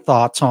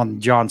 thoughts on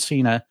John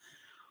Cena.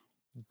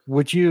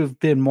 Would you have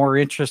been more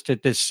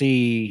interested to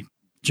see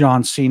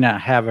John Cena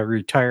have a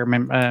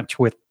retirement match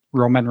with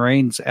Roman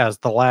Reigns as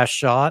the last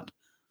shot?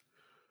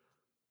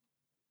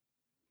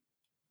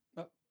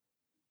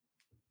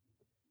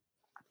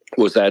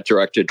 Was that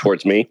directed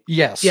towards me?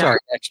 Yes. Yeah. Sorry,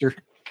 Dexter.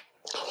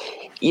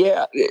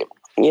 Yeah,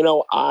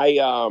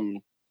 I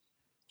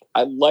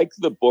like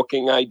the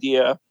booking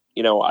idea.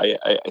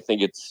 I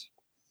think it's,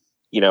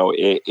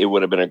 it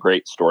would have been a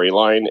great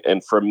storyline.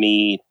 And for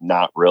me,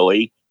 not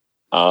really.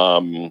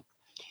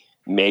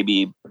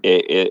 Maybe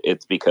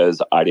it's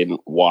because I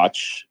didn't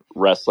watch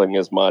wrestling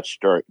as much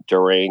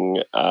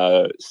during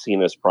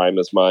Cena's prime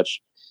as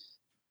much.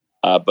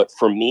 But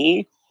for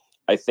me,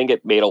 I think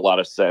it made a lot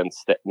of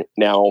sense that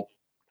now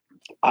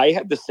I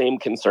had the same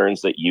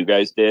concerns that you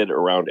guys did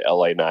around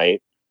LA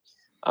Knight.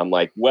 I'm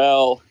like,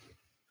 well,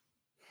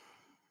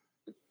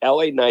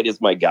 LA Knight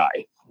is my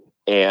guy.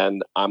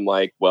 And I'm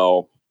like,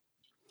 well,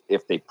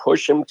 if they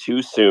push him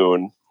too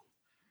soon,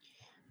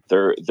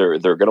 they're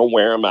going to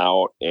wear him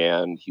out,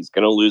 and he's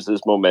going to lose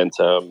his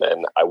momentum.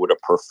 And I would have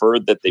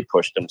preferred that they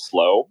pushed him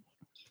slow.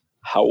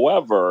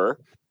 However,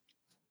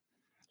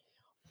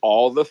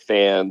 all the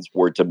fans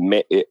were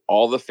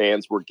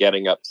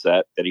getting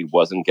upset that he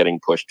wasn't getting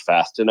pushed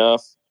fast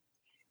enough.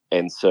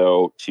 And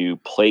so, to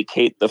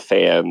placate the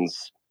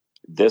fans,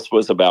 this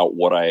was about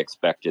what I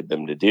expected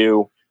them to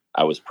do.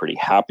 I was pretty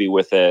happy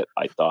with it.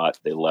 I thought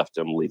they left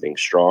him leaving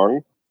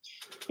strong.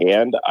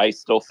 And I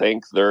still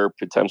think they're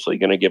potentially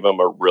going to give him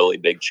a really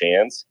big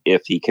chance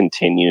if he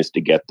continues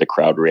to get the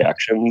crowd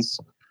reactions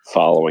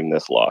following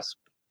this loss.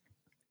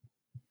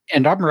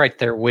 And I'm right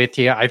there with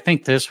you. I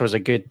think this was a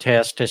good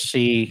test to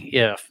see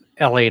if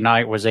LA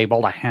Knight was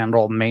able to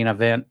handle main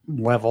event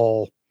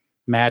level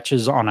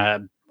matches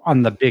on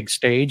the big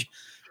stage,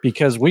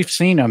 because we've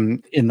seen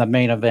him in the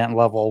main event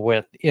level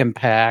with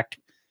Impact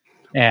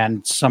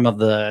and some of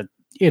the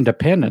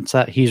independents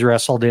that he's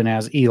wrestled in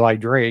as Eli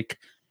Drake.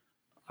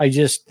 I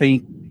just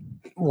think,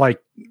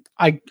 like,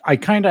 I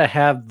kind of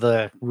have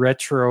the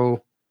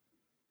retro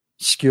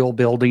skill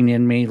building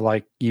in me,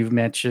 like you've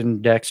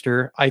mentioned,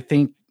 Dexter. I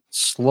think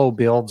slow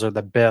builds are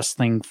the best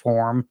thing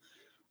for him.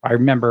 I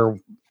remember,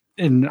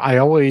 and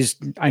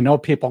I know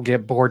people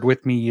get bored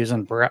with me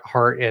using Bret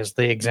Hart as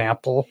the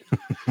example,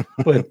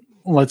 but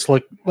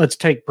let's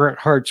take Bret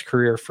Hart's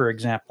career, for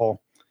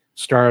example.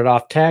 Started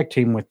off tag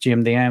team with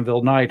Jim the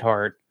Anvil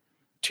Neidhart,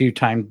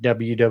 2-time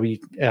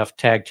WWF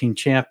tag team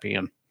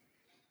champion.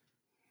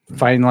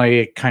 Finally,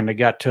 it kind of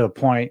got to a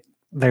point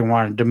they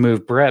wanted to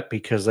move Bret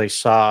because they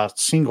saw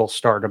single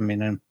stardom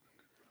in him.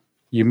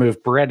 You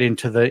move Bret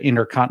into the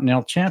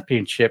Intercontinental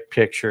Championship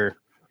picture.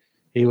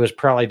 He was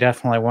probably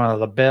definitely one of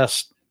the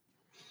best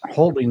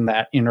holding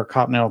that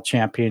Intercontinental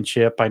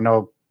Championship. I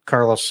know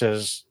Carlos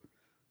says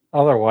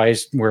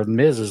otherwise, where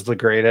Miz is the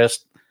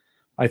greatest.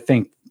 I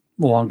think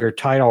longer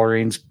title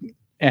reigns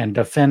and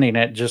defending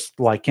it just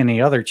like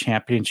any other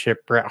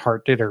championship. Bret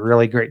Hart did a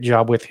really great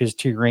job with his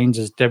 2 reigns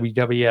as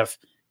WWF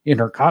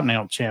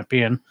Intercontinental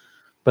Champion.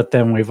 But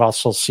then we've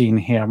also seen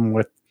him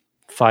with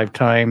 5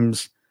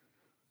 times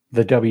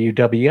the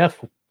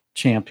WWF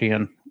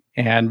champion.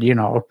 And,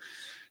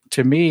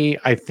 to me,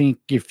 I think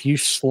if you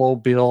slow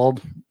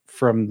build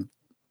from,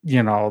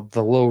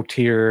 the low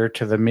tier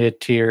to the mid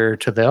tier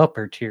to the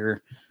upper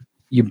tier,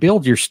 you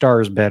build your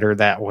stars better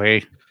that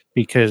way,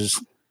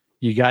 because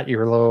you got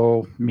your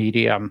low,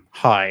 medium,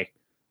 high.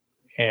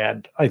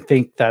 And I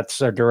think that's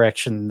a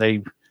direction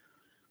they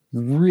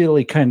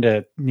really kind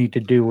of need to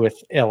do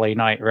with LA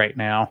Knight right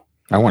now.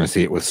 I want to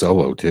see it with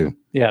Solo too.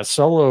 Yeah,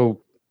 Solo,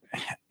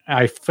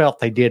 I felt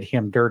they did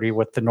him dirty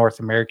with the North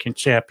American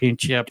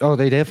Championship. Oh,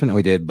 they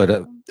definitely did.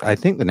 But I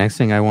think the next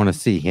thing I want to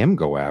see him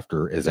go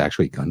after is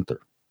actually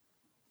Gunther.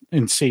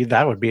 And see,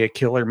 that would be a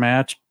killer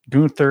match.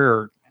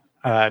 Gunther,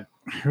 or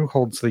who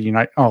holds the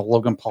United? Oh,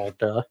 Logan Paul,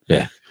 duh.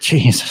 Yeah.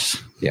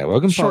 Jesus. Yeah,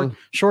 Logan Paul.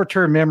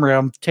 Short-term memory,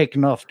 I'm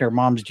taking off their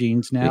mom's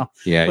jeans now.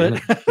 Yeah,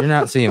 but you're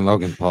not seeing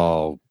Logan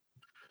Paul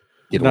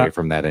get away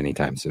from that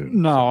anytime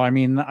soon. No, I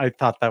mean, I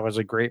thought that was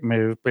a great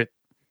move, but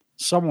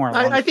somewhere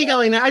I think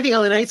LA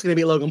Knight's going to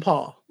be Logan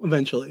Paul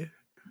eventually.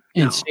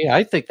 And see,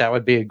 I think that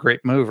would be a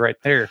great move right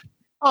there.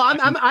 Oh,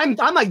 I'm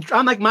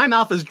like my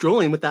mouth is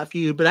drooling with that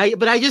feud, but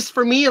I just,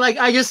 for me, like,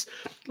 I just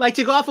like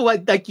to go off of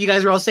what like you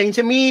guys are all saying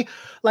to me.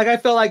 Like, I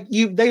feel like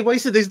they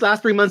wasted these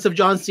last 3 months of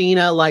John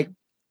Cena like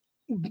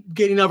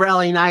getting over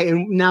LA Knight,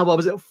 and now what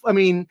was it? I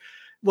mean,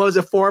 what was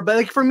it for? But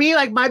like for me,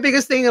 like my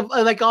biggest thing of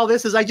like all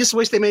this is I just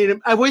wish they made it.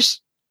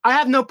 I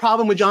have no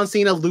problem with John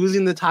Cena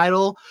losing the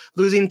title,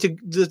 losing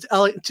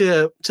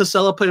to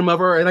Solo, put him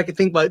over, and I could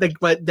think about like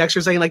what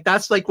Dexter's saying. Like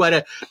that's like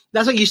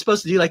that's what you're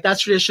supposed to do. Like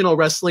that's traditional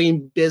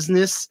wrestling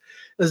business.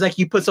 It's like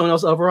you put someone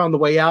else over on the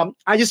way out.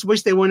 I just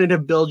wish they wanted to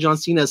build John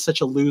Cena as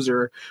such a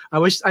loser.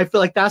 I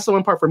feel like that's the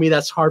one part for me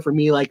that's hard for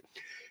me. Like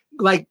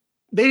they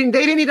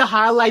didn't need to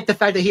highlight the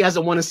fact that he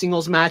hasn't won a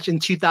singles match in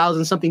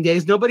 2000 something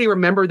days. Nobody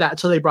remembered that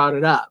until they brought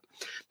it up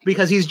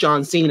because he's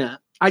John Cena.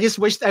 I just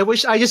wish they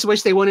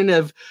wouldn't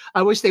have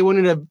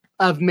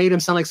made him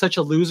sound like such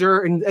a loser,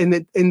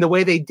 and in the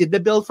way they did the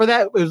build for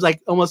that, it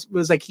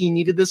was like he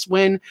needed this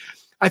win.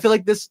 I feel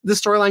like this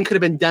storyline could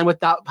have been done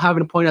without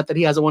having to point out that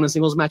he hasn't won a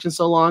singles match in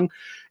so long,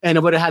 and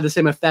it would have had the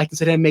same effect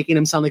instead of making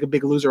him sound like a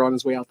big loser on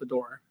his way out the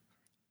door.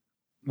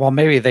 Well,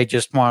 maybe they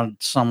just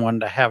wanted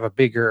someone to have a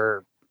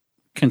bigger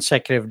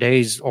consecutive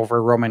days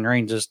over Roman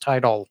Reigns'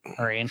 title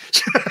reign.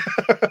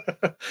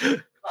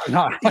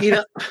 No,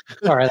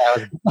 sorry,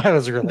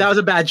 that was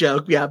a bad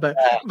joke. Yeah, but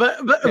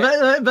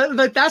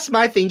that's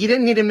my thing. You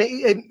didn't need to make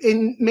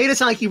it made it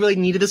sound like he really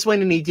needed this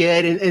win, and he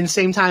did. And the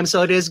same time,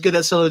 so it is good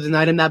that Solo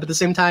denied him that. But at the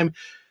same time,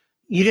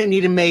 you didn't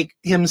need to make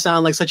him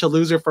sound like such a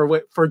loser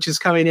for just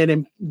coming in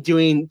and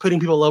putting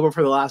people over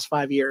for the last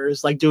 5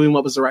 years, like doing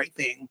what was the right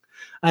thing.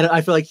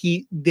 I feel like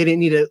he didn't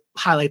need to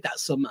highlight that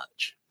so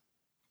much.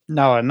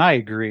 No, and I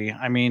agree.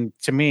 I mean,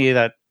 to me,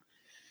 that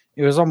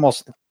it was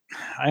almost.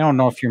 I don't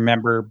know if you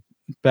remember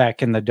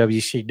back in the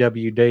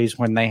WCW days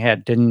when they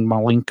had Dean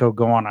Malenko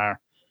go on a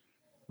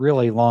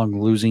really long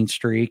losing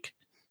streak.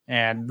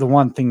 And the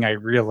one thing I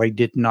really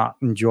did not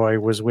enjoy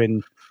was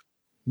when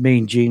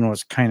Mean Gene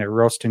was kind of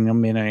roasting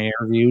him in an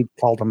interview,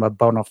 called him a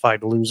bona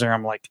fide loser.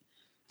 I'm like,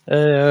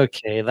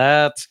 okay,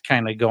 that's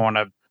kind of going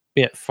a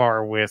bit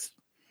far with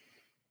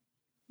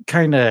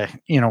kind of,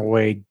 in a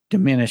way,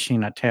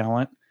 diminishing a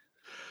talent.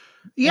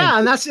 Yeah,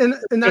 and that's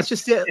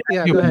just it.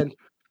 Yeah, go ahead.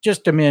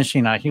 Just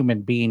diminishing a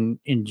human being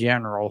in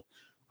general.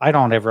 I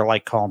don't ever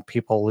like calling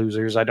people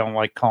losers. I don't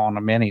like calling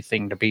them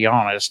anything, to be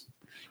honest.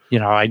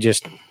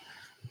 There's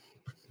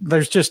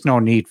just no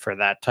need for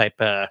that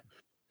type of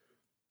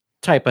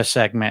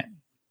segment,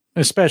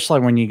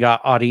 especially when you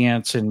got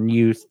audience and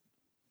youth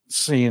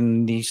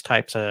seeing these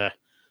types of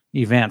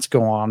events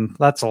go on.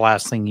 That's the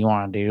last thing you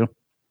want to do.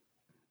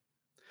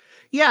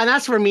 Yeah, and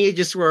that's for me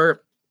just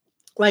where,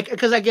 like,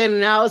 because again,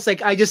 now it's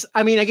like I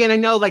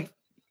know like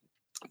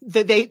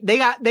that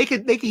they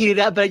could heat it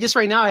up, but just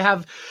right now I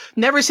have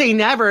never say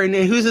never, and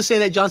who's to say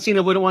that John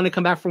Cena wouldn't want to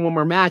come back for one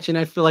more match? And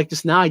I feel like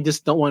just now I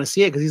just don't want to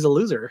see it because he's a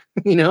loser,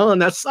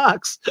 and that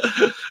sucks.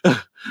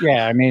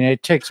 Yeah, I mean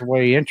it takes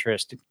away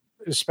interest,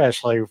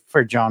 especially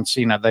for John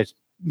Cena,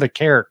 the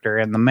character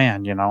and the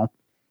man.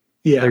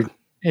 Yeah,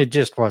 it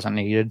just wasn't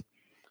needed.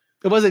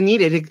 It wasn't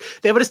needed.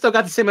 They would have still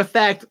got the same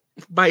effect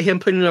by him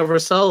putting it over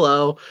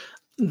Solo,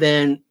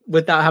 than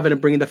without having to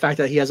bring in the fact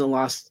that he hasn't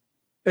lost.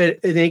 And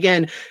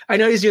again, I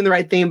know he's doing the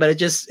right thing, but it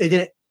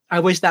didn't. I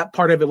wish that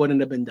part of it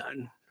wouldn't have been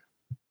done.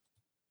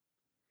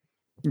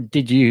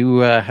 Did you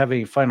have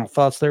any final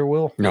thoughts there,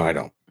 Will? No, I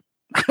don't.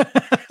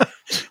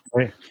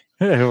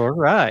 All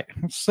right.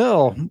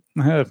 So,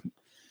 why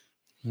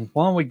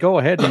don't we go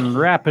ahead and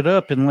wrap it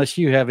up? Unless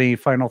you have any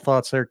final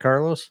thoughts there,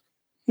 Carlos.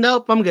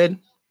 Nope, I'm good.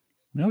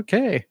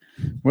 Okay.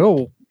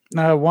 Well,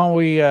 why don't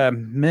we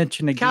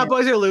mention again?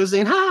 Cowboys are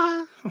losing.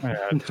 Ha!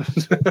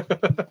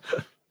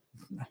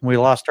 We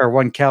lost our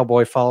one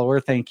cowboy follower.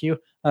 Thank you.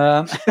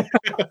 Anyway,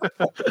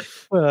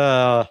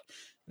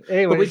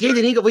 we gave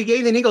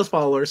the Eagles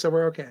follower, so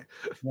we're okay.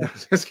 Yeah.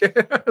 Just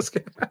kidding.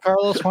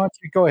 Carlos, why don't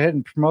you go ahead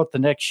and promote the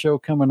next show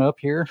coming up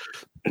here?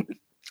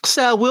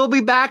 So we'll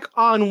be back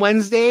on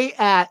Wednesday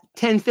at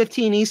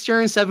 10:15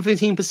 Eastern,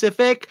 7:15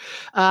 Pacific.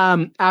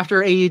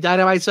 After AEW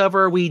Dynamite's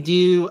over, we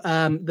do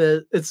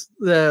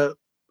the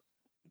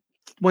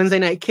Wednesday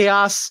Night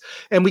Chaos,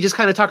 and we just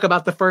kind of talk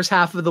about the first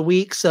half of the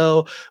week.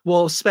 So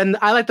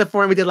I like the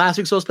form we did last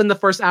week. So we'll spend the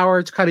first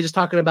hour kind of just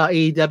talking about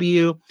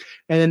AEW,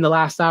 and then the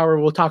last hour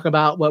we'll talk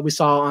about what we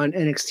saw on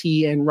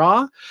NXT and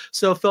Raw.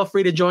 So feel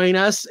free to join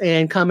us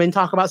and come and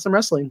talk about some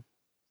wrestling.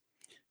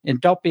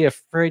 And don't be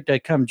afraid to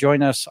come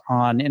join us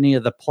on any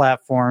of the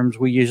platforms.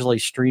 We usually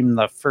stream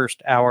the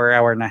first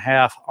hour and a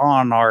half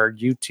on our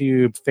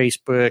YouTube,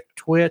 Facebook,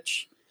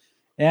 Twitch.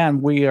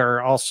 And we are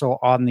also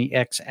on the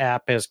X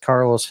app, as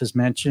Carlos has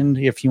mentioned.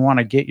 If you want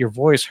to get your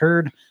voice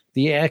heard,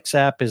 the X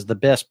app is the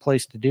best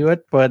place to do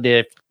it. But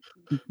if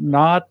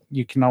not,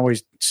 you can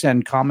always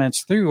send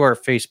comments through our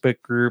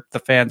Facebook group, The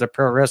Fans of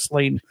Pro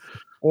Wrestling,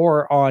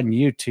 or on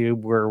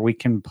YouTube, where we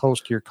can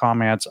post your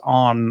comments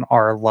on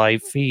our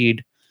live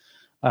feed.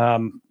 I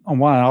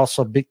want to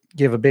also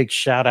give a big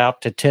shout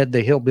out to Ted the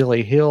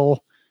Hillbilly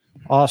Hill,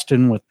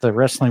 Austin with the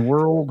Wrestling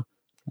World,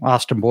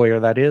 Austin Boyer,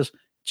 that is.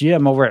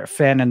 Jim over at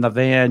Fan in the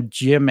Van,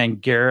 Jim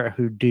and Garrett,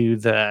 who do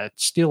the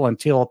Steel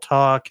Until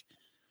Talk.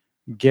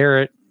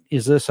 Garrett,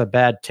 Is This a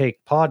Bad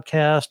Take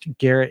podcast?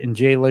 Garrett and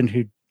Jalen,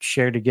 who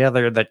share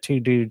together the Two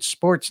Dudes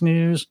Sports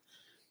News.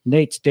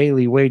 Nate's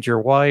Daily Wager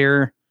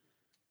Wire.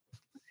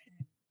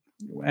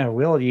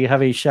 Will, do you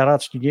have any shout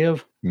outs to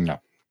give? No.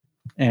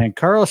 And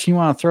Carlos, you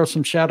want to throw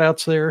some shout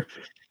outs there?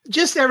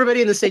 Just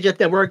everybody in the Stage Up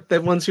Network,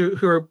 the ones who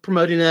are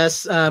promoting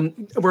us.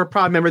 We're a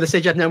proud member of the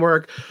Stage Up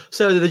Network.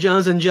 So the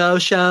Jones and Joe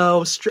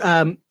Show,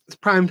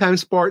 Primetime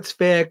Sports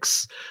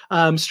Fix,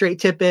 Straight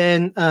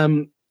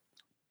Tippin',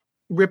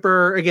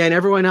 Ripper, again,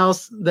 everyone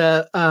else,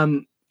 the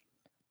Out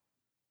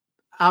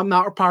and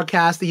Out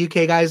Podcast, the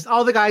UK guys,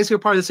 all the guys who are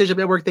part of the Stage Up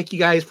Network, thank you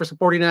guys for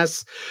supporting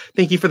us.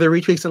 Thank you for the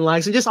retweets and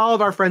likes, and just all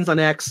of our friends on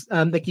X.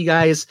 Thank you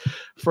guys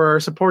for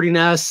supporting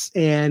us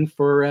and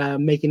for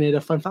making it a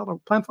fun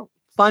platform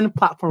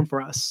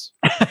for us.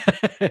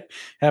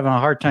 Having a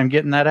hard time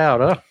getting that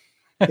out, huh?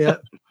 Yeah.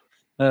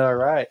 All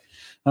right.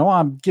 I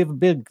want to give a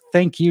big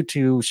thank you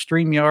to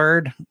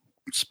StreamYard,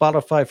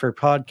 Spotify for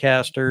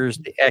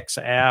podcasters, the X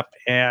app,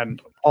 and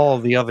all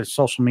of the other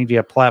social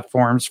media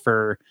platforms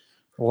for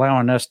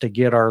allowing us to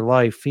get our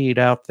live feed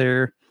out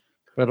there.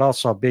 But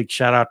also a big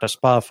shout out to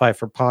Spotify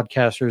for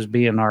podcasters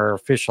being our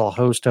official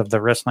host of the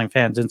Wrestling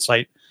Fans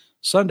Insight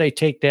Sunday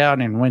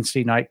Takedown and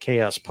Wednesday Night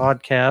Chaos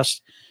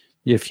podcast.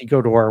 If you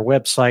go to our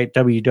website,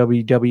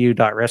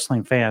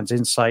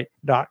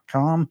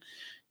 www.wrestlingfansinsight.com,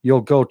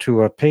 you'll go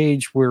to a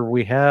page where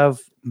we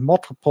have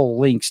multiple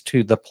links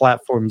to the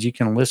platforms you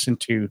can listen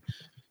to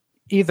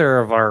either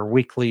of our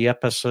weekly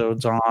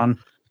episodes on.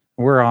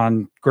 We're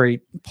on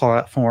great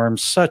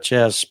platforms such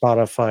as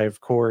Spotify,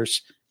 of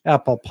course,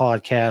 Apple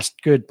Podcast,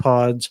 Good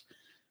Pods,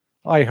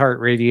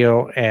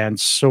 iHeartRadio, and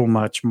so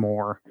much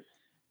more.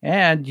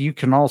 And you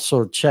can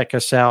also check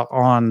us out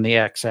on the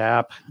X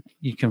app.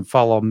 You can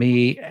follow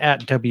me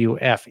at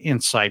WF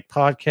Insight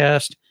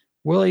Podcast.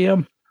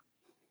 William?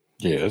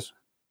 Yes.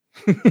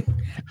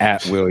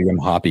 At William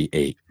Hoppy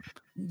 8.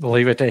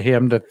 Leave it to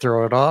him to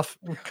throw it off.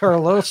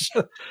 Carlos.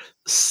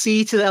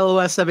 C to the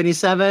LOS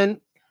 77,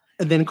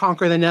 and then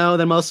Conquer the No.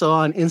 Then I'm also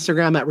on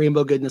Instagram at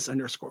Rainbow Goodness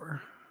 _.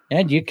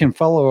 And you can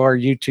follow our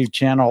YouTube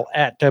channel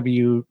at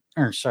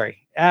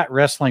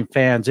Wrestling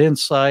Fans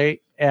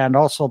Insight. And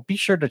also be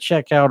sure to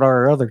check out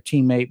our other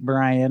teammate,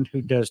 Brian,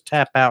 who does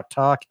Tap Out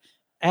Talk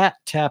at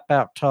Tap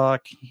Out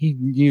Talk. He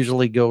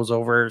usually goes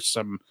over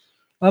some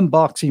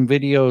unboxing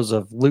videos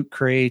of loot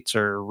crates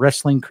or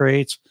wrestling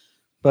crates,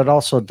 but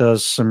also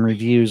does some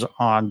reviews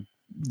on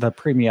the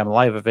premium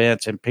live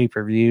events and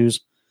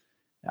pay-per-views.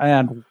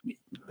 And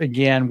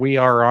again, we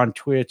are on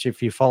Twitch.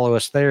 If you follow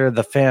us there,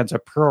 the Fans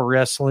of Pro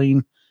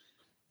Wrestling.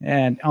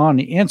 And on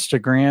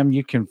Instagram,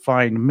 you can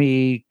find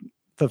me,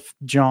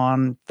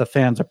 John, the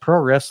Fans of Pro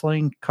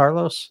Wrestling.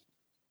 Carlos?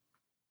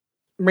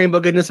 Rainbow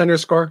Goodness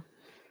 _.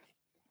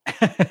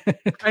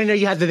 I know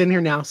you had that in here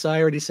now, so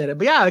I already said it.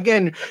 But yeah,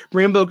 again,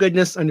 Rainbow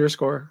Goodness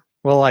 _.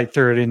 Well, I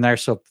threw it in there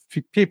so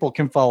people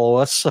can follow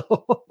us.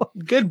 So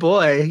good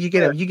boy, you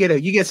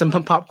get some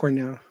popcorn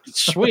now.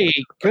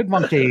 Sweet, good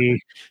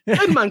monkey,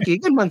 good monkey,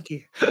 good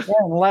monkey.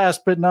 And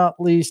last but not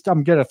least,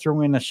 I'm gonna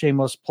throw in a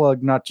shameless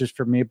plug, not just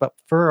for me, but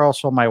for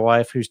also my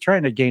wife, who's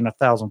trying to gain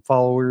 1,000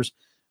 followers.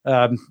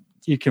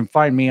 You can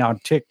find me on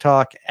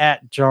TikTok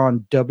at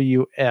John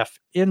WF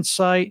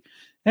Insight,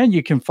 and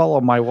you can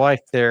follow my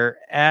wife there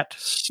at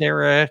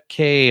Sarah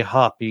K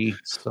Hoppy.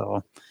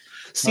 So.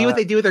 See what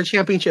they do with their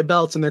championship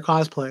belts and their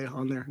cosplay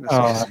on there.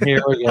 Here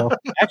we go.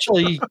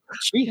 Actually,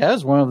 she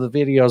has one of the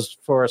videos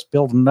for us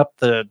building up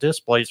the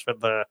displays for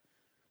the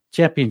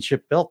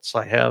championship belts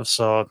I have.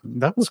 So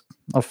that was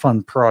a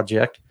fun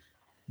project.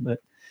 But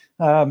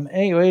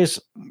anyways,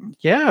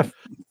 yeah,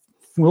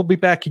 we'll be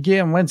back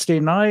again Wednesday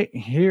night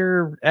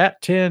here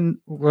at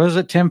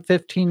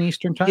 10:15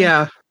 Eastern time?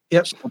 Yeah.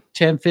 Yep.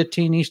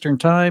 10:15 Eastern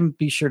time.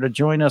 Be sure to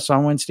join us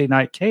on Wednesday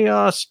Night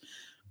Chaos.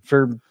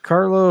 For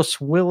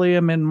Carlos,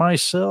 William, and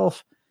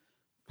myself,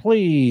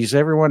 please,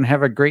 everyone,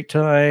 have a great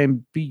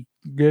time. Be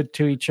good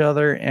to each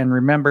other. And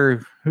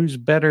remember, who's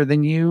better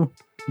than you?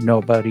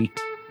 Nobody.